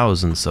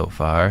 2,000 so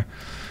far,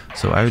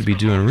 so I would be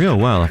doing real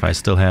well if I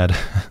still had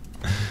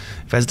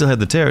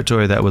the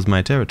territory that was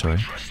my territory.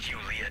 Trust you,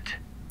 Liet.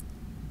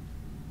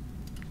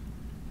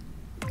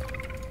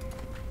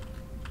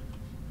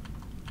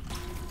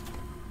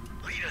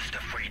 Lead us to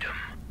freedom.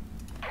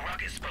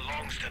 Arrakis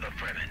belongs to the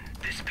Fremen.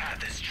 This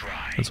path is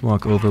dry. Let's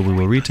walk over. We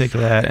will retake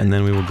that, and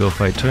then we will go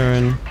fight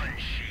Turin.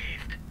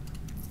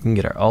 We can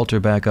get our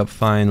altar back up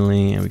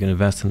finally, and we can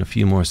invest in a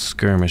few more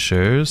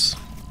skirmishers.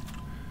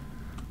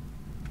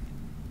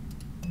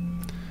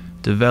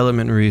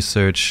 Development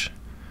research.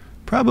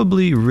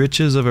 Probably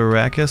Riches of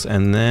Arrakis,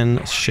 and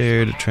then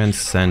Shared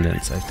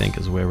Transcendence, I think,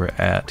 is where we're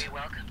at. We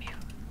welcome you,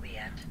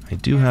 Liet. I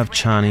do have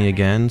Chani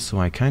again, so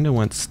I kind of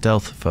want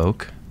Stealth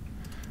Folk.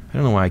 I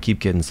don't know why I keep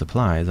getting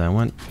supplies. I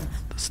want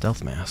the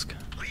Stealth Mask.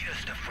 Lead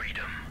us to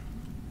freedom.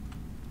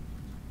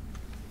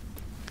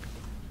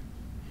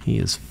 He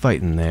is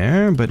fighting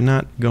there, but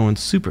not going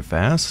super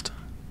fast.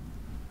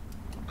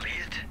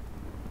 Liet.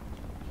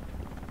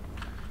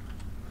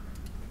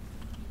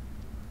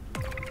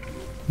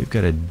 We've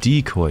got a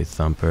decoy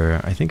thumper.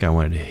 I think I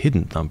wanted a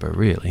hidden thumper,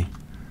 really.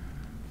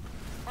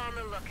 On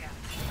the lookout.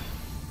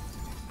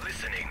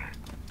 Listening.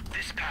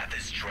 This path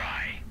is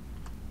dry.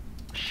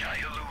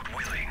 Shai-Hulud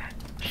willing.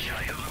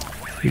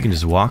 Shai-Hulud willing. You can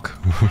just walk.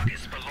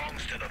 Arrakis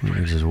belongs to the You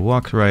can Fremen. just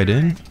walk right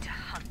in. Ready to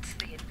hunt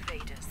the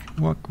invaders.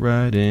 Walk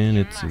right in.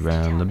 It's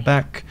around the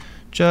back.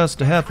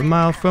 Just a half a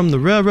mile from the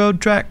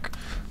railroad track.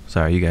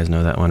 Sorry, you guys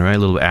know that one, right?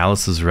 Little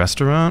Alice's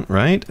Restaurant,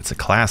 right? It's a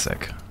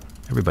classic.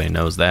 Everybody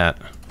knows that.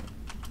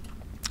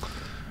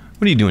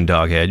 What are you doing,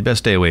 Doghead? You best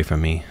stay away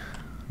from me.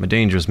 I'm a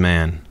dangerous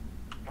man.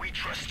 We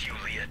trust you,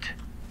 Liet.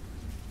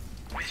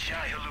 With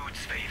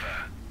Shai-Hulud's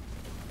favor.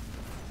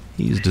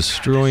 He's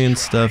destroying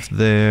stuff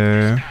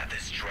there. This path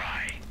is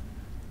dry.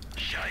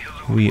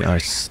 Shai-Hulud We are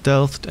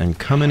stealthed and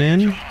coming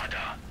in. harder.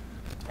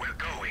 We're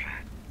going.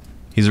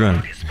 He's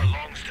running. Arrakis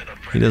belongs to the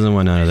He Fremen. doesn't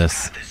want none of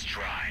this. Path is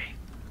dry.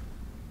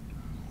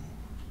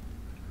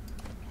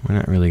 We're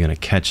not really going to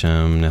catch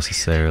him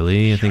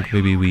necessarily. I think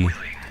maybe we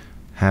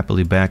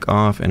happily back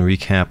off and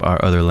recap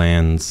our other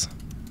lands.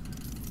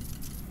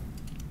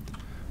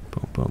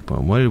 Boom, boom,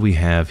 boom. What did we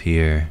have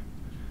here?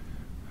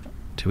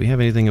 Do we have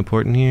anything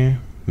important here?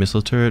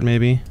 Missile turret,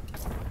 maybe?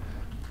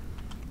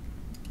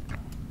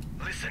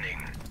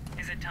 Listening.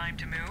 Is it time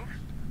to move?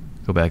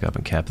 Go back up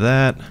and cap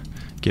that.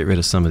 Get rid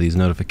of some of these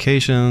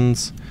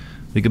notifications.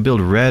 We could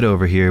build red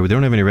over here. We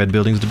don't have any red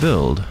buildings to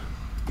build.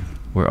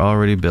 We're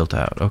already built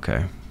out.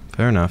 Okay,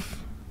 fair enough.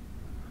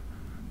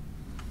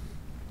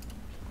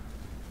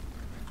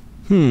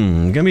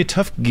 Gonna be a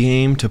tough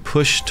game to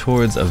push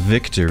towards a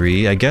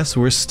victory. I guess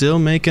we're still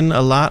making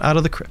a lot out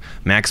of the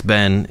Max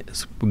Ben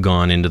is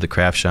gone into the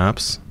craft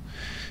shops.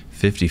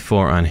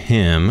 54 on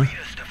him. Lead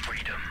us to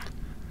freedom.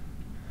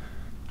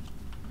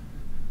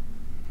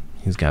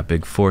 He's got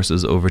big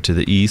forces over to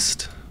the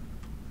east.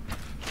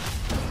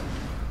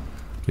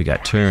 We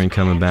got Turin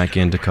coming back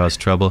in to cause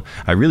trouble.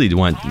 I really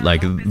want,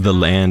 like, the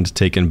land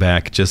taken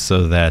back just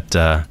so that,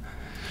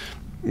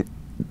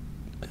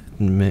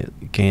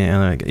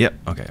 yep,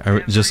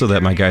 okay. Just so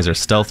that my guys are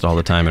stealthed all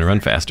the time and run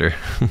faster.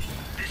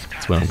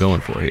 That's what I'm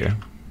going for here.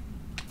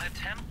 A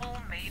temple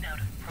made out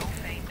of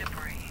profane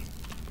debris.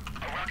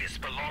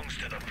 Arrakis belongs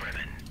to the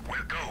Fremen.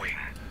 We're going.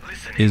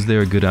 Listen. Is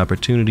there a good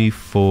opportunity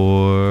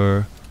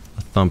for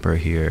a thumper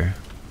here?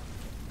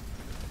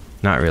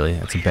 Not really.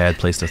 That's a bad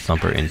place to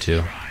thumper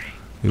into.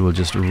 We will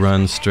just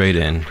run straight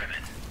in.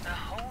 The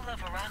whole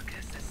of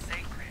Arrakis is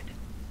sacred.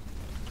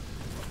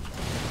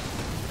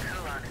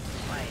 Kulan is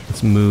quiet.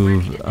 Let's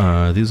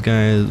move these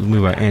guys,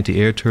 move our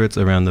anti-air turrets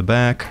around the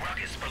back,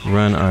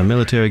 run our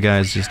military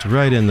guys just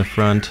right in the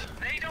front.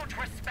 They don't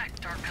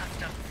respect our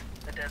customs.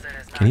 The desert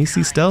is not Can he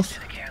see kind stealth? to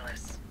the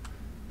careless.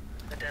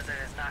 The desert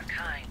is not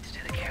kind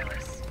to the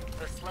careless.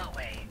 The slow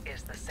way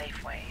is the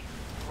safe way.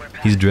 We're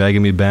He's past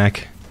dragging me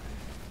back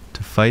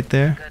to fight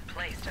there. a good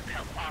place to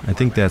pelt I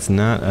think that's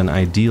not an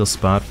ideal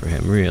spot for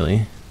him,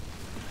 really.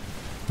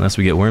 Unless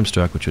we get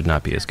Wormstruck, which would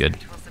not be as good.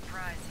 Which will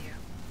surprise you.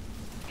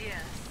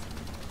 Yes,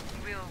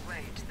 we'll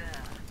wait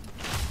there.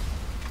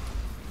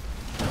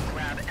 We'll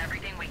grab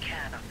everything we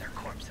can of their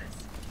corpses.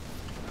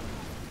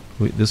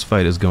 This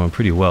fight is going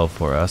pretty well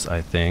for us, I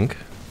think.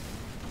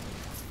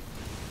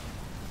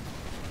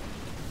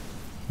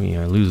 We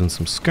are losing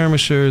some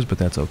skirmishers, but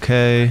that's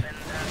okay.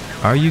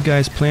 Are you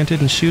guys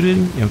planted and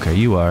shooting? Okay,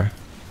 you are.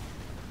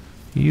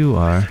 You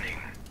are.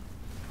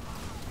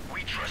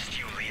 We trust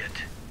you,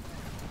 Liet.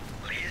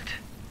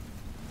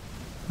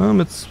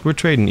 Liet, We're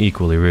trading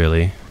equally,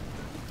 really.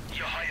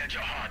 Yahya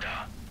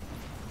Jahada.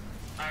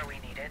 Are we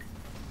needed?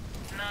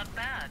 Not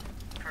bad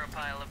for a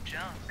pile of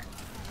junk.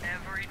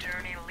 Every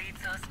journey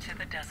leads us to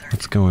the desert.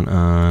 What's going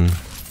on?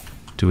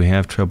 Do we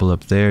have trouble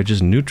up there?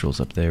 Just neutrals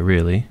up there,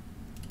 really.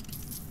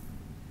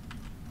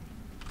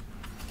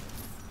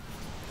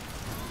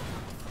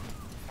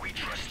 We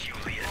trust you,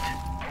 Liet.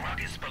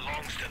 Arrakis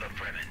belongs to the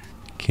Fremen.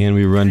 Can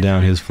we run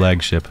down his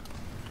flagship?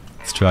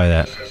 Let's try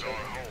that. This is our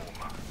home.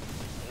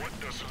 What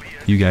does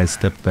Liet You guys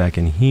step back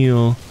and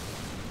heal.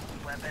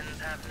 Weapons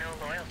have no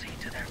loyalty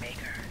to their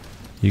maker.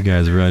 You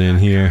guys run in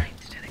here.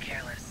 Kind to the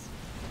careless.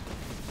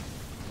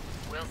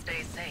 We'll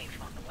stay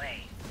safe on the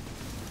way.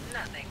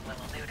 Nothing will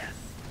elude us.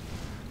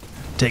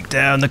 Take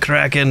down the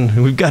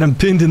Kraken. We've got him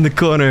pinned in the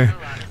corner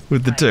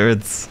with the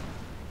turrets.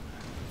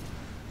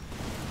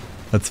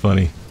 That's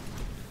funny.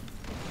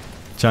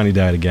 Johnny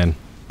died again.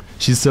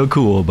 She's so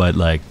cool, but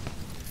like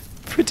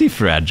pretty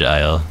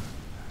fragile.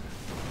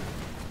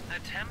 The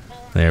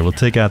temple There, we'll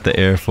take out the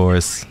Air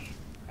Force.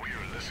 we are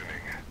listening?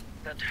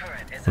 The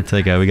turret is We'll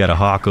take out. We got a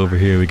Hawk over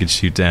here we could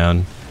shoot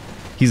down.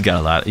 He's got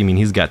a lot. I mean,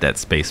 he's got that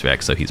space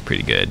wreck, so he's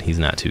pretty good. He's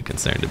not too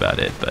concerned about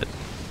it, but.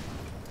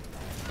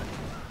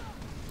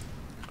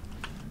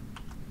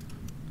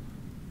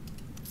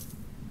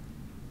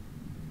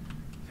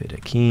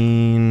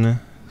 Fidakeen,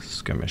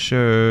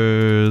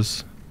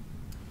 skirmishers.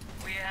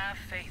 We have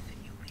faith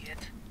in you, Liet.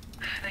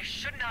 They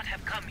should not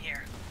have come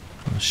here.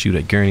 I'll shoot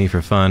at Gurney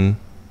for fun.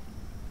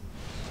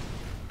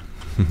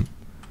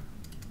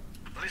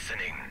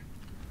 Listening.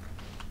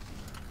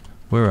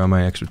 Where are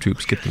my extra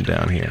troops? Get them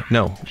down here.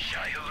 No,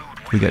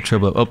 Shai-Hulud we got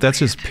trouble. Oh, that's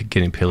just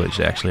getting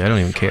pillaged, actually. I don't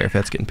even care if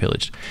that's getting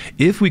pillaged.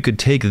 If we could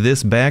take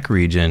this back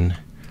region,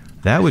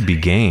 that would be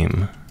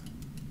game.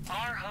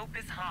 Our hope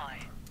is high.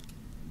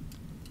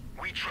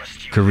 We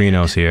trust you.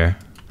 Carino's here.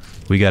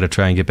 We got to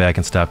try and get back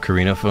and stop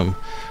Carino from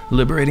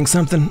liberating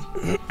something.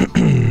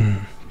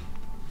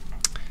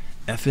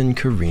 Effing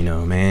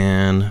Carino,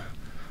 man.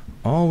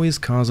 Always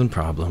causing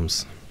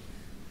problems.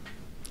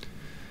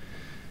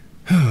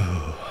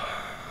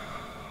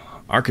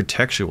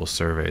 Architectural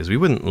surveys. We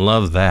wouldn't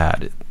love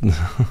that.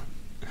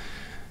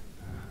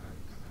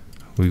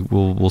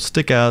 We'll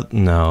stick out.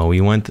 No,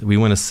 we want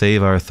to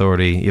save our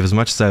authority. As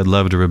much as I'd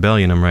love to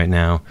rebellion them right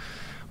now,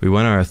 we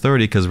want our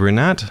authority because we're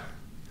not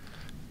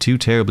too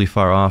terribly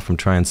far off from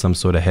trying some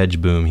sort of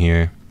hedge boom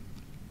here.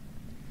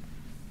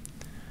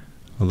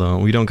 Although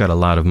we don't got a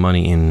lot of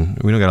money in,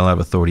 we don't got a lot of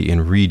authority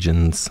in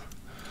regions.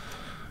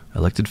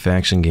 Elected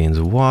faction gains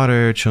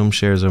water. Chum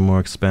shares are more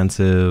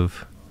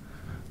expensive.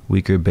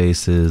 Weaker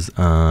bases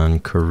on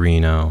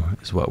Carino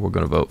is what we're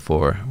going to vote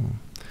for.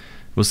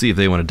 We'll see if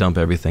they want to dump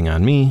everything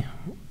on me.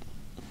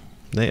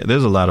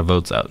 There's a lot of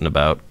votes out and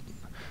about.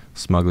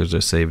 Smugglers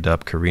are saved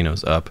up.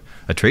 Carino's up.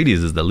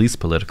 Atreides is the least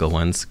political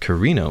ones.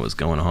 Carino is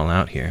going all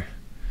out here.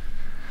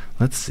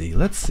 Let's see.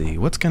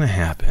 What's going to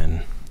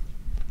happen?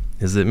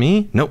 Is it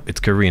me? Nope, it's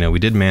Carino. We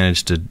did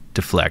manage to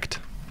deflect.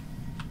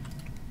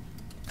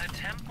 A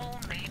temple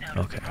made out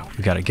of Okay,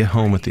 we got to get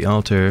home with the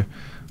altar.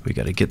 We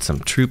got to get some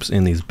troops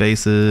in these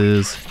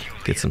bases.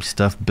 Get some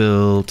stuff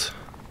built.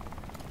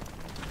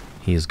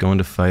 He is going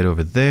to fight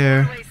over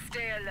there. Always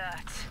stay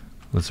alert.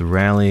 Let's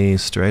rally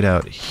straight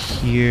out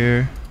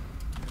here.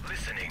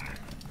 Listening.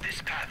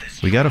 This path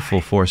is We got a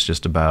full force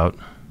just about.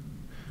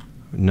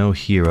 No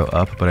hero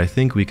up, but I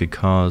think we could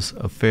cause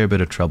a fair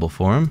bit of trouble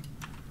for him.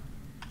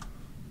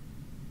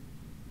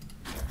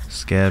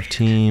 Scav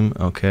team.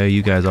 Okay,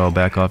 you guys all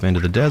back off into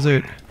the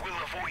desert.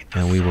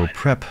 And we will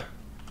prep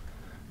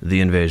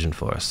the invasion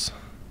force.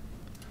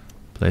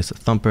 Place a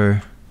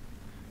thumper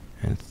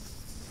and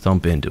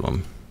thump into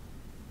them.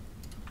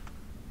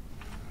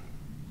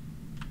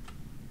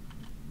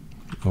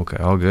 Okay,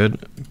 all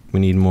good. We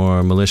need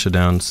more militia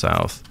down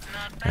south.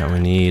 And we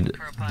need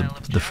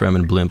the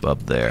Fremen blimp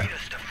up there.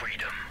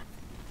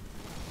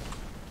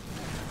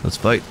 Let's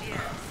fight.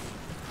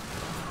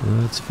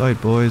 Let's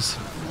fight, boys.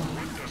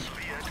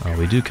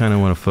 We do kind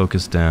of want to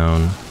focus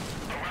down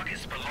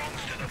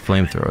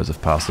flamethrowers if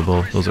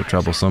possible. Those are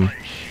troublesome.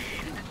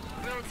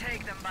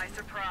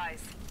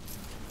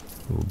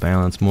 We'll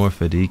balance more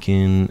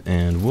Fadikin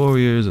and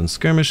warriors and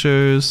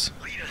skirmishers.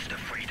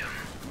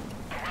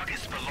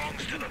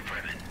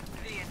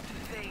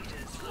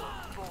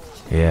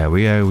 Yeah,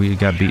 we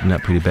got beaten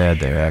up pretty bad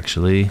there,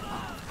 actually.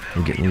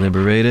 We're getting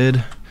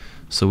liberated.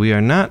 So we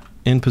are not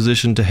in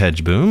position to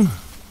hedge boom.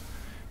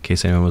 In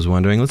case anyone was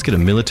wondering. Let's get a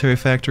military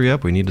factory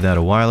up. We needed that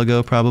a while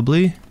ago,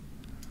 probably.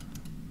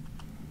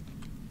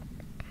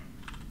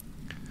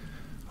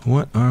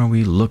 What are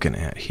we looking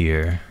at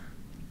here?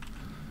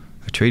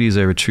 Atreides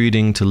are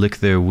retreating to lick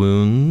their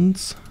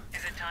wounds.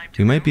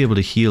 We might be able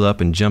to heal up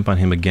and jump on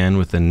him again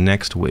with the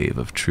next wave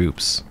of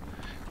troops.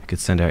 We could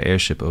send our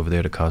airship over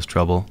there to cause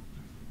trouble.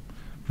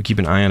 We keep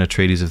an eye on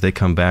Atreides. If they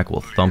come back, we'll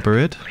thumper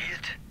it.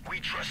 We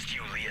trust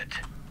you, Liet.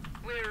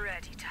 We're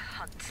ready to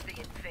hunt the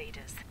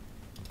invaders.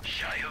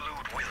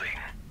 Shai-Hulud willing.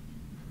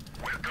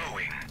 We're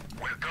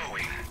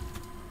going.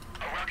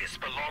 Arrakis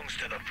belongs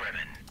to the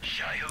Fremen.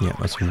 Shai-Hulud Yeah,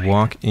 let's willing.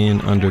 walk in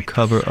under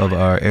cover of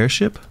our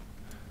airship.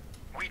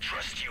 We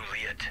trust you,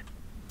 Liet.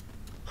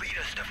 Lead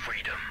us to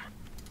freedom.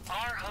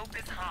 Our hope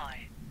is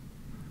high.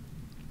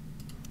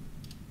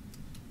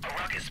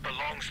 Arrakis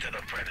belongs to the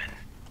Fremen.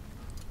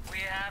 We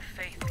have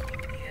faith in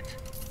you, Liet.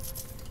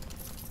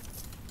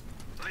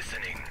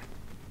 Listening.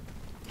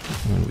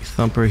 And we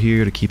thumper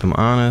here to keep him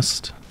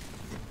honest.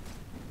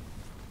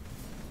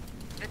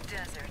 The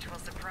desert will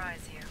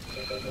surprise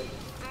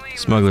you.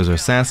 Smugglers are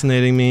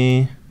assassinating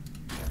me.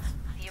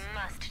 You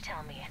must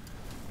tell me.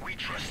 We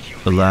trust you.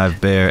 The live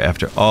bear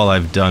after all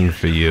I've done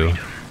for you.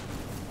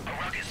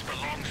 Arrakis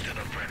belongs to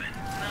the Fremen.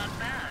 Not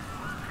bad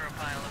for a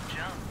pile of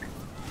junk.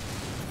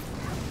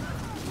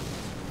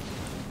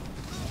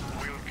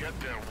 We'll get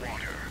their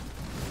water.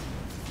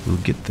 We'll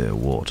get their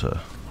water.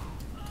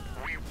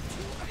 We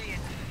The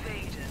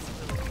invaders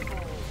will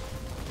fall.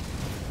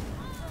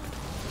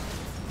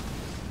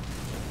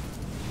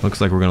 Looks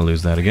like we're gonna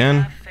lose that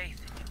again. Have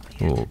faith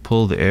in you, Liet. We'll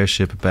pull the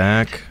airship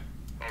back.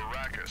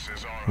 Arrakis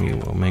is our We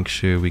will make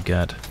sure we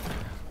got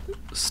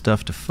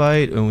stuff to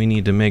fight, and we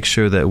need to make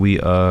sure that we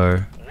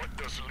are What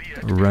does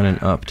Liet running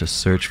up to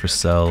search for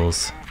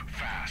cells move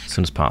fast? as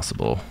soon as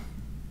possible.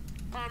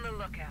 On the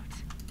lookout.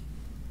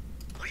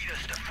 Lead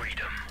us to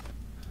freedom.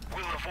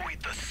 We'll avoid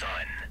the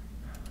sun.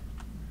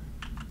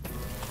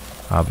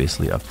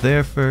 Obviously up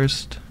there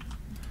first.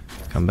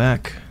 Come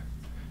back.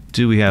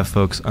 Do we have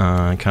folks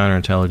on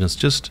counterintelligence?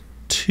 Just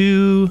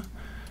 2,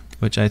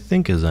 which I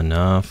think is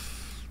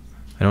enough.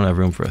 I don't have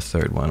room for a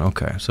third one.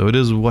 Okay, so it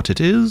is what it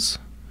is.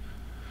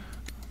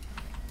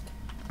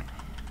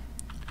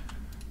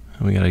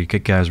 And we gotta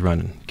get guys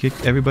running.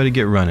 Everybody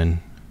get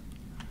running.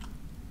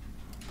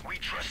 We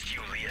trust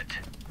you,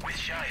 Liet. With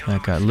Shai-Hulud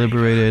That got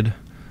liberated.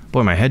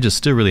 Boy, my hedge is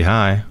still really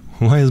high.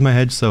 Why is my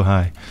hedge so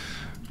high?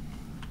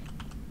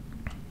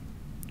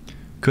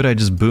 Could I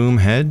just boom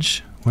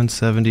hedge?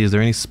 170. Is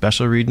there any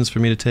special regions for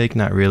me to take?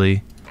 Not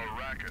really.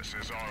 Arrakis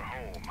is our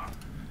home.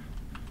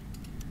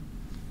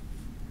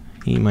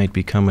 He might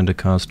be coming to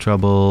cause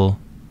trouble.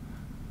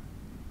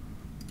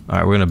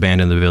 Alright, we're gonna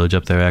abandon the village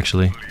up there,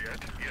 actually. Liet?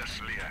 Yes,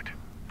 Liet.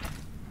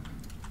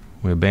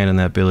 We abandoned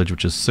that village,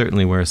 which is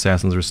certainly where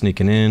assassins were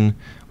sneaking in.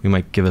 We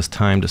might give us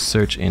time to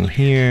search in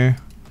here.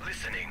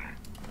 Listening.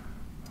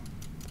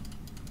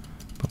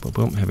 Boom, boom,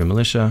 boom. Heavy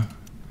militia.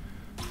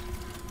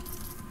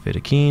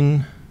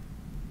 Fedakeen.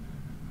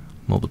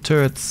 Mobile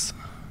turrets.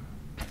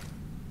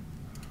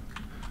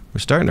 We're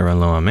starting to run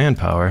low on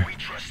manpower. We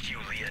trust you,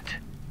 Liet.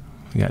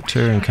 We got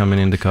Turin coming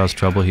in to cause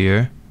trouble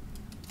here.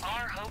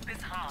 Our hope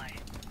is high.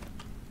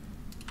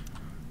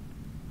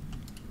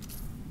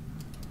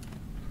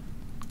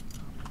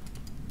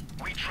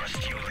 We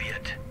trust you,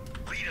 Liet.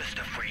 Lead us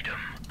to freedom.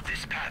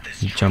 This path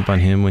is dry. Jump on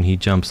him when he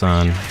jumps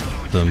on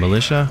the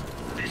militia.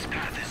 This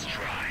path is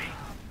dry.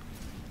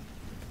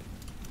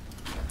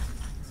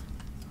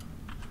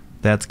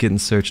 That's getting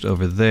searched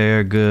over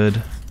there.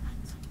 Good.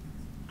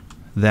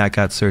 That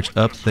got searched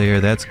up there.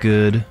 That's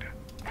good.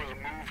 We'll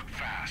move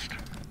fast.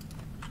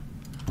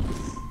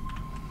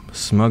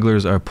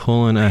 Smugglers are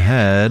pulling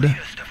ahead. Lead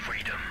us to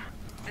freedom.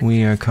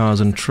 We are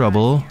causing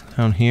trouble.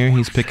 Down here,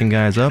 he's picking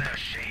guys up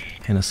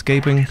and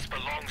escaping. This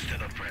belongs to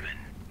the Fremen.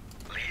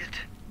 Liet?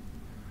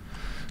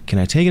 Can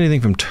I take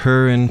anything from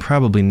Turin?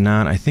 Probably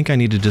not. I think I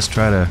need to just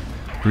try to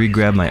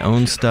re-grab my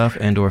own stuff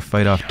and or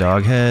fight off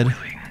Doghead.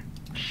 Willing.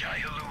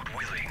 Shai-Hulud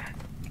willing.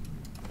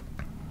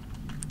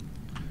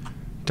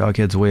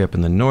 Doghead's way up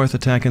in the north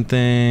attacking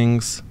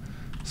things.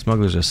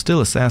 Smugglers are still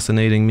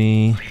assassinating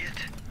me.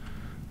 Liet?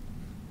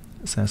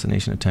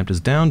 Assassination attempt is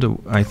down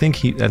to, I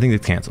think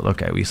it's canceled.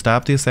 Okay, we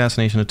stopped the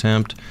assassination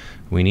attempt.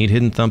 We need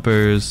hidden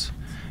thumpers,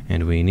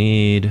 and we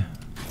need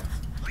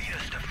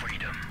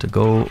to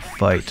go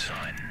fight.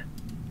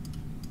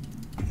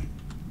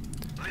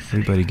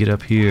 Everybody get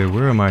up here.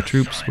 Where are my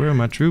troops? Where are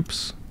my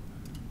troops?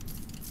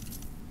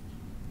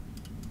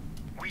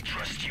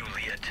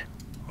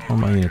 All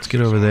my units,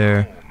 get over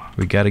there.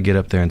 We gotta get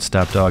up there and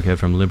stop Doghead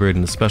from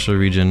liberating the special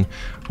region.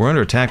 We're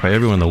under attack by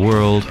everyone in the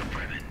world.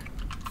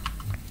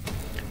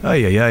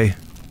 Ay ay ay.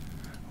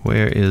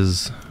 Where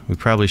is... We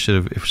probably should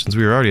have... Since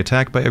we were already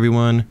attacked by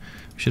everyone,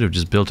 we should have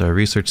just built our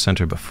research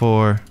center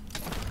before.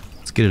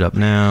 Let's get it up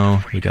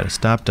now. We gotta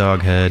stop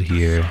Doghead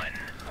here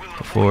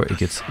before it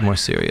gets more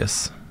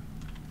serious.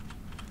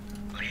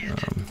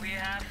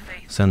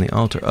 Send the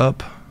altar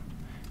up.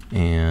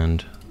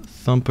 And...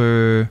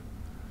 Thumper...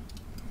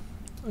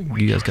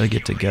 You guys gotta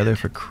get together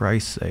for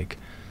Christ's sake.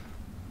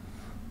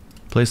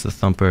 Place the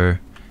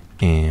Thumper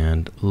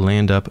and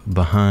land up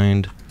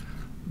behind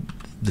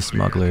the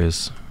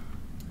smugglers.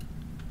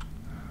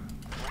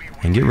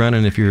 And get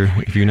running if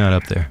you're not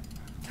up there.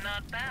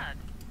 Not bad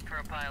for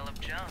a pile of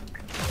junk.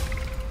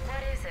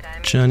 What is it?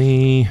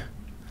 Johnny,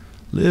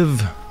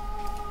 live.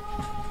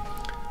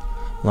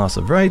 Loss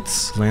of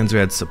rights.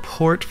 Landsrad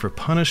support for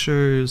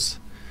Punishers.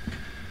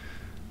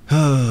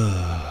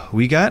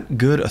 We got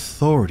good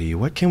authority.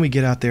 What can we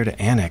get out there to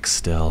annex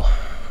still?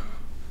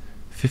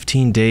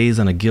 15 days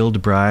on a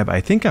guild bribe.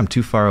 I think I'm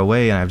too far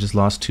away and I've just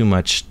lost too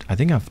much. I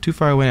think I'm too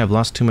far away and I've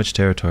lost too much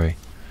territory.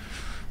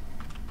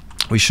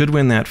 We should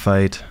win that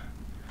fight.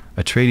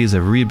 Atreides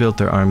have rebuilt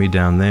their army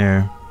down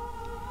there.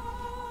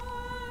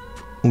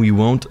 We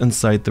won't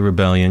incite the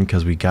rebellion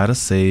because we gotta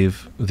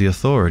save the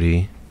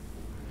authority.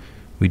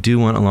 We do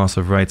want a loss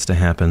of rights to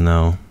happen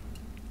though.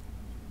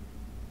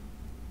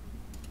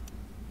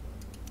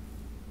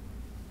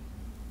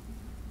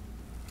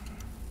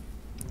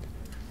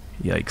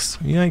 Yikes.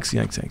 Yikes,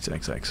 yikes, yikes,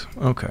 yikes, yikes.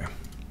 Okay.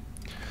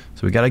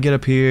 So we gotta get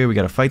up here, we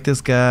gotta fight this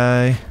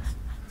guy.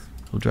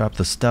 We'll drop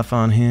the stuff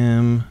on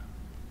him.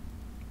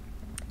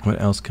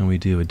 What else can we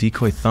do? A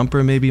decoy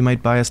thumper maybe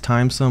might buy us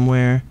time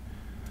somewhere.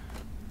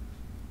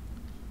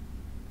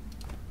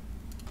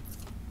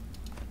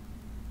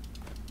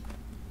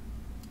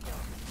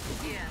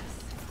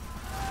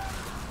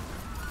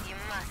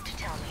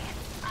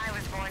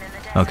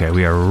 Okay,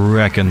 we are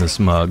wrecking the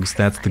smugs.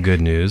 That's the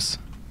good news.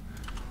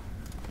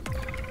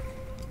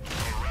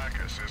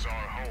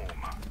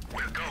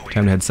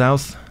 Time to head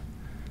south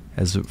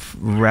as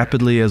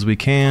rapidly as we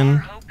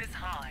can.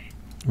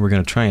 We're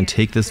gonna try and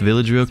take this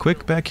village real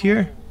quick back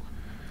here.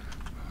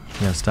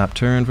 Yeah, stop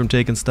Turn from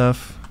taking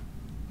stuff.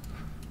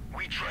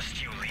 We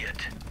trust you,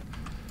 Liet.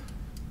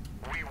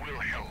 We will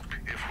help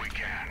if we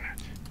can.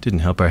 Didn't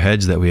help our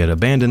hedge that we had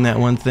abandoned that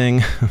one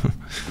thing.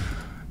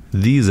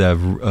 These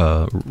have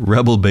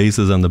rebel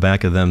bases on the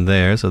back of them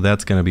there, so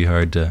that's gonna be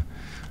hard to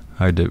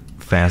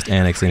fast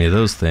annex any of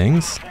those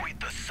things.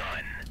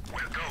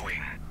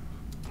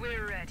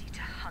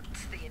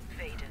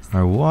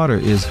 Our water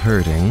is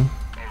hurting.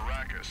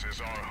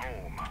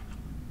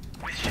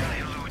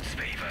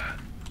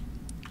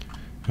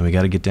 And we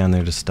got to get down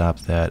there to stop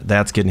that.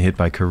 That's getting hit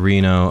by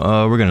Carino.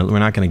 Oh, we're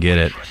not gonna get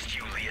it.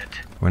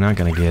 We're not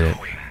gonna get it.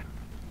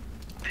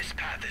 This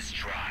path is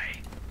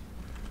dry.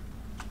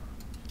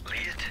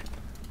 Liet?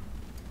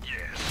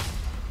 Yes.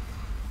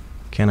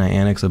 Can I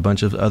annex a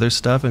bunch of other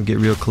stuff and get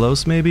real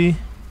close, maybe?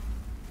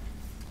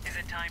 Is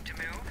it time to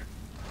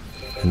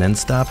move? And then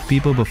stop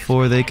people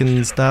before they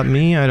can stop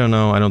me? I don't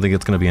know. I don't think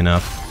it's gonna be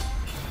enough.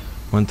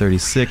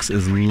 136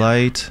 is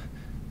light.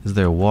 Is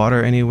there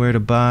water anywhere to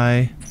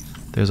buy?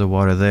 There's a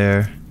water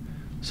there.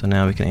 So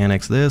now we can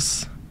annex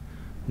this.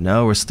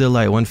 No, we're still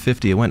light.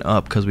 150. It went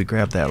up because we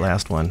grabbed that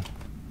last one.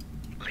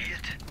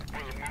 Liet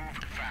will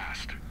move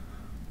fast.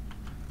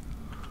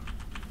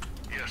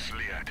 Yes,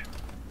 Liet.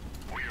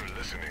 We are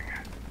listening.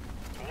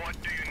 What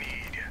do you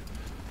need?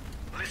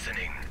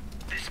 Listening.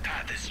 This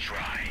path is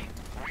dry.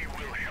 We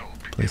will help.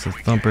 Place a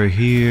thumper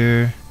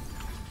here.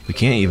 We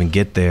can't even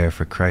get there,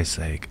 for Christ's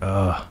sake.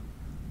 Ugh.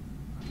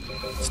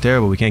 It's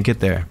terrible. We can't get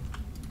there.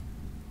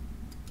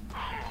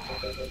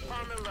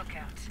 On the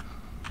lookout.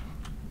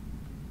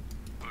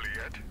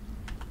 Liet?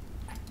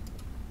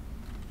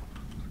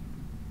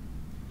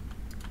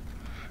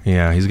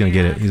 Yeah, he's gonna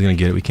get it. He's gonna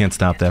get it. We can't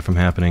stop that from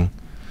happening.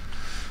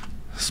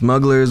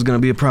 Smuggler is gonna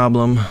be a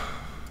problem.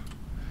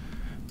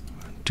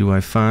 Do I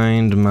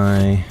find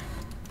my...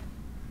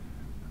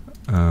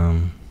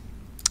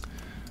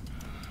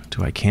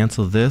 do I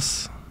cancel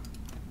this?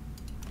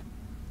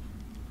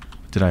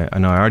 Did I?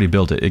 No, I already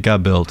built it. It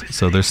got built,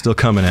 so they're still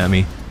coming at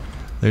me.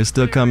 They're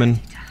still coming.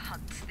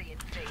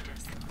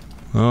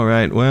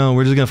 Alright, well,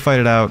 we're just gonna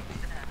fight it out.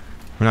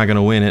 We're not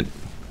gonna win it.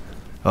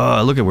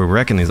 Oh, look at, we're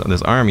wrecking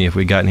this army if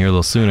we got in here a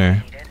little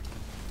sooner.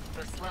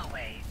 The slow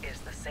way is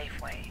the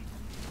safe way.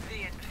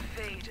 The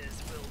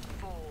invaders will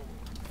fall.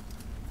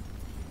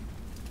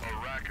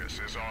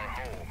 Arrakis is our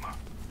home.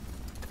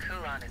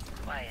 Kulan is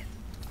quiet.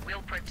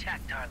 We'll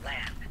protect our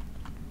land.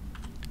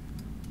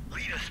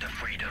 Lead us to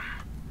freedom.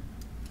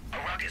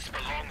 Arrakis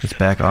belongs Let's to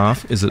back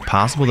off. Is it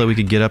possible that we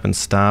could get up and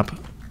stop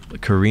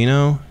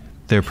Carino?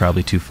 They're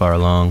probably too far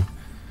along.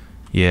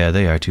 Yeah,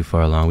 they are too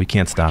far along. We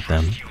can't stop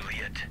them.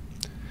 Juliet.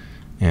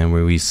 And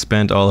where we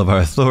spent all of our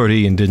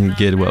authority and didn't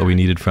get what we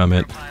needed from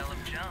it. For a pile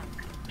of junk.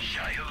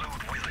 Shia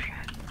willing.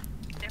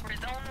 There is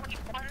only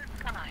one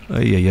sign.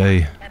 Ay, ay,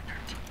 ay.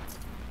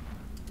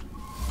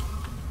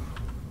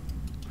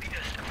 Lead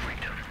us to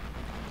freedom.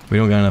 We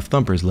don't got enough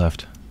thumpers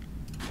left.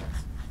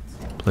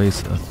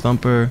 Place a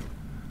thumper.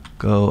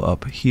 Go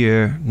up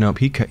here. Nope,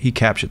 he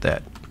captured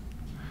that.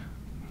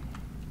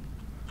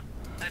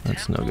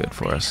 That's no good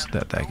for us.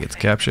 That gets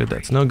captured.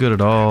 That's no good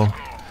at all.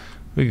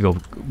 We could go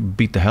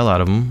beat the hell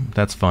out of them.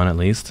 That's fun, at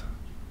least.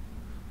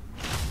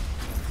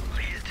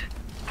 Lead.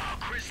 Our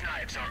Chris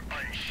knives are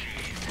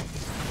unsheathed.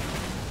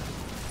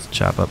 Let's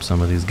chop up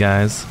some of these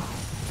guys.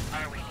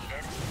 Are we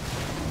needed?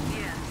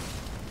 Yes.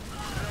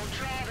 We'll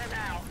draw them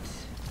out.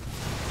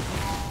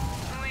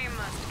 We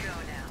must go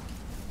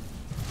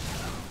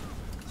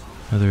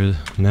now.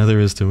 Now there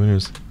is to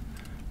winners.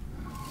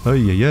 Oh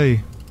yeah.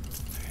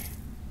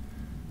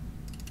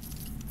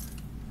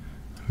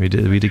 We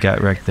did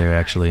got wrecked there,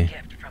 actually.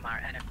 Gift from our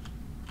enemy.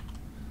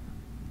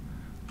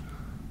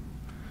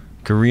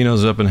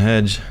 Carino's up in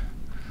hedge.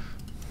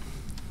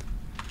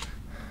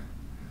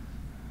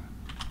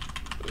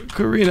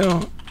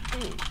 Carino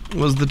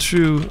was the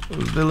true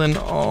villain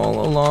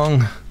all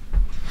along.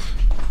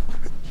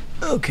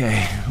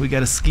 Okay, we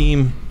got a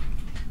scheme.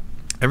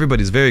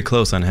 Everybody's very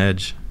close on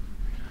hedge.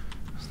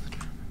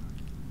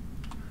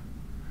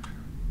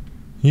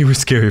 You were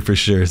scary for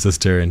sure, says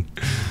Turin.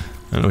 I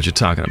don't know what you're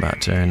talking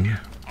about, Turin.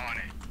 On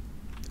it.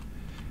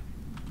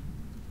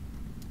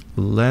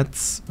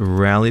 Let's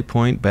rally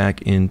point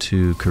back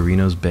into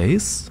Carino's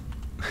base.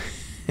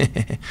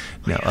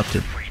 No, up to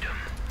Freedom.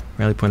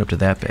 rally point up to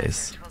that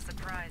base. Which will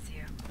surprise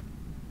you.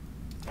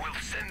 We'll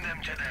send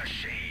them to their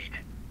shade.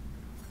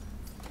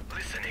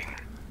 Listening.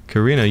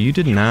 Carino, you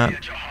did not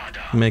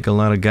Jahada. make a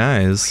lot of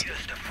guys Lead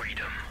us to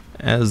freedom.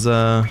 as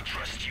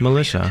Trust you.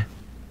 militia.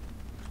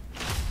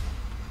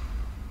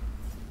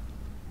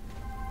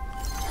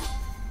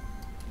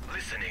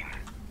 Listening.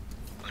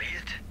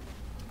 Lead.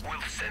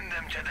 We'll send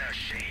them to their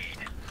shade.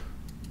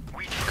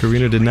 We trust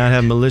Carino you, did not Lead.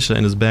 have militia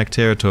in his back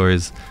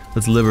territories.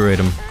 Let's liberate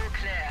him. All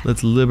clear.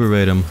 Let's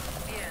liberate him.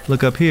 Yes.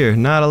 Look up here.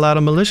 Not a lot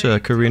of militia,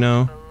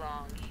 Carino.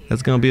 Belong here.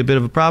 That's gonna be a bit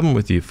of a problem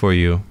with you for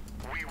you.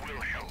 We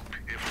will help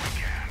if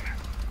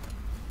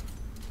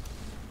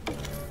we can.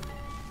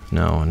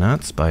 No,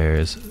 not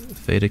Spires.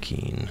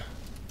 Fedakeen.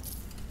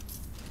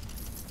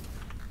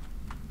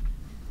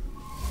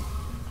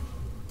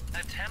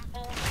 A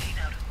temple made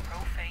out of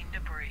profane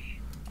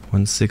debris.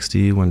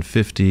 160,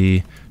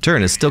 150.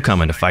 Turin is still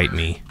coming to fight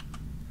me.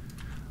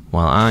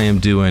 While I am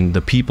doing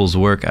the people's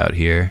work out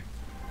here.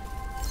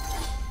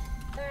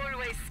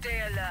 Always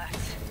stay alert.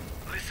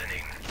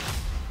 Listening.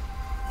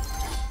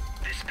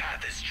 This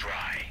path is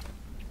dry.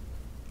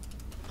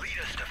 Lead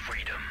us to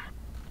freedom.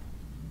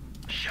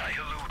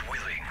 Shia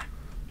willing.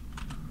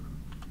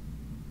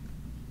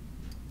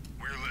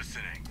 We're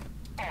listening.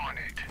 On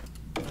it.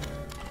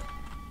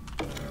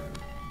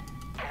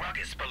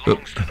 Arrakis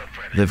belongs to the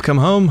Fremen. They've come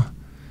home.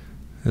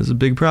 There's a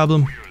big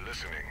problem. We're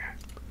listening.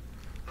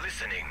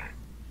 Listening.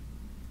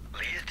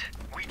 Liet,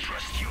 we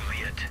trust you,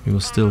 Liet. We will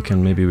still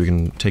maybe we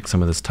can take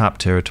some of this top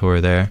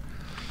territory there.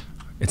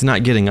 It's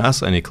not getting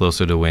us any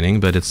closer to winning,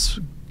 but it's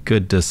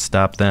good to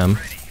stop them.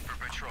 Ready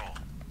for patrol.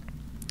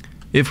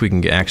 If we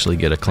can actually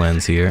get a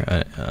cleanse here.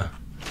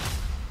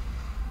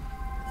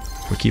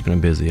 We're keeping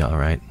them busy,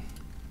 alright.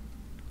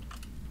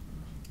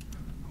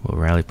 We'll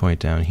rally point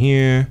down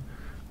here.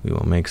 We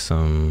will make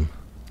some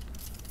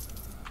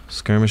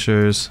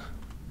skirmishers.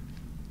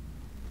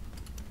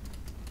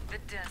 The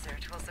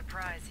desert will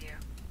surprise you.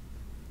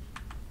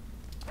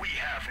 We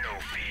have no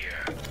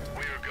fear.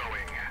 We're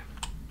going.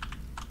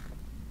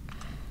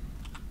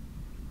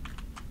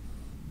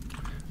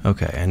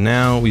 Okay, and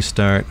now we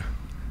start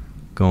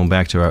going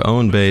back to our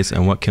own base,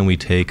 and what can we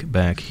take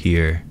back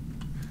here?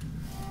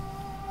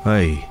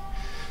 Hey,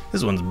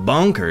 this one's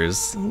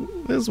bonkers.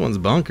 This one's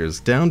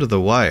bonkers, down to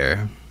the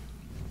wire.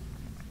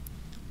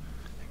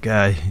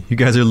 Guy, you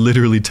guys are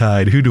literally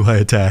tied. Who do I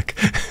attack?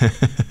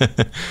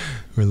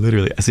 We're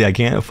literally... See, I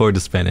can't afford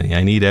to spend any.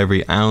 I need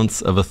every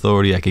ounce of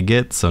authority I could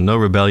get, so no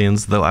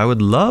rebellions, though I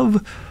would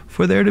love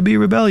for there to be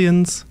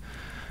rebellions.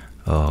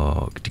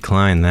 Oh,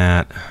 decline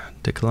that.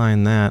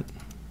 Decline that.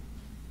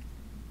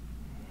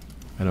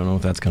 I don't know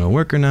if that's going to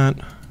work or not.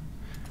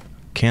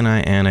 Can I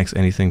annex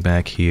anything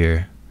back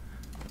here?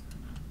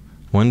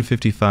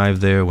 155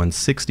 there,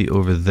 160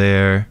 over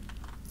there.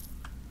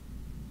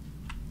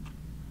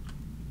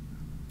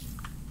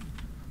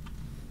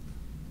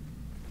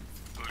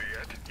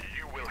 Liet,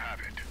 you will have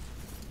it.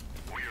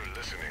 We're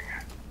listening.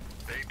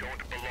 They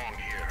don't belong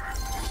here.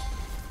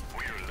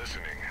 We're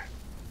listening.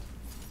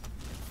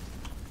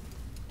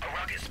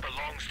 Arrakis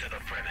belongs to the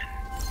Fremen.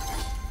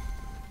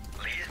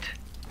 Liet,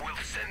 we'll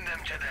send them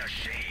to their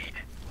shade.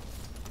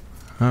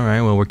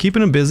 Alright, well, we're keeping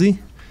them busy.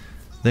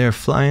 They are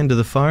flying to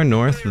the far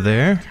north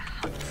there.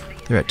 Hunt sleep.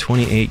 They're at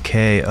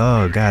 28k.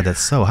 Oh god,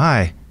 that's so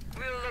high.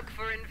 We'll look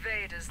for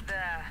invaders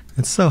there.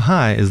 It's so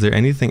high. Is there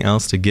anything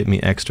else to get me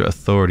extra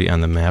authority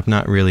on the map?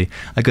 Not really.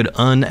 I could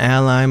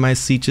unally my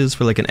sieges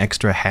for like an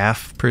extra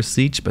half per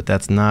siege, but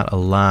that's not a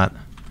lot.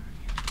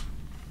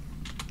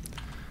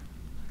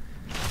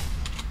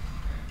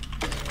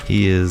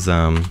 He is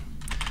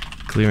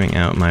clearing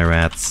out my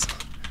rats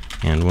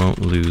and won't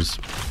lose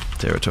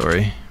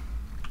territory.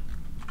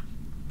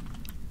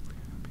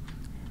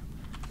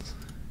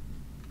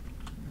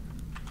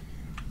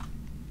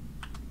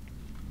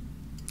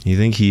 You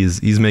think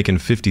he's making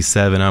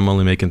 57, I'm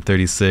only making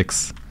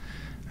 36.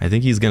 I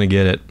think he's gonna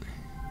get it.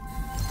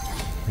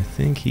 I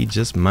think he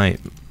just might.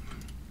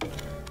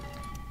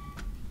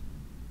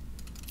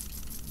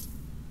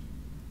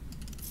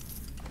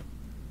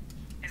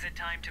 Is it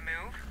time to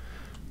move?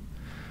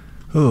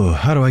 Oh,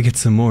 how do I get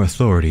some more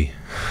authority?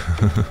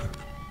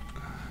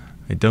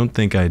 I don't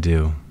think I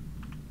do.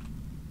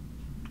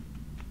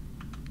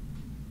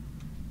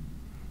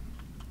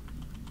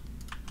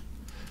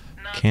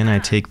 Can I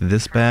take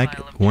this back?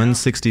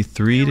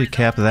 163 to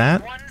cap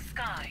that?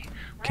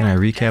 Can I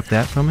recap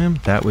that from him?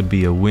 That would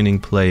be a winning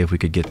play if we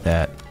could get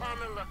that.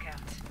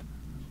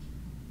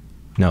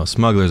 No,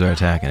 smugglers are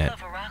attacking it.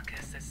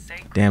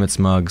 Damn it,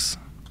 smugs.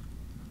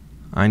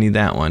 I need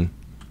that one.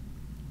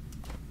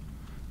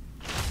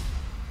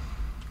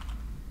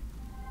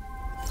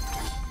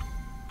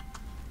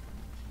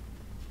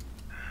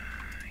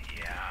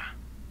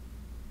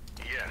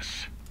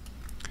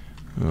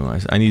 Oh,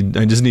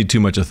 I just need too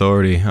much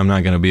authority. I'm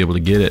not gonna be able to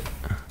get it.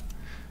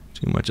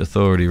 Too much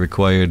authority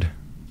required.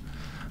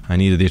 I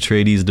needed the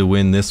Atreides to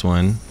win this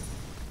one.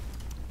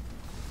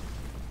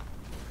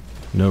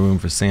 No room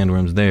for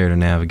sandworms there to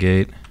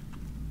navigate.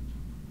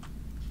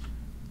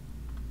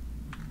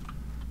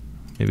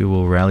 Maybe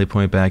we'll rally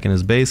point back in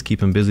his base,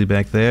 keep him busy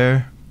back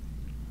there.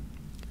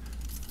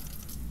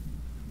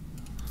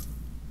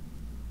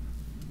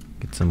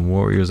 Get some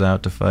warriors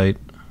out to fight.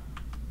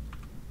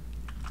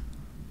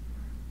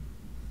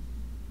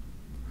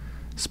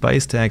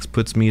 Spice tax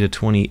puts me to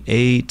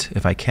 28.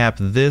 If I cap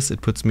this,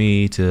 it puts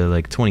me to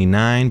like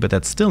 29, but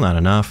that's still not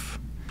enough.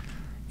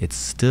 It's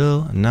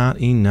still not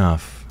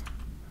enough.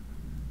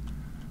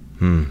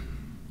 And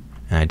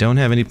I don't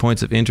have any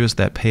points of interest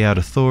that pay out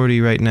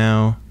authority right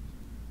now.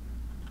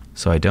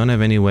 So I don't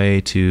have any way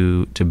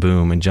to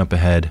boom and jump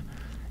ahead.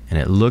 And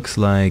it looks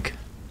like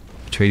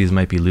Atreides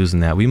might be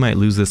losing that. We might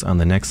lose this on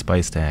the next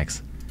spice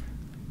tax.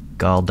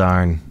 Gall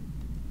darn.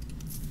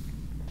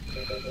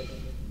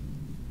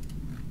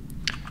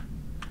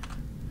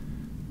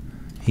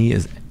 He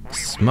is...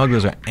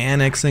 Smugglers are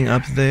annexing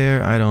up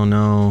there. I don't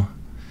know.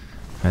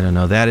 I don't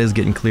know. That is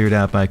getting cleared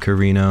out by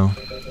Carino.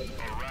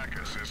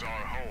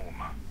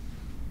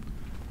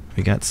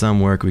 We got some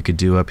work we could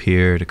do up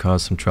here to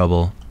cause some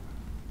trouble.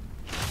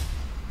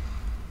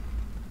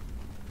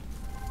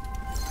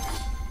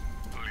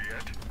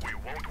 We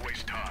won't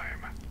waste time.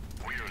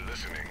 We are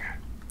listening.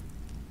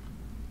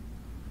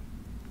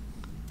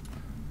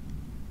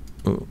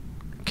 Oh,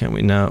 can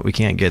we? No, we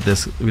can't get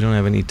this. We don't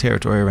have any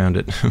territory around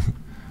it.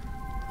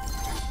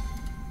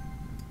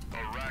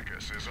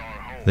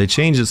 They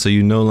changed it so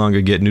you no longer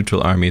get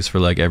neutral armies for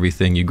like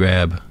everything you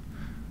grab.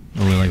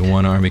 Only like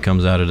one army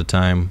comes out at a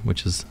time,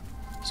 which is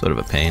sort of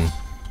a pain.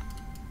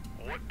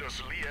 What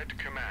does Liet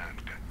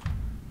command?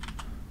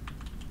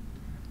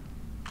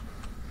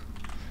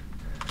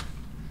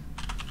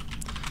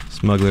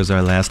 Smugglers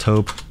our last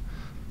hope.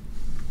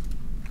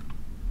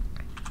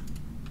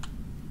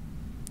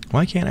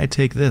 Why can't I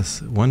take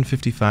this?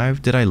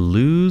 155? Did I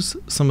lose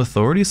some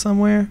authority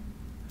somewhere?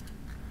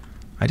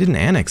 I didn't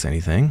annex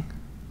anything.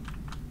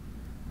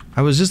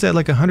 I was just at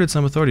like 100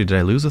 some authority. Did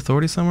I lose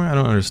authority somewhere? I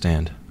don't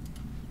understand.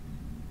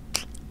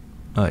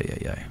 Oh,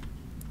 yeah.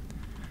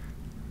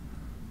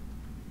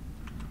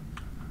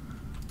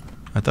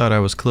 I thought I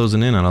was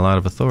closing in on a lot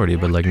of authority,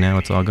 but like now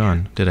it's all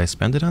gone. Did I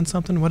spend it on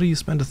something? What do you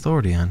spend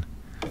authority on?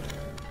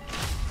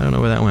 I don't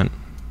know where that went.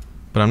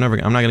 But I'm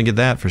not gonna get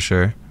that for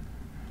sure.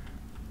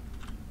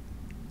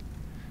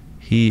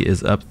 He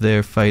is up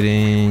there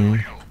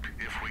fighting,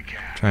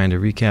 trying to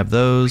recap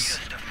those.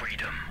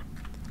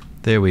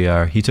 There we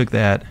are. He took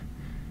that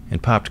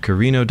and popped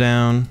Carino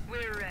down.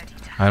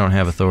 I don't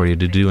have authority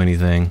to do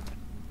anything.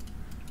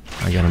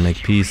 I gotta make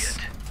peace.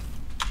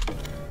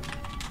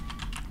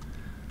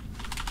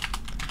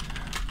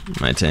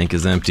 My tank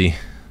is empty.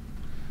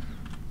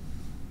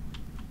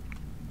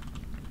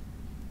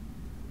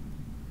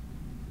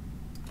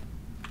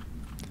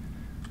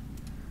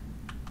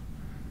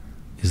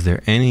 Is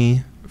there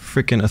any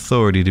frickin'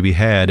 authority to be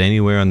had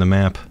anywhere on the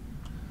map?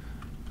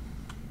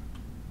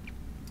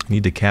 I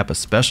need to cap a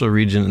special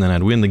region and then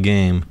I'd win the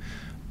game.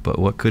 But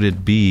what could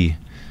it be?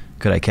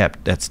 Could I cap...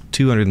 That's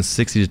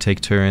 260 to take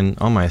turn.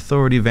 All my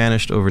authority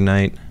vanished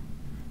overnight.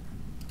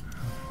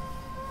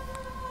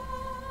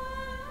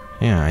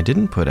 Yeah, I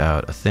didn't put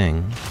out a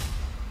thing.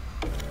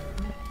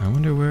 I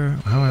wonder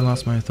how I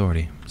lost my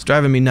authority. It's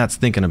driving me nuts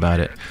thinking about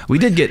it. We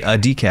did get a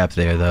decap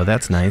there though,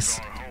 that's nice.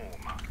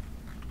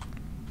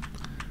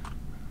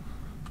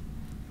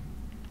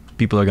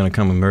 people are gonna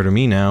come and murder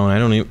me now,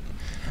 and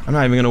I'm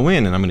not even gonna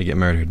win, and I'm gonna get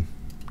murdered.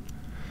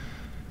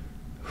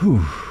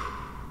 Whew.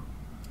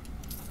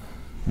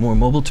 More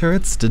mobile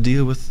turrets to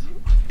deal with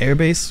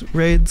airbase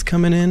raids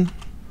coming in.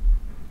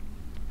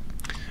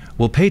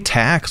 We'll pay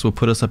tax, will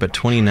put us up at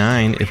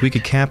 29. If we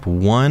could cap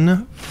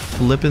one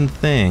flippin'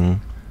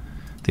 thing,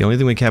 the only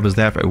thing we cap is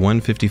that at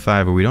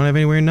 155, but we don't have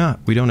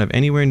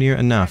anywhere near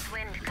enough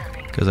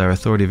because our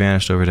authority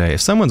vanished overnight.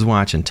 If someone's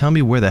watching, tell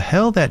me where the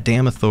hell that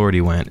damn authority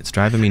went. It's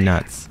driving me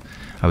nuts.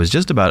 I was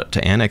just about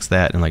to annex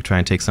that and like try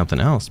and take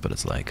something else, but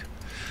it's like,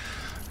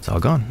 it's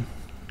all gone.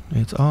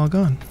 It's all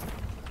gone.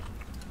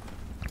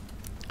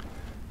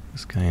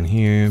 This guy in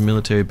here,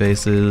 military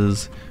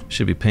bases.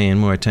 Should be paying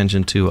more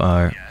attention to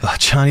our... Oh,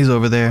 Johnny's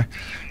over there.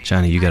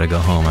 Johnny, you gotta go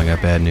home. I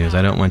got bad news.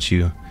 I don't want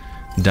you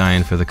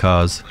dying for the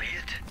cause.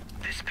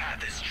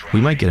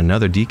 We might get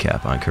another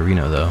decap on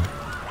Carino, though.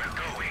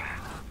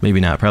 Maybe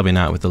not. Probably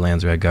not with the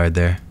Landsrat Guard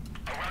there.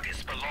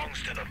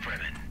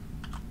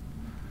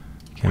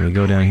 Can we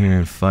go down here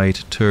and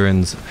fight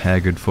Turin's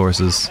haggard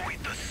forces?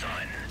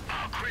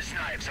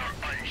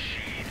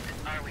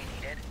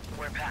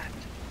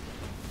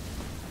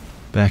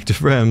 Back to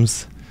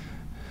Frems.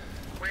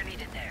 We're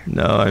needed there.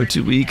 No, I'm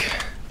too weak.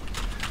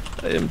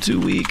 I am too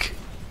weak.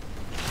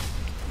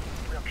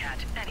 We'll catch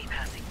any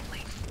passing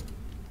plane.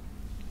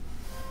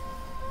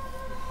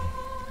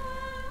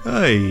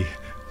 Hey,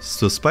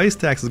 so spice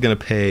tax is gonna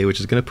pay, which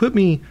is gonna put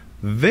me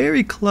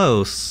very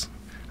close.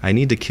 I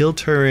need to kill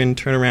Turin,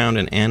 turn around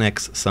and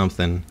annex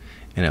something,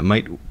 and it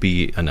might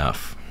be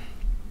enough.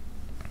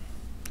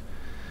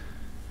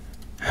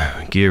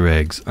 Gear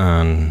regs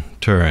on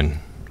Turin.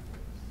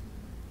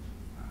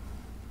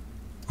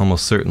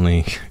 Almost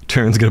certainly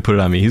Turin's gonna put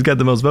it on me. He's got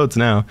the most votes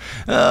now.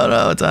 Oh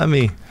no, it's on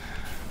me.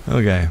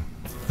 Okay.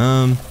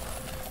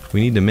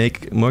 We need to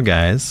make more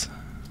guys.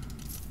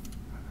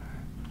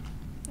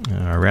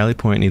 Our rally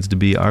point needs to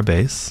be our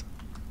base.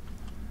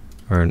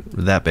 Or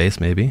that base,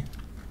 maybe.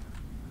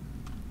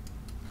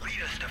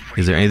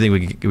 Is there anything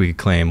we could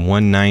claim?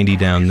 190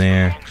 down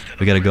there.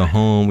 We gotta go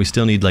home. We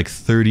still need like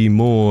 30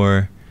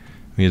 more.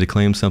 We need to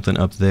claim something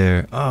up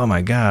there. Oh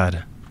my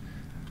god.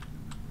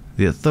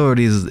 The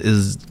authorities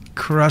is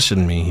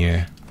crushing me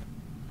here.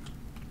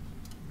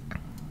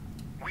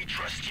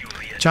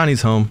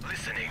 Johnny's home.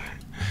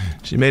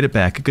 She made it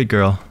back. A good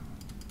girl.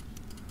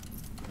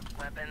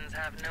 Weapons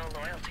have no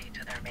loyalty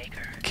to their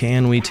maker.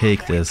 Can we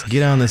take this?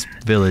 Get on this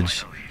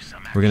village.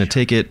 We're gonna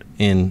take it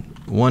in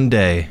one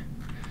day.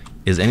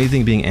 Is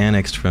anything being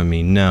annexed from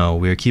me? No.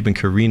 We are keeping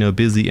Carino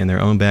busy in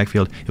their own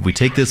backfield. If we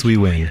take this, we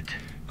win.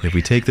 If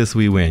we take this,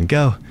 we win.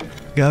 Go.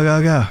 Go,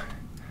 go, go.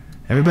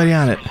 Everybody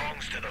on it.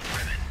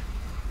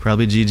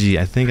 Probably GG.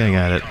 I think I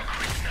got it.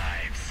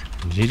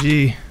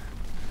 GG.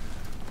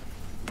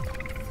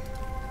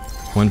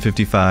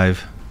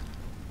 155.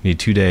 Need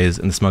 2 days,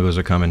 and the smugglers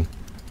are coming.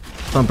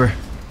 Bumper.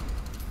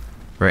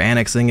 We're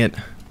annexing it.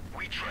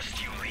 We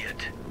trust you,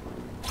 Liet.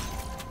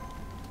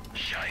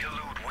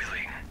 Shai-Hulud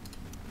willing.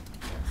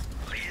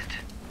 Liet,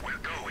 we're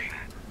going.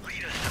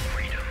 Lead us to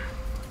freedom.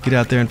 Get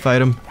out there and fight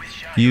them.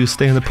 You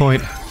stay on the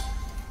point.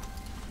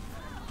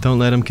 Don't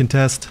let them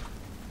contest.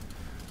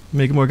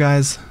 Make more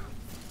guys.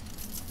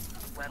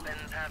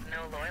 Weapons have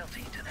no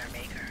loyalty to their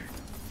maker.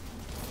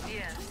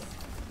 Yes.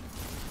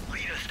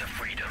 Lead us to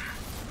freedom.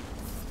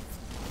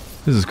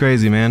 This is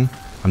crazy, man.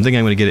 I'm thinking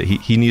I'm gonna get it.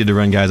 He needed to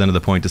run guys under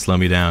the point to slow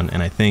me down,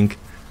 and I think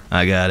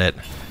I got it.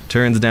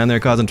 Turin's down there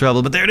causing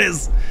trouble, but there it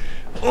is!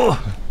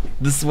 Oh!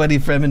 The sweaty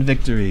Fremen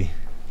victory.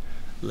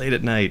 Late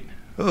at night.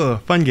 Oh,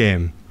 fun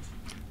game.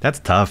 That's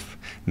tough.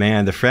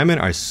 Man, the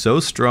Fremen are so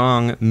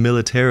strong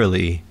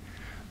militarily,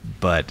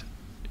 but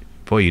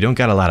boy, you don't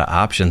got a lot of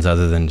options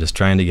other than just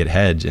trying to get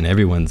hedge, and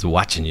everyone's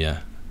watching you.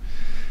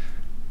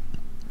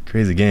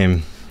 Crazy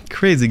game.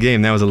 Crazy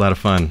game. That was a lot of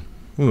fun.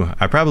 Ooh,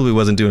 I probably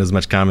wasn't doing as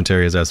much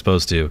commentary as I was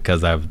supposed to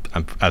because I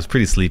was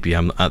pretty sleepy.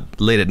 I'm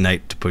late at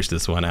night to push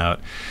this one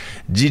out.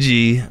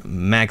 GG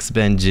Max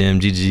Ben Jim,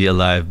 GG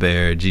Alive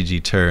Bear,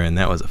 GG Turin.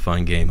 That was a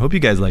fun game. Hope you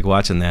guys like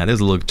watching that. There's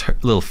a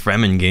little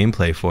Fremen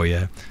gameplay for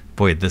you.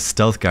 Boy, the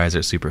stealth guys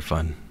are super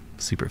fun.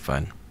 Super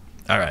fun.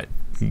 All right.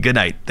 Good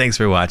night. Thanks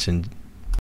for watching.